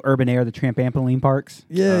 with Urban Air, the trampoline parks.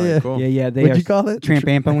 Yeah, All right, yeah. cool. Yeah, yeah. They What'd are you call it?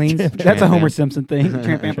 Trampolines. That's a Tramp- Homer Simpson thing.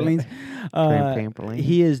 Trampolines. Trampoline.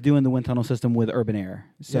 He is doing the wind tunnel system with Urban Air,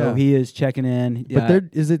 so Yeah. he is checking in. But there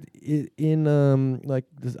is it in like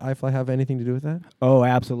does iFly have anything to do with that? Oh,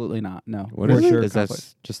 absolutely not. No. What For is sure it? Is that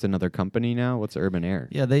conflict. just another company now? What's Urban Air?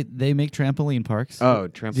 Yeah, they make trampoline parks. Oh,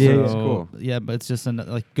 trampoline. Yeah. Cool. Yeah, but it's just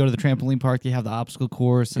like go to the trampoline park. You have the obstacle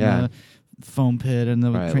course and Yeah. the foam pit and the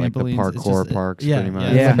Right, trampolines. like the It's parkour just- parks, yeah, pretty much.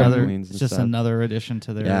 Yeah, Yeah. it's another. Trampolines It's and just stuff. another addition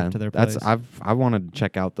to their place. I wanted to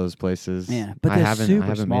check out those places. Yeah, but I they're haven't super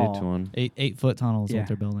made it small. to one. 8-foot tunnels Yeah. what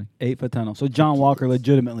they're building. 8-foot tunnel. So John Walker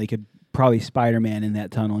legitimately could probably Spider-Man in that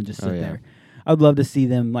tunnel and just Oh, sit yeah. there. I'd love to see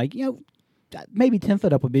them maybe 10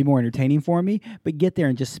 foot up would be more entertaining for me, but get there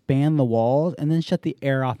and just span the walls and then shut the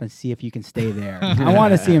air off and see if you can stay there. I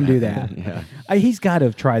want to see him do that. Yeah. He's got to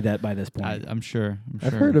have tried that by this point. I'm sure.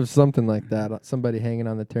 I've heard of something like that. Somebody hanging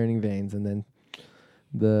on the turning vanes, and then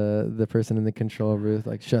the person in the control booth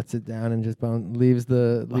like shuts it down and just leaves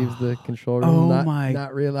the control room. Oh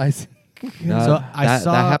not realizing. No, So I that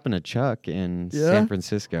saw- happened to Chuck in Yeah? San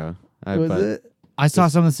Francisco. Was but it? I saw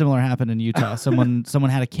something similar happen in Utah. someone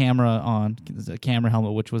had a camera on, a camera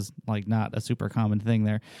helmet, which was like not a super common thing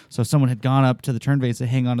there. So someone had gone up to the turn vanes to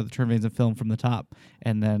hang onto the turn vanes and film from the top.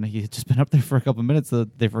 And then he had just been up there for a couple of minutes. So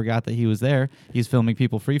they forgot that he was there. He's filming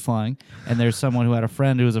people free flying. And there's someone who had a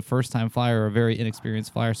friend who was a first time flyer or a very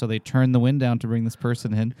inexperienced flyer. So they turned the wind down to bring this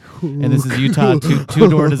person in. And this is Utah two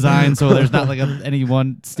door design. So there's not like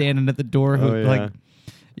anyone standing at the door who Oh, yeah. like.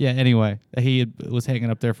 Yeah, anyway, was hanging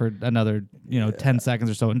up there for another, 10 seconds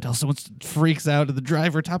or so until someone freaks out to the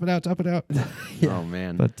driver, top it out. Oh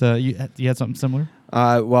man. But you had something similar?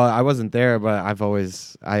 Well, I wasn't there, but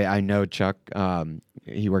I know Chuck.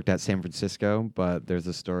 He worked at San Francisco, but there's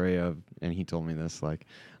a story of, and he told me this, like,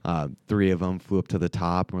 3 of them flew up to the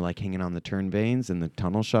top and were like hanging on the turn vanes, and the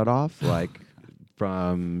tunnel shut off, like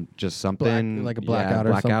from just something like a blackout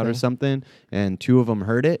or or something, and 2 of them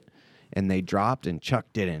heard it, and they dropped, and Chuck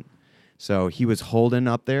didn't. So he was holding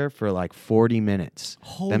up there for like 40 minutes. Them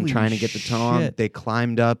Holy trying to get the tunnel on. shit. They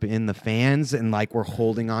climbed up in the fans and like were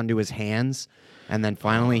holding onto his hands. And then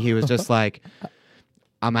finally he was just like,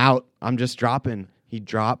 I'm out. I'm just dropping. He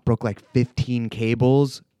dropped, broke like 15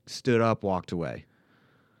 cables, stood up, walked away.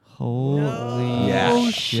 Holy Yeah.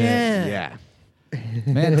 shit. Yeah.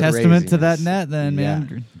 Man, testament to that Craziness. net then, man.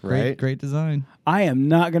 Yeah. Great, Right? great design. I am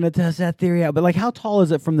not going to test that theory out, but like, how tall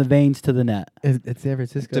is it from the vanes to the net? It's San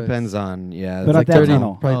Francisco. Depends on, yeah. But it's up that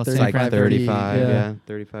tunnel. Probably Oh, It's San like 35, 35, 40, yeah.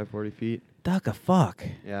 35, 40 feet. Duck a fuck.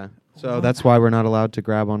 Yeah. So that's why we're not allowed to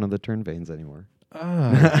grab onto the turn vanes anymore.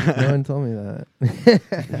 Oh, no one told me that.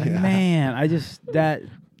 Man,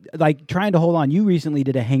 like trying to hold on. You recently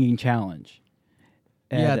did a hanging challenge.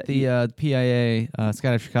 Yeah, at the PIA,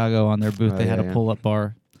 Skydive Chicago, on their booth, Oh, they had yeah, a yeah. pull-up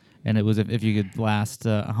bar. And it was if you could last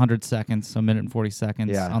 100 seconds, so a minute and 40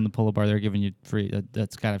 seconds Yeah. on the pull-up bar, they're giving you free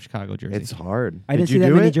that Skydive Chicago jersey. It's hard. I didn't Did see you that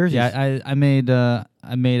do many it? jerseys. Yeah, I made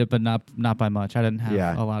it, but not by much. I didn't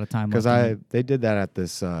have a lot of time Because left. they did that at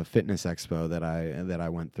this fitness expo that I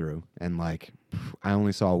went through, and like I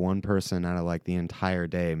only saw one person out of like the entire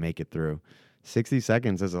day make it through. 60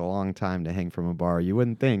 seconds is a long time to hang from a bar. You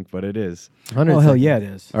wouldn't think, but it is. 100 Oh hell seconds. yeah, it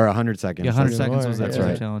is. Or 100 seconds. Yeah, 100 Second seconds bar, was that's the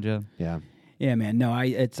right. challenge. Yeah. Yeah. Yeah, man. No,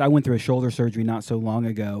 I went through a shoulder surgery not so long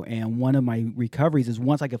ago, and one of my recoveries is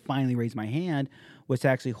once I could finally raise my hand was to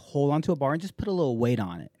actually hold onto a bar and just put a little weight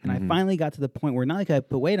on it. And I finally got to the point where not only could I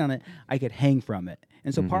put weight on it, I could hang from it.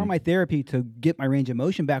 And so part of my therapy to get my range of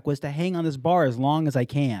motion back was to hang on this bar as long as I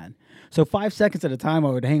can. So 5 seconds at a time,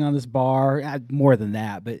 I would hang on this bar. More than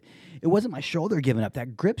that, but it wasn't my shoulder giving up.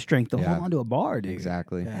 That grip strength to Yeah. hold onto a bar, dude.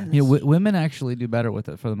 Exactly. Yeah, women actually do better with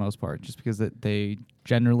it for the most part, just because they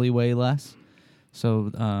generally weigh less.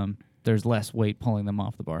 So there's less weight pulling them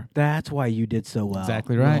off the bar. That's why you did so well.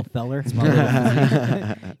 Exactly little right. feller. my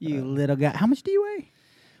little You little guy. How much do you weigh?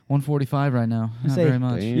 145 right now. Not Say, very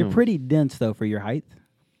much. Damn. You're pretty dense though for your height.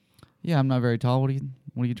 Yeah, I'm not very tall. What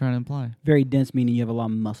are you trying to imply? Very dense, meaning you have a lot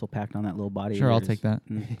of muscle packed on that little body. of Sure, I'll yours. take that.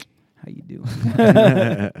 How you doing?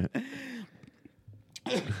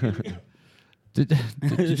 Did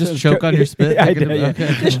you just choke on your spit? I Thinking did, yeah. okay.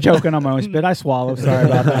 Just choking on my own spit. I swallow. Sorry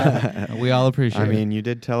about that. We all appreciate I it. mean, you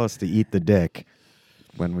did tell us to eat the dick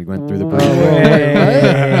when we went through the Oh, break. wait,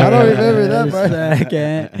 I don't remember that part.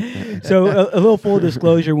 Second. So a little full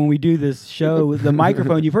disclosure: when we do this show, the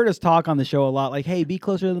microphone. You've heard us talk on the show a lot. Like, hey, be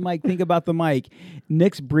closer to the mic. Think about the mic.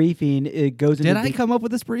 Nick's briefing it goes into. Did I come up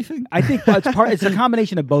with this briefing? I think it's part. It's a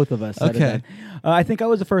combination of both of us. said it Okay. then. I think I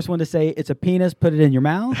was the first one to say it's a penis. Put it in your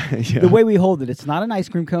mouth. Yeah. The way we hold it, it's not an ice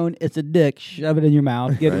cream cone. It's a dick. Shove it in your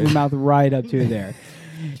mouth. Get your mouth right up to there.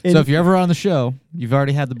 So if you're ever on the show, you've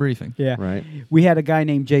already had the briefing. yeah, Right. we had a guy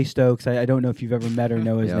named Jay Stokes. I don't know if you've ever met or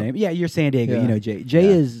know his Yep. name. Yeah, you're San Diego. Yeah. You know Jay. Jay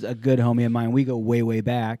Yeah. is a good homie of mine. We go way, way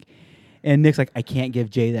back. And Nick's like, I can't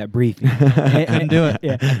give Jay that briefing. Couldn't do it.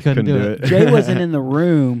 Yeah. Couldn't do it. Jay wasn't in the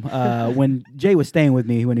room when Jay was staying with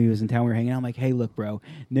me when he was in town. We were hanging out. I'm like, hey, look, bro,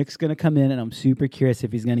 Nick's going to come in, and I'm super curious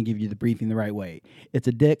if he's going to give you the briefing the right way. It's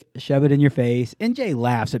a dick, shove it in your face. And Jay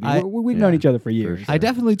laughs at me. We've known each other for years. sure. I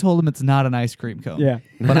definitely told him it's not an ice cream cone. Yeah.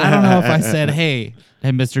 But I don't know if I said, hey,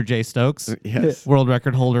 Mr. Jay Stokes, Yes. world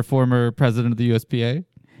record holder, former president of the USPA.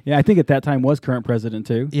 Yeah, I think at that time was current president,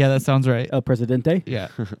 too. Yeah, that sounds right. El Presidente. Yeah.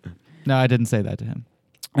 No, I didn't say that to him.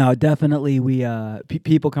 Definitely, we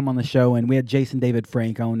people come on the show, and we had Jason David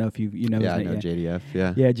Frank. I don't know if you know. Yeah, I his know name. JDF.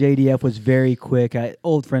 Yeah. Yeah, JDF was very quick.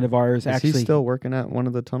 Old friend of ours. Is Actually, he still working at one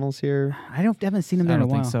of the tunnels here? haven't seen him I there in a don't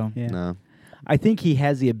while. think so. Yeah. No. I think he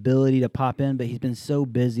has the ability to pop in, but he's been so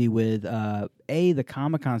busy with the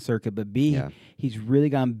Comic-Con circuit, but B, Yeah. he's really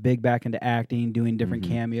gone big back into acting, doing different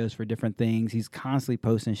Mm-hmm. cameos for different things. He's constantly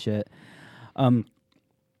posting shit.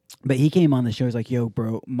 But he came on the show. He's like, "Yo,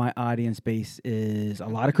 bro, my audience base is a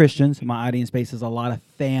lot of Christians. My audience base is a lot of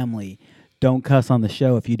family. Don't cuss on the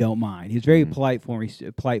show if you don't mind." He was very polite and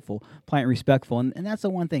respectful, and that's the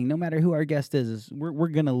one thing. No matter who our guest is we're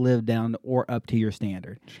gonna live down or up to your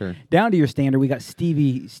standard. Sure. Down to your standard, we got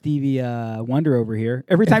Stevie Wonder over here.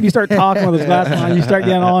 Every time you start talking with those glasses on, you start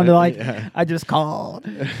getting on to like, I just called.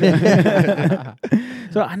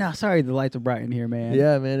 So I know. Sorry, the lights are bright in here, man.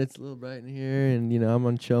 Yeah, man, it's a little bright in here, and I'm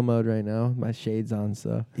on chill mode right now. My shades on,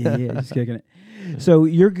 so yeah, just kicking it. So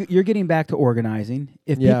you're getting back to organizing.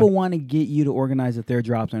 If Yeah. people want to get you to organize at their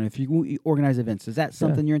drop zone, if you organize events, is that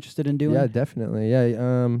something you're interested in doing? yeah, definitely.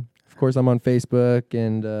 Yeah, of course, I'm on Facebook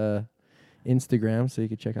and Instagram, so you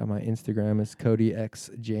can check out my Instagram. It's Cody X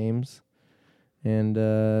James, and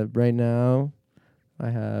right now I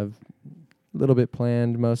have a little bit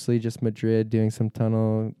planned, mostly just Madrid, doing some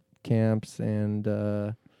tunnel camps, and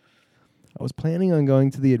I was planning on going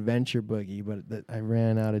to the Adventure Boogie, but I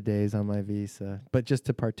ran out of days on my visa. But just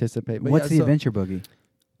to participate. But What's the so, Adventure Boogie?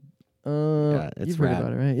 It's you've heard rad.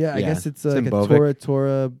 about it, right? Yeah, I Yeah, guess it's it's like in a Bovec.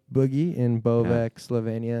 Tora Boogie in Bovec,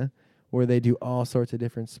 Slovenia, where they do all sorts of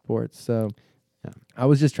different sports. So Yeah. I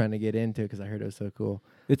was just trying to get into it because I heard it was so cool.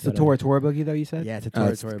 It's the But, Tora Boogie, though. You said. Yeah, it's a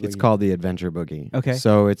It's Tora it's Boogie. called the Adventure Boogie. Okay.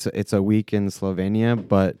 So it's a week in Slovenia,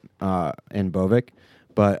 but in Bovec.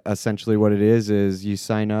 But essentially, what it is you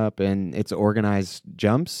sign up and it's organized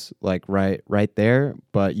jumps, like right there.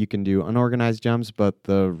 But you can do unorganized jumps. But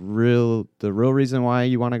the real reason why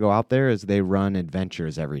you want to go out there is they run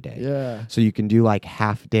adventures every day. Yeah. So you can do like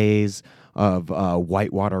half days of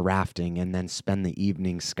whitewater rafting and then spend the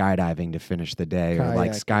evening skydiving to finish the day, or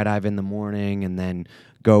like Kayaking. skydive in the morning and then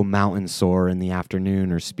go mountain soar in the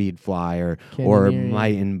afternoon, or speed fly, or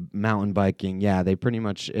Canyoneering. mountain biking. Yeah, they pretty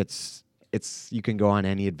much it's you can go on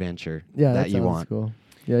any adventure Yeah, that that you sounds want. cool.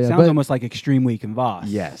 Yeah, Sounds almost like Extreme Week in Voss.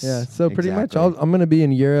 Yes. Yeah, so pretty much exactly. I'm going to be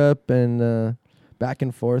in Europe and back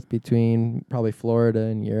and forth between probably Florida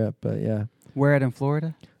and Europe, but yeah. Where at in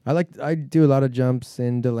Florida? I do a lot of jumps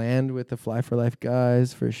in DeLand with the Fly for Life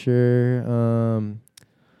guys for sure.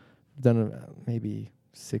 done maybe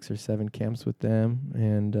 6 or 7 camps with them,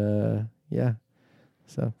 and yeah.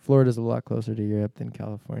 So Florida's a lot closer to Europe than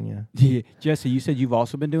California. Yeah. Jesse, you said you've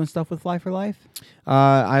also been doing stuff with Fly for Life?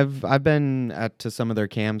 I've been to some of their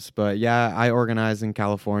camps, but yeah, I organize in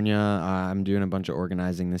California. I'm doing a bunch of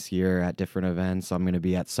organizing this year at different events. I'm going to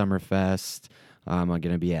be at Summerfest. I'm going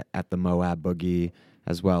to be at the Moab Boogie,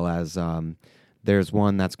 as well as there's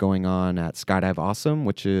one that's going on at Skydive Awesome,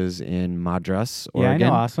 which is in Madras, Oregon. Yeah, I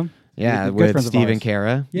know. Awesome. Yeah, Good with friends of Stephen ours.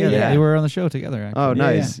 Kara. Yeah, they were on the show together. Actually. Oh, Yeah,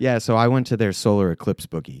 nice. Yeah, so I went to their Solar Eclipse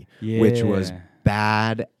Boogie, which was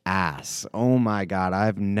Yeah. badass. Oh my God.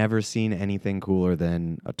 I've never seen anything cooler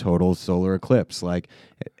than a total solar eclipse. Like,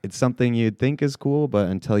 it's something you'd think is cool, but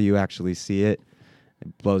until you actually see it,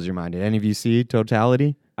 it blows your mind. Did any of you see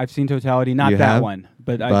Totality? I've seen Totality, not You that have? one,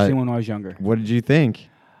 but I've But- seen one when I was younger. What did you think?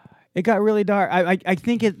 It got really dark. I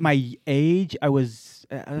think at my age, I was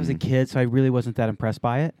a kid, so I really wasn't that impressed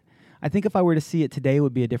by it. I think if I were to see it today, it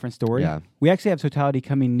would be a different story. Yeah. We actually have Totality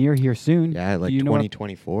coming near here soon. Yeah, like Do you know what-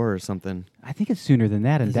 2024 or something. I think it's sooner than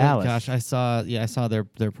that in Is it? Dallas. Gosh, I saw their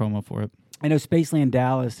promo for it. I know Spaceland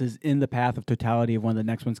Dallas is in the path of Totality of one of the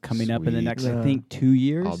next ones coming up in the Sweet. next, Yeah. I think, 2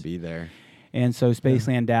 years. I'll be there. And so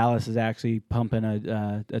Spaceland Dallas is actually pumping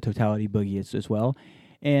a Totality Boogie as well.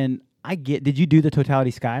 And did you do the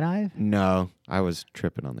Totality skydive? No, I was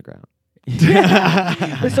tripping on the ground.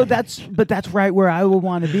 but that's right where I would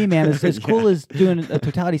want to be, man. As cool as doing a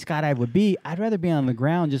Totality skydive would be, I'd rather be on the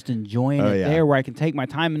ground just enjoying Oh, it yeah. there where I can take my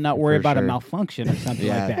time and not worry For about a sure. malfunction or something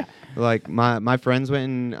like that. Like my friends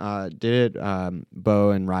went and did it.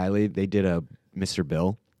 Bo and Riley, they did a Mr.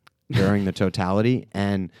 Bill during the Totality,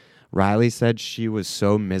 and Riley said she was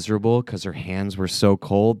so miserable because her hands were so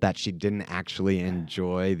cold that she didn't actually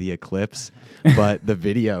enjoy the eclipse, but the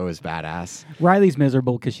video is badass. Riley's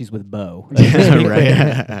miserable because she's with Bo.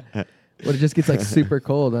 Right. Well, it just gets like super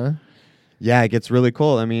cold, huh? Yeah, it gets really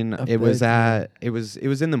cold. I mean, Up it was there, it was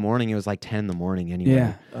in the morning. It was like 10 in the morning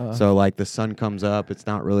anyway. Yeah. So like the sun comes up, it's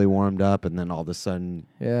not really warmed up, and then all of a sudden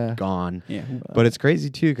Yeah. gone. Yeah. But it's crazy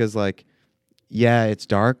too, because like, yeah, it's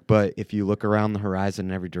dark, but if you look around the horizon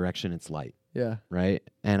in every direction, it's light, Yeah. right?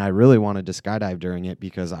 And I really wanted to skydive during it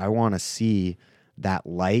because I want to see that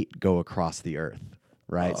light go across the earth,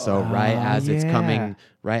 right? So right as it's yeah. coming,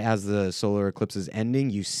 right as the solar eclipse is ending,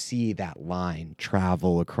 you see that line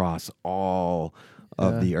travel across all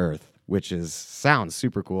of Yeah. the earth, which sounds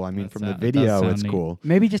super cool. I mean, That from the sound- that does video, sound it's neat. cool.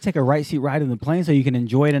 Maybe just take a right seat ride in the plane so you can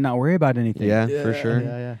enjoy it and not worry about anything. Yeah, for sure.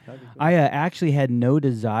 Yeah. I actually had no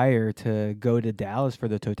desire to go to Dallas for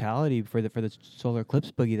the Totality for the solar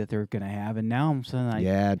eclipse boogie that they're gonna have, and now I'm saying like,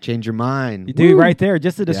 Yeah, change your mind. dude, Woo! right there,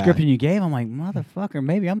 just the Yeah. description you gave, I'm like, motherfucker,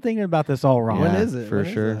 maybe I'm thinking about this all wrong. Yeah, When is it? for When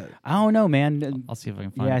is sure. that? I don't know, man. I'll see if I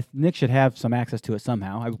can find Yeah, it. Nick should have some access to it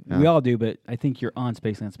somehow. We Yeah. all do, but I think you're on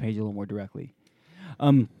Spaceland's page a little more directly.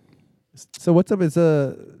 So what's up? Is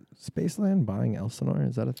Spaceland buying Elsinore?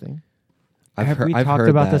 Is that a thing? Have we I've talked heard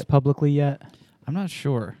about that. this publicly yet? I'm not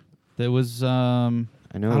sure. There was I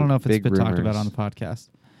I know. don't know if it's big been talked about rumors. on the podcast.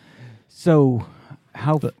 So,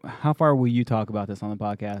 how far will you talk about this on the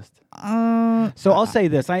podcast? Uh, So I'll say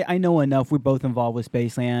this: I know enough. We're both involved with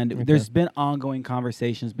Spaceland. Okay. There's been ongoing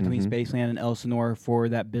conversations between Mhm. Spaceland and Elsinore for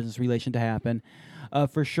that business relation to happen.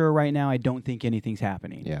 For sure, right now, I don't think anything's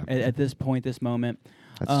happening. Yeah. At this point, this moment.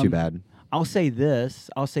 That's too bad. I'll say this.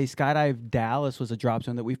 I'll say Skydive Dallas was a drop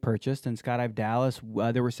zone that we've purchased, and Skydive Dallas,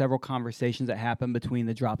 there were several conversations that happened between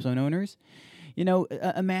the drop zone owners. You know,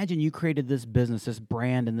 imagine you created this business, this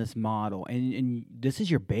brand, and this model, and this is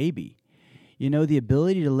your baby. You know, the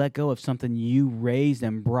ability to let go of something you raised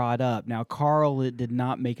and brought up. Now, Carl did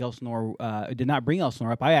not make Elsinore, did not bring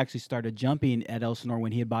Elsinore up. I actually started jumping at Elsinore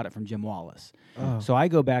when he had bought it from Jim Wallace. Oh. So I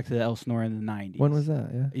go back to the Elsinore in the 90s. When was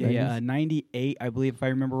that? Yeah. Yeah, 90s? 98, I believe, if I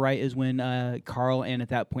remember right, is when Carl and at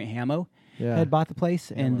that point Hamo Yeah. had bought the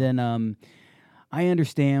place. And then I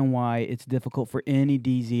understand why it's difficult for any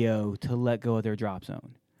DZO to let go of their drop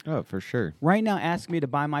zone. Oh, for sure. Right now, ask me to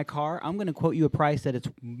buy my car. I'm going to quote you a price that's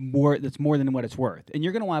more than what it's worth, and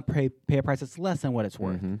you're going to want to pay a price that's less than what it's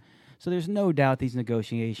worth. Mhm. So there's no doubt these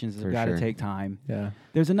negotiations have For got to sure. take time. Yeah.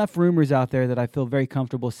 There's enough rumors out there that I feel very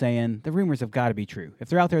comfortable saying the rumors have got to be true. If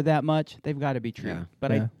they're out there that much, they've got to be true. Yeah. But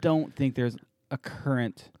Yeah. I don't think there's a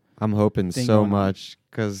current. I'm hoping thing so going on. much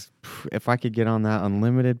because if I could get on that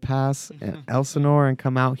unlimited pass in Elsinore and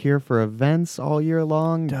come out here for events all year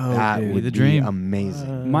long, Dope, that dude. would The be dream.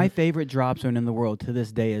 amazing. My favorite drop zone in the world to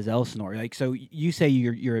this day is Elsinore. Like, so you say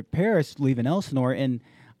you're at Paris leaving Elsinore, and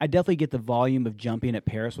I definitely get the volume of jumping at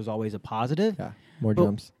Paris was always a positive. Yeah, more But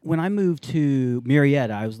jumps. when I moved to Murrieta,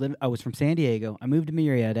 I was from San Diego. I moved to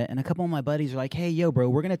Murrieta, and a couple of my buddies are like, "Hey, yo, bro,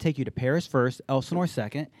 we're gonna take you to Paris first, Elsinore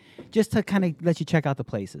second, just to kind of let you check out the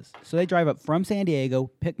places." So they drive up from San Diego,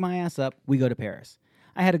 pick my ass up, we go to Paris.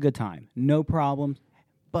 I had a good time, no problems,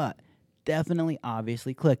 but definitely,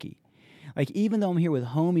 obviously, clicky. Like even though I'm here with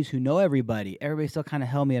homies who know everybody still kind of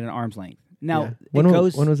held me at an arm's length. Now Yeah. it when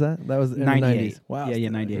goes. was that? That was in the 98. 90s. Wow. Yeah,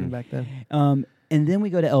 still 98. even back then. And then we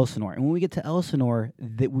go to Elsinore. And when we get to Elsinore,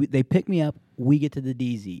 they pick me up. We get to the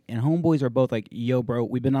DZ. And homeboys are both like, yo, bro,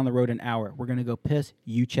 we've been on the road an hour. We're going to go piss.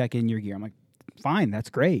 You check in your gear. I'm like, fine, that's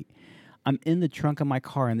great. I'm in the trunk of my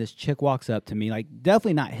car, and this chick walks up to me, like,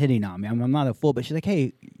 definitely not hitting on me. I'm not a fool, but she's like,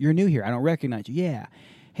 hey, you're new here. I don't recognize you. Yeah.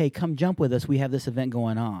 Hey, come jump with us. We have this event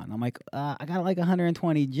going on. I'm like, I got like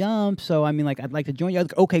 120 jumps. So, I mean, like, I'd like to join you. I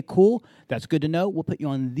was like, okay, cool. That's good to know. We'll put you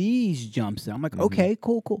on these jumps. I'm like, okay,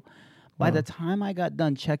 cool. By the time I got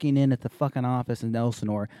done checking in at the fucking office in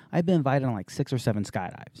Elsinore, I'd been invited on like 6 or 7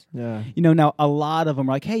 skydives. Yeah. You know, now a lot of them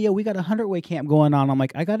are like, hey, yo, we got a 100-way camp going on. I'm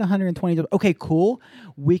like, I got 120. Okay, cool.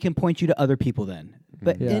 We can point you to other people then.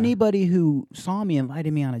 But Yeah. anybody who saw me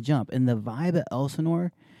invited me on a jump. And the vibe at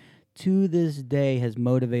Elsinore to this day has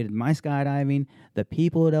motivated my skydiving, the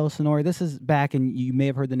people at Elsinore. This is back, and you may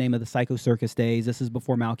have heard the name of the Psycho Circus days. This is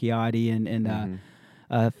before Malchiotti and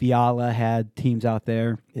Fiala had teams out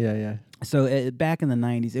there. Yeah. So back in the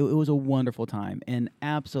 90s, it was a wonderful time, and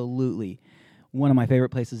absolutely one of my favorite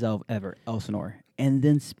places ever, Elsinore. And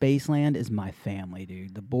then Spaceland is my family,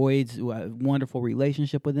 dude. The Boyds, wonderful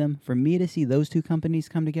relationship with them. For me to see those two companies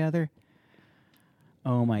come together,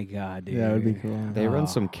 oh my God, dude. Yeah, it would be cool. They run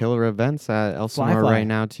some killer events at Elsinore Fly. right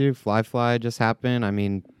now too. Fly just happened. I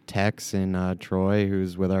mean, Tex and Troy,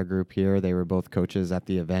 who's with our group here, they were both coaches at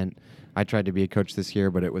the event. I tried to be a coach this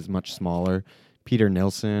year, but it was much smaller. Peter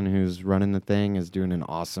Nilsson, who's running the thing, is doing an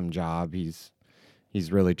awesome job. He's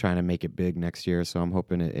really trying to make it big next year, so I'm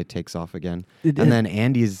hoping it takes off again. And then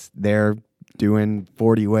Andy's there doing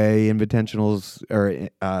 40-way invitationals or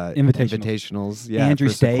invitationals. Yeah, Andrew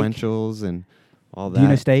for Stake. sequentials and all that. Do you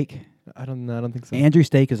know Stake? I don't think so. Andrew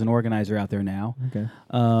Stake is an organizer out there now.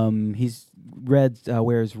 Okay. He's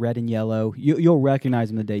wears red and yellow. You'll recognize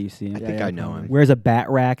him the day you see him. I think I know him. Wears a bat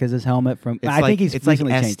rack as his helmet from. It's I think he's it's like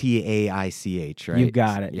recently changed. STAICH, right? You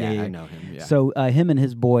got it. Yeah, Yeah. I know him. Yeah. So him and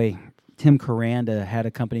his boy Tim Caranda had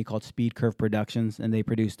a company called Speed Curve Productions, and they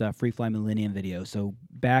produced Free Fly Millennium videos. So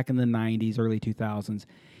back in the 90s, early 2000s,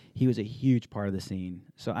 he was a huge part of the scene.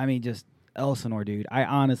 So I mean, just Elsinore, dude. I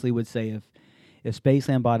honestly would say if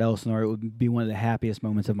Spaceland bought Elsinore, it would be one of the happiest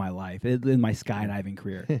moments of my life in my skydiving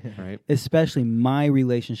career. right. Especially my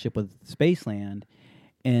relationship with Spaceland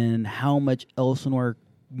and how much Elsinore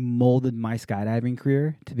molded my skydiving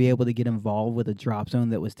career to be able to get involved with a drop zone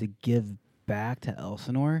that was to give back to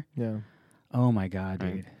Elsinore. Yeah. Oh my God,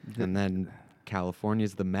 dude. Right. And then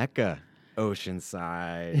California's the Mecca,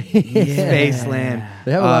 Oceanside, Yeah. Spaceland.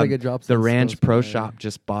 They have a lot of good drops. The in Ranch Scottsdale. Pro Shop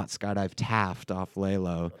just bought Skydive Taft off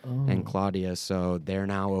Lalo Oh. and Claudia, so they're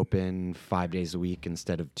now open 5 days a week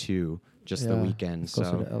instead of 2, just the Yeah, weekend. it's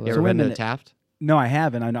closer So, to LA. you So ever wait a been to minute. Taft? No, I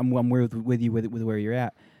haven't. I'm with you with where you're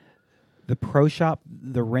at. The Pro Shop,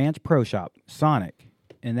 the Ranch Pro Shop, Sonic,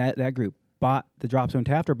 and that group bought the drop zone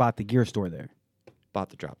Taft or bought the gear store there? Bought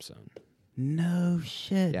the Drop Zone. No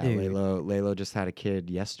shit, Yeah, dude. Lalo just had a kid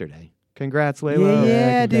yesterday. Congrats, Lalo.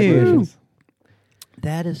 Yeah, dude. congratulations.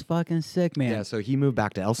 That is fucking sick, man. Yeah, so he moved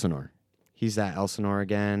back to Elsinore. He's at Elsinore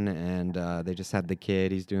again, and they just had the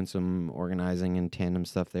kid. He's doing some organizing and tandem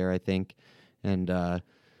stuff there, I think. And,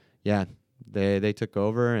 yeah, they took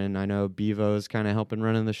over, and I know Bevo's kind of helping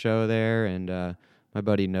running the show there, and my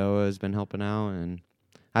buddy Noah has been helping out. And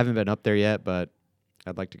I haven't been up there yet, but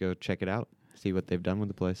I'd like to go check it out, see what they've done with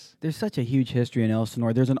the place. There's such a huge history in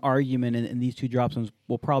Elsinore. There's an argument, and these two drop zones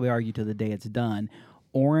will probably argue to the day it's done.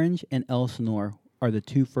 Orange and Elsinore are the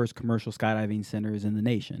two first commercial skydiving centers in the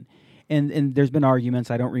nation. And there's been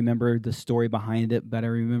arguments. I don't remember the story behind it, but I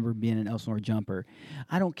remember being an Elsinore jumper.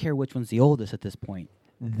 I don't care which one's the oldest at this point.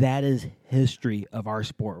 That is history of our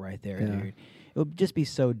sport right there, Yeah. dude. It would just be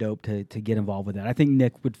so dope to get involved with that. I think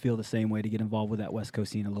Nick would feel the same way to get involved with that West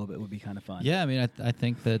Coast scene a little bit. It would be kind of fun. Yeah, I mean, I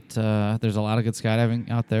think that there's a lot of good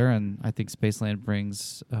skydiving out there, and I think Spaceland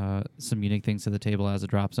brings some unique things to the table as a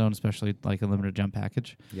drop zone, especially like a limited jump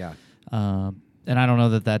package. Yeah. And I don't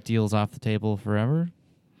know that deal's off the table forever.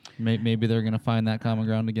 Maybe they're going to find that common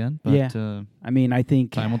ground again, but Yeah. I mean, I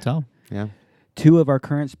think time will tell. Yeah. two of our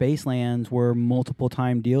current Spacelands were multiple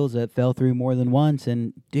time deals that fell through more than once.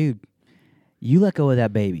 And, dude, you let go of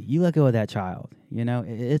that baby. You let go of that child. You know,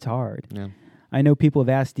 it's hard. Yeah. I know people have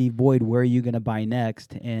asked Steve Boyd, where are you going to buy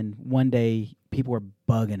next? And one day, people were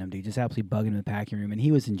bugging him, dude, just absolutely bugging him in the packing room, and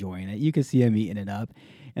he was enjoying it. You could see him eating it up.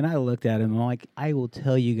 And I looked at him, and I'm like, I will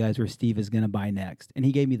tell you guys where Steve is going to buy next. And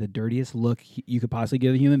he gave me the dirtiest look you could possibly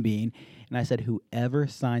give a human being. And I said, whoever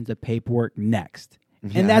signs the paperwork next.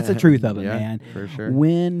 And that's the truth of it, man. For sure.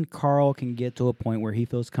 When Carl can get to a point where he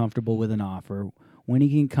feels comfortable with an offer, when he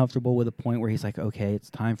can comfortable with a point where he's like, okay, it's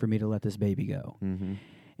time for me to let this baby go. Mm-hmm.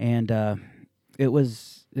 And it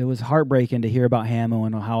was heartbreaking to hear about Hamo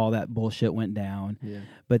and how all that bullshit went down. Yeah.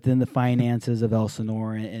 But then the finances of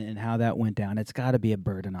Elsinore and how that went down, it's got to be a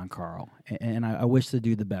burden on Carl. And I wish the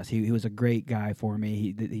dude the best. He was a great guy for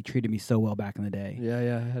me. He treated me so well back in the day. Yeah,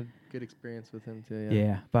 I had good experience with him too.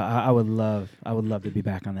 Yeah, but I would love to be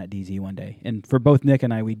back on that DZ one day. And for both Nick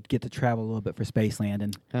and I, we'd get to travel a little bit for Spaceland.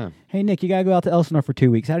 And hey, Nick, you gotta go out to Elsinore for 2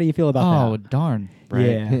 weeks. How do you feel about that? Oh, darn. Right.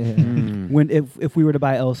 Yeah. When if we were to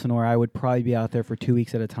buy Elsinore, I would probably be out there for 2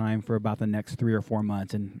 weeks at a time for about the next 3 or 4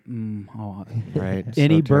 months. And Right.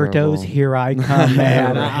 any So Bertos, terrible. here I come,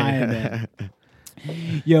 man. I am in.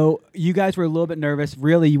 Yo, you guys were a little bit nervous.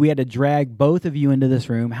 Really, we had to drag both of you into this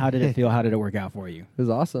room. How did it feel? How did it work out for you? It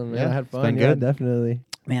was awesome, man. Yeah, I had it's fun. been Yeah, good. definitely.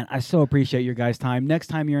 Man, I so appreciate your guys' time. Next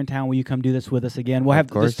time you're in town, will you come do this with us again? We'll Of have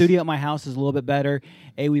the course. studio at my house is a little bit better.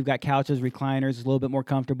 We've got couches, recliners, it's a little bit more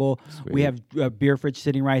comfortable. We Sweet. have a beer fridge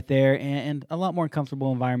sitting right there, and a lot more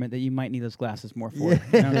comfortable environment that you might need those glasses more for.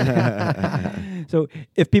 You know? So,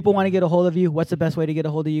 if people want to get a hold of you, what's the best way to get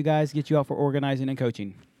a hold of you guys? Get you out for organizing and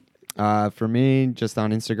coaching. For me, just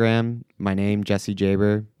on Instagram, my name, Jesse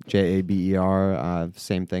Jaber, Jaber.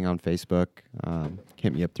 Same thing on Facebook.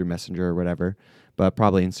 Hit me up through Messenger or whatever. But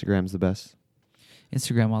probably Instagram's the best.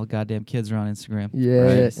 Instagram, all the goddamn kids are on Instagram. Yeah,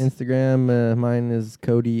 Right. Instagram. Mine is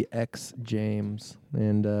Cody X James,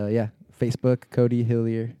 and Facebook Cody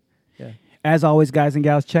Hillier. Yeah. As always, guys and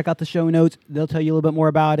gals, check out the show notes. They'll tell you a little bit more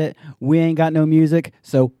about it. We ain't got no music,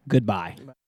 so goodbye.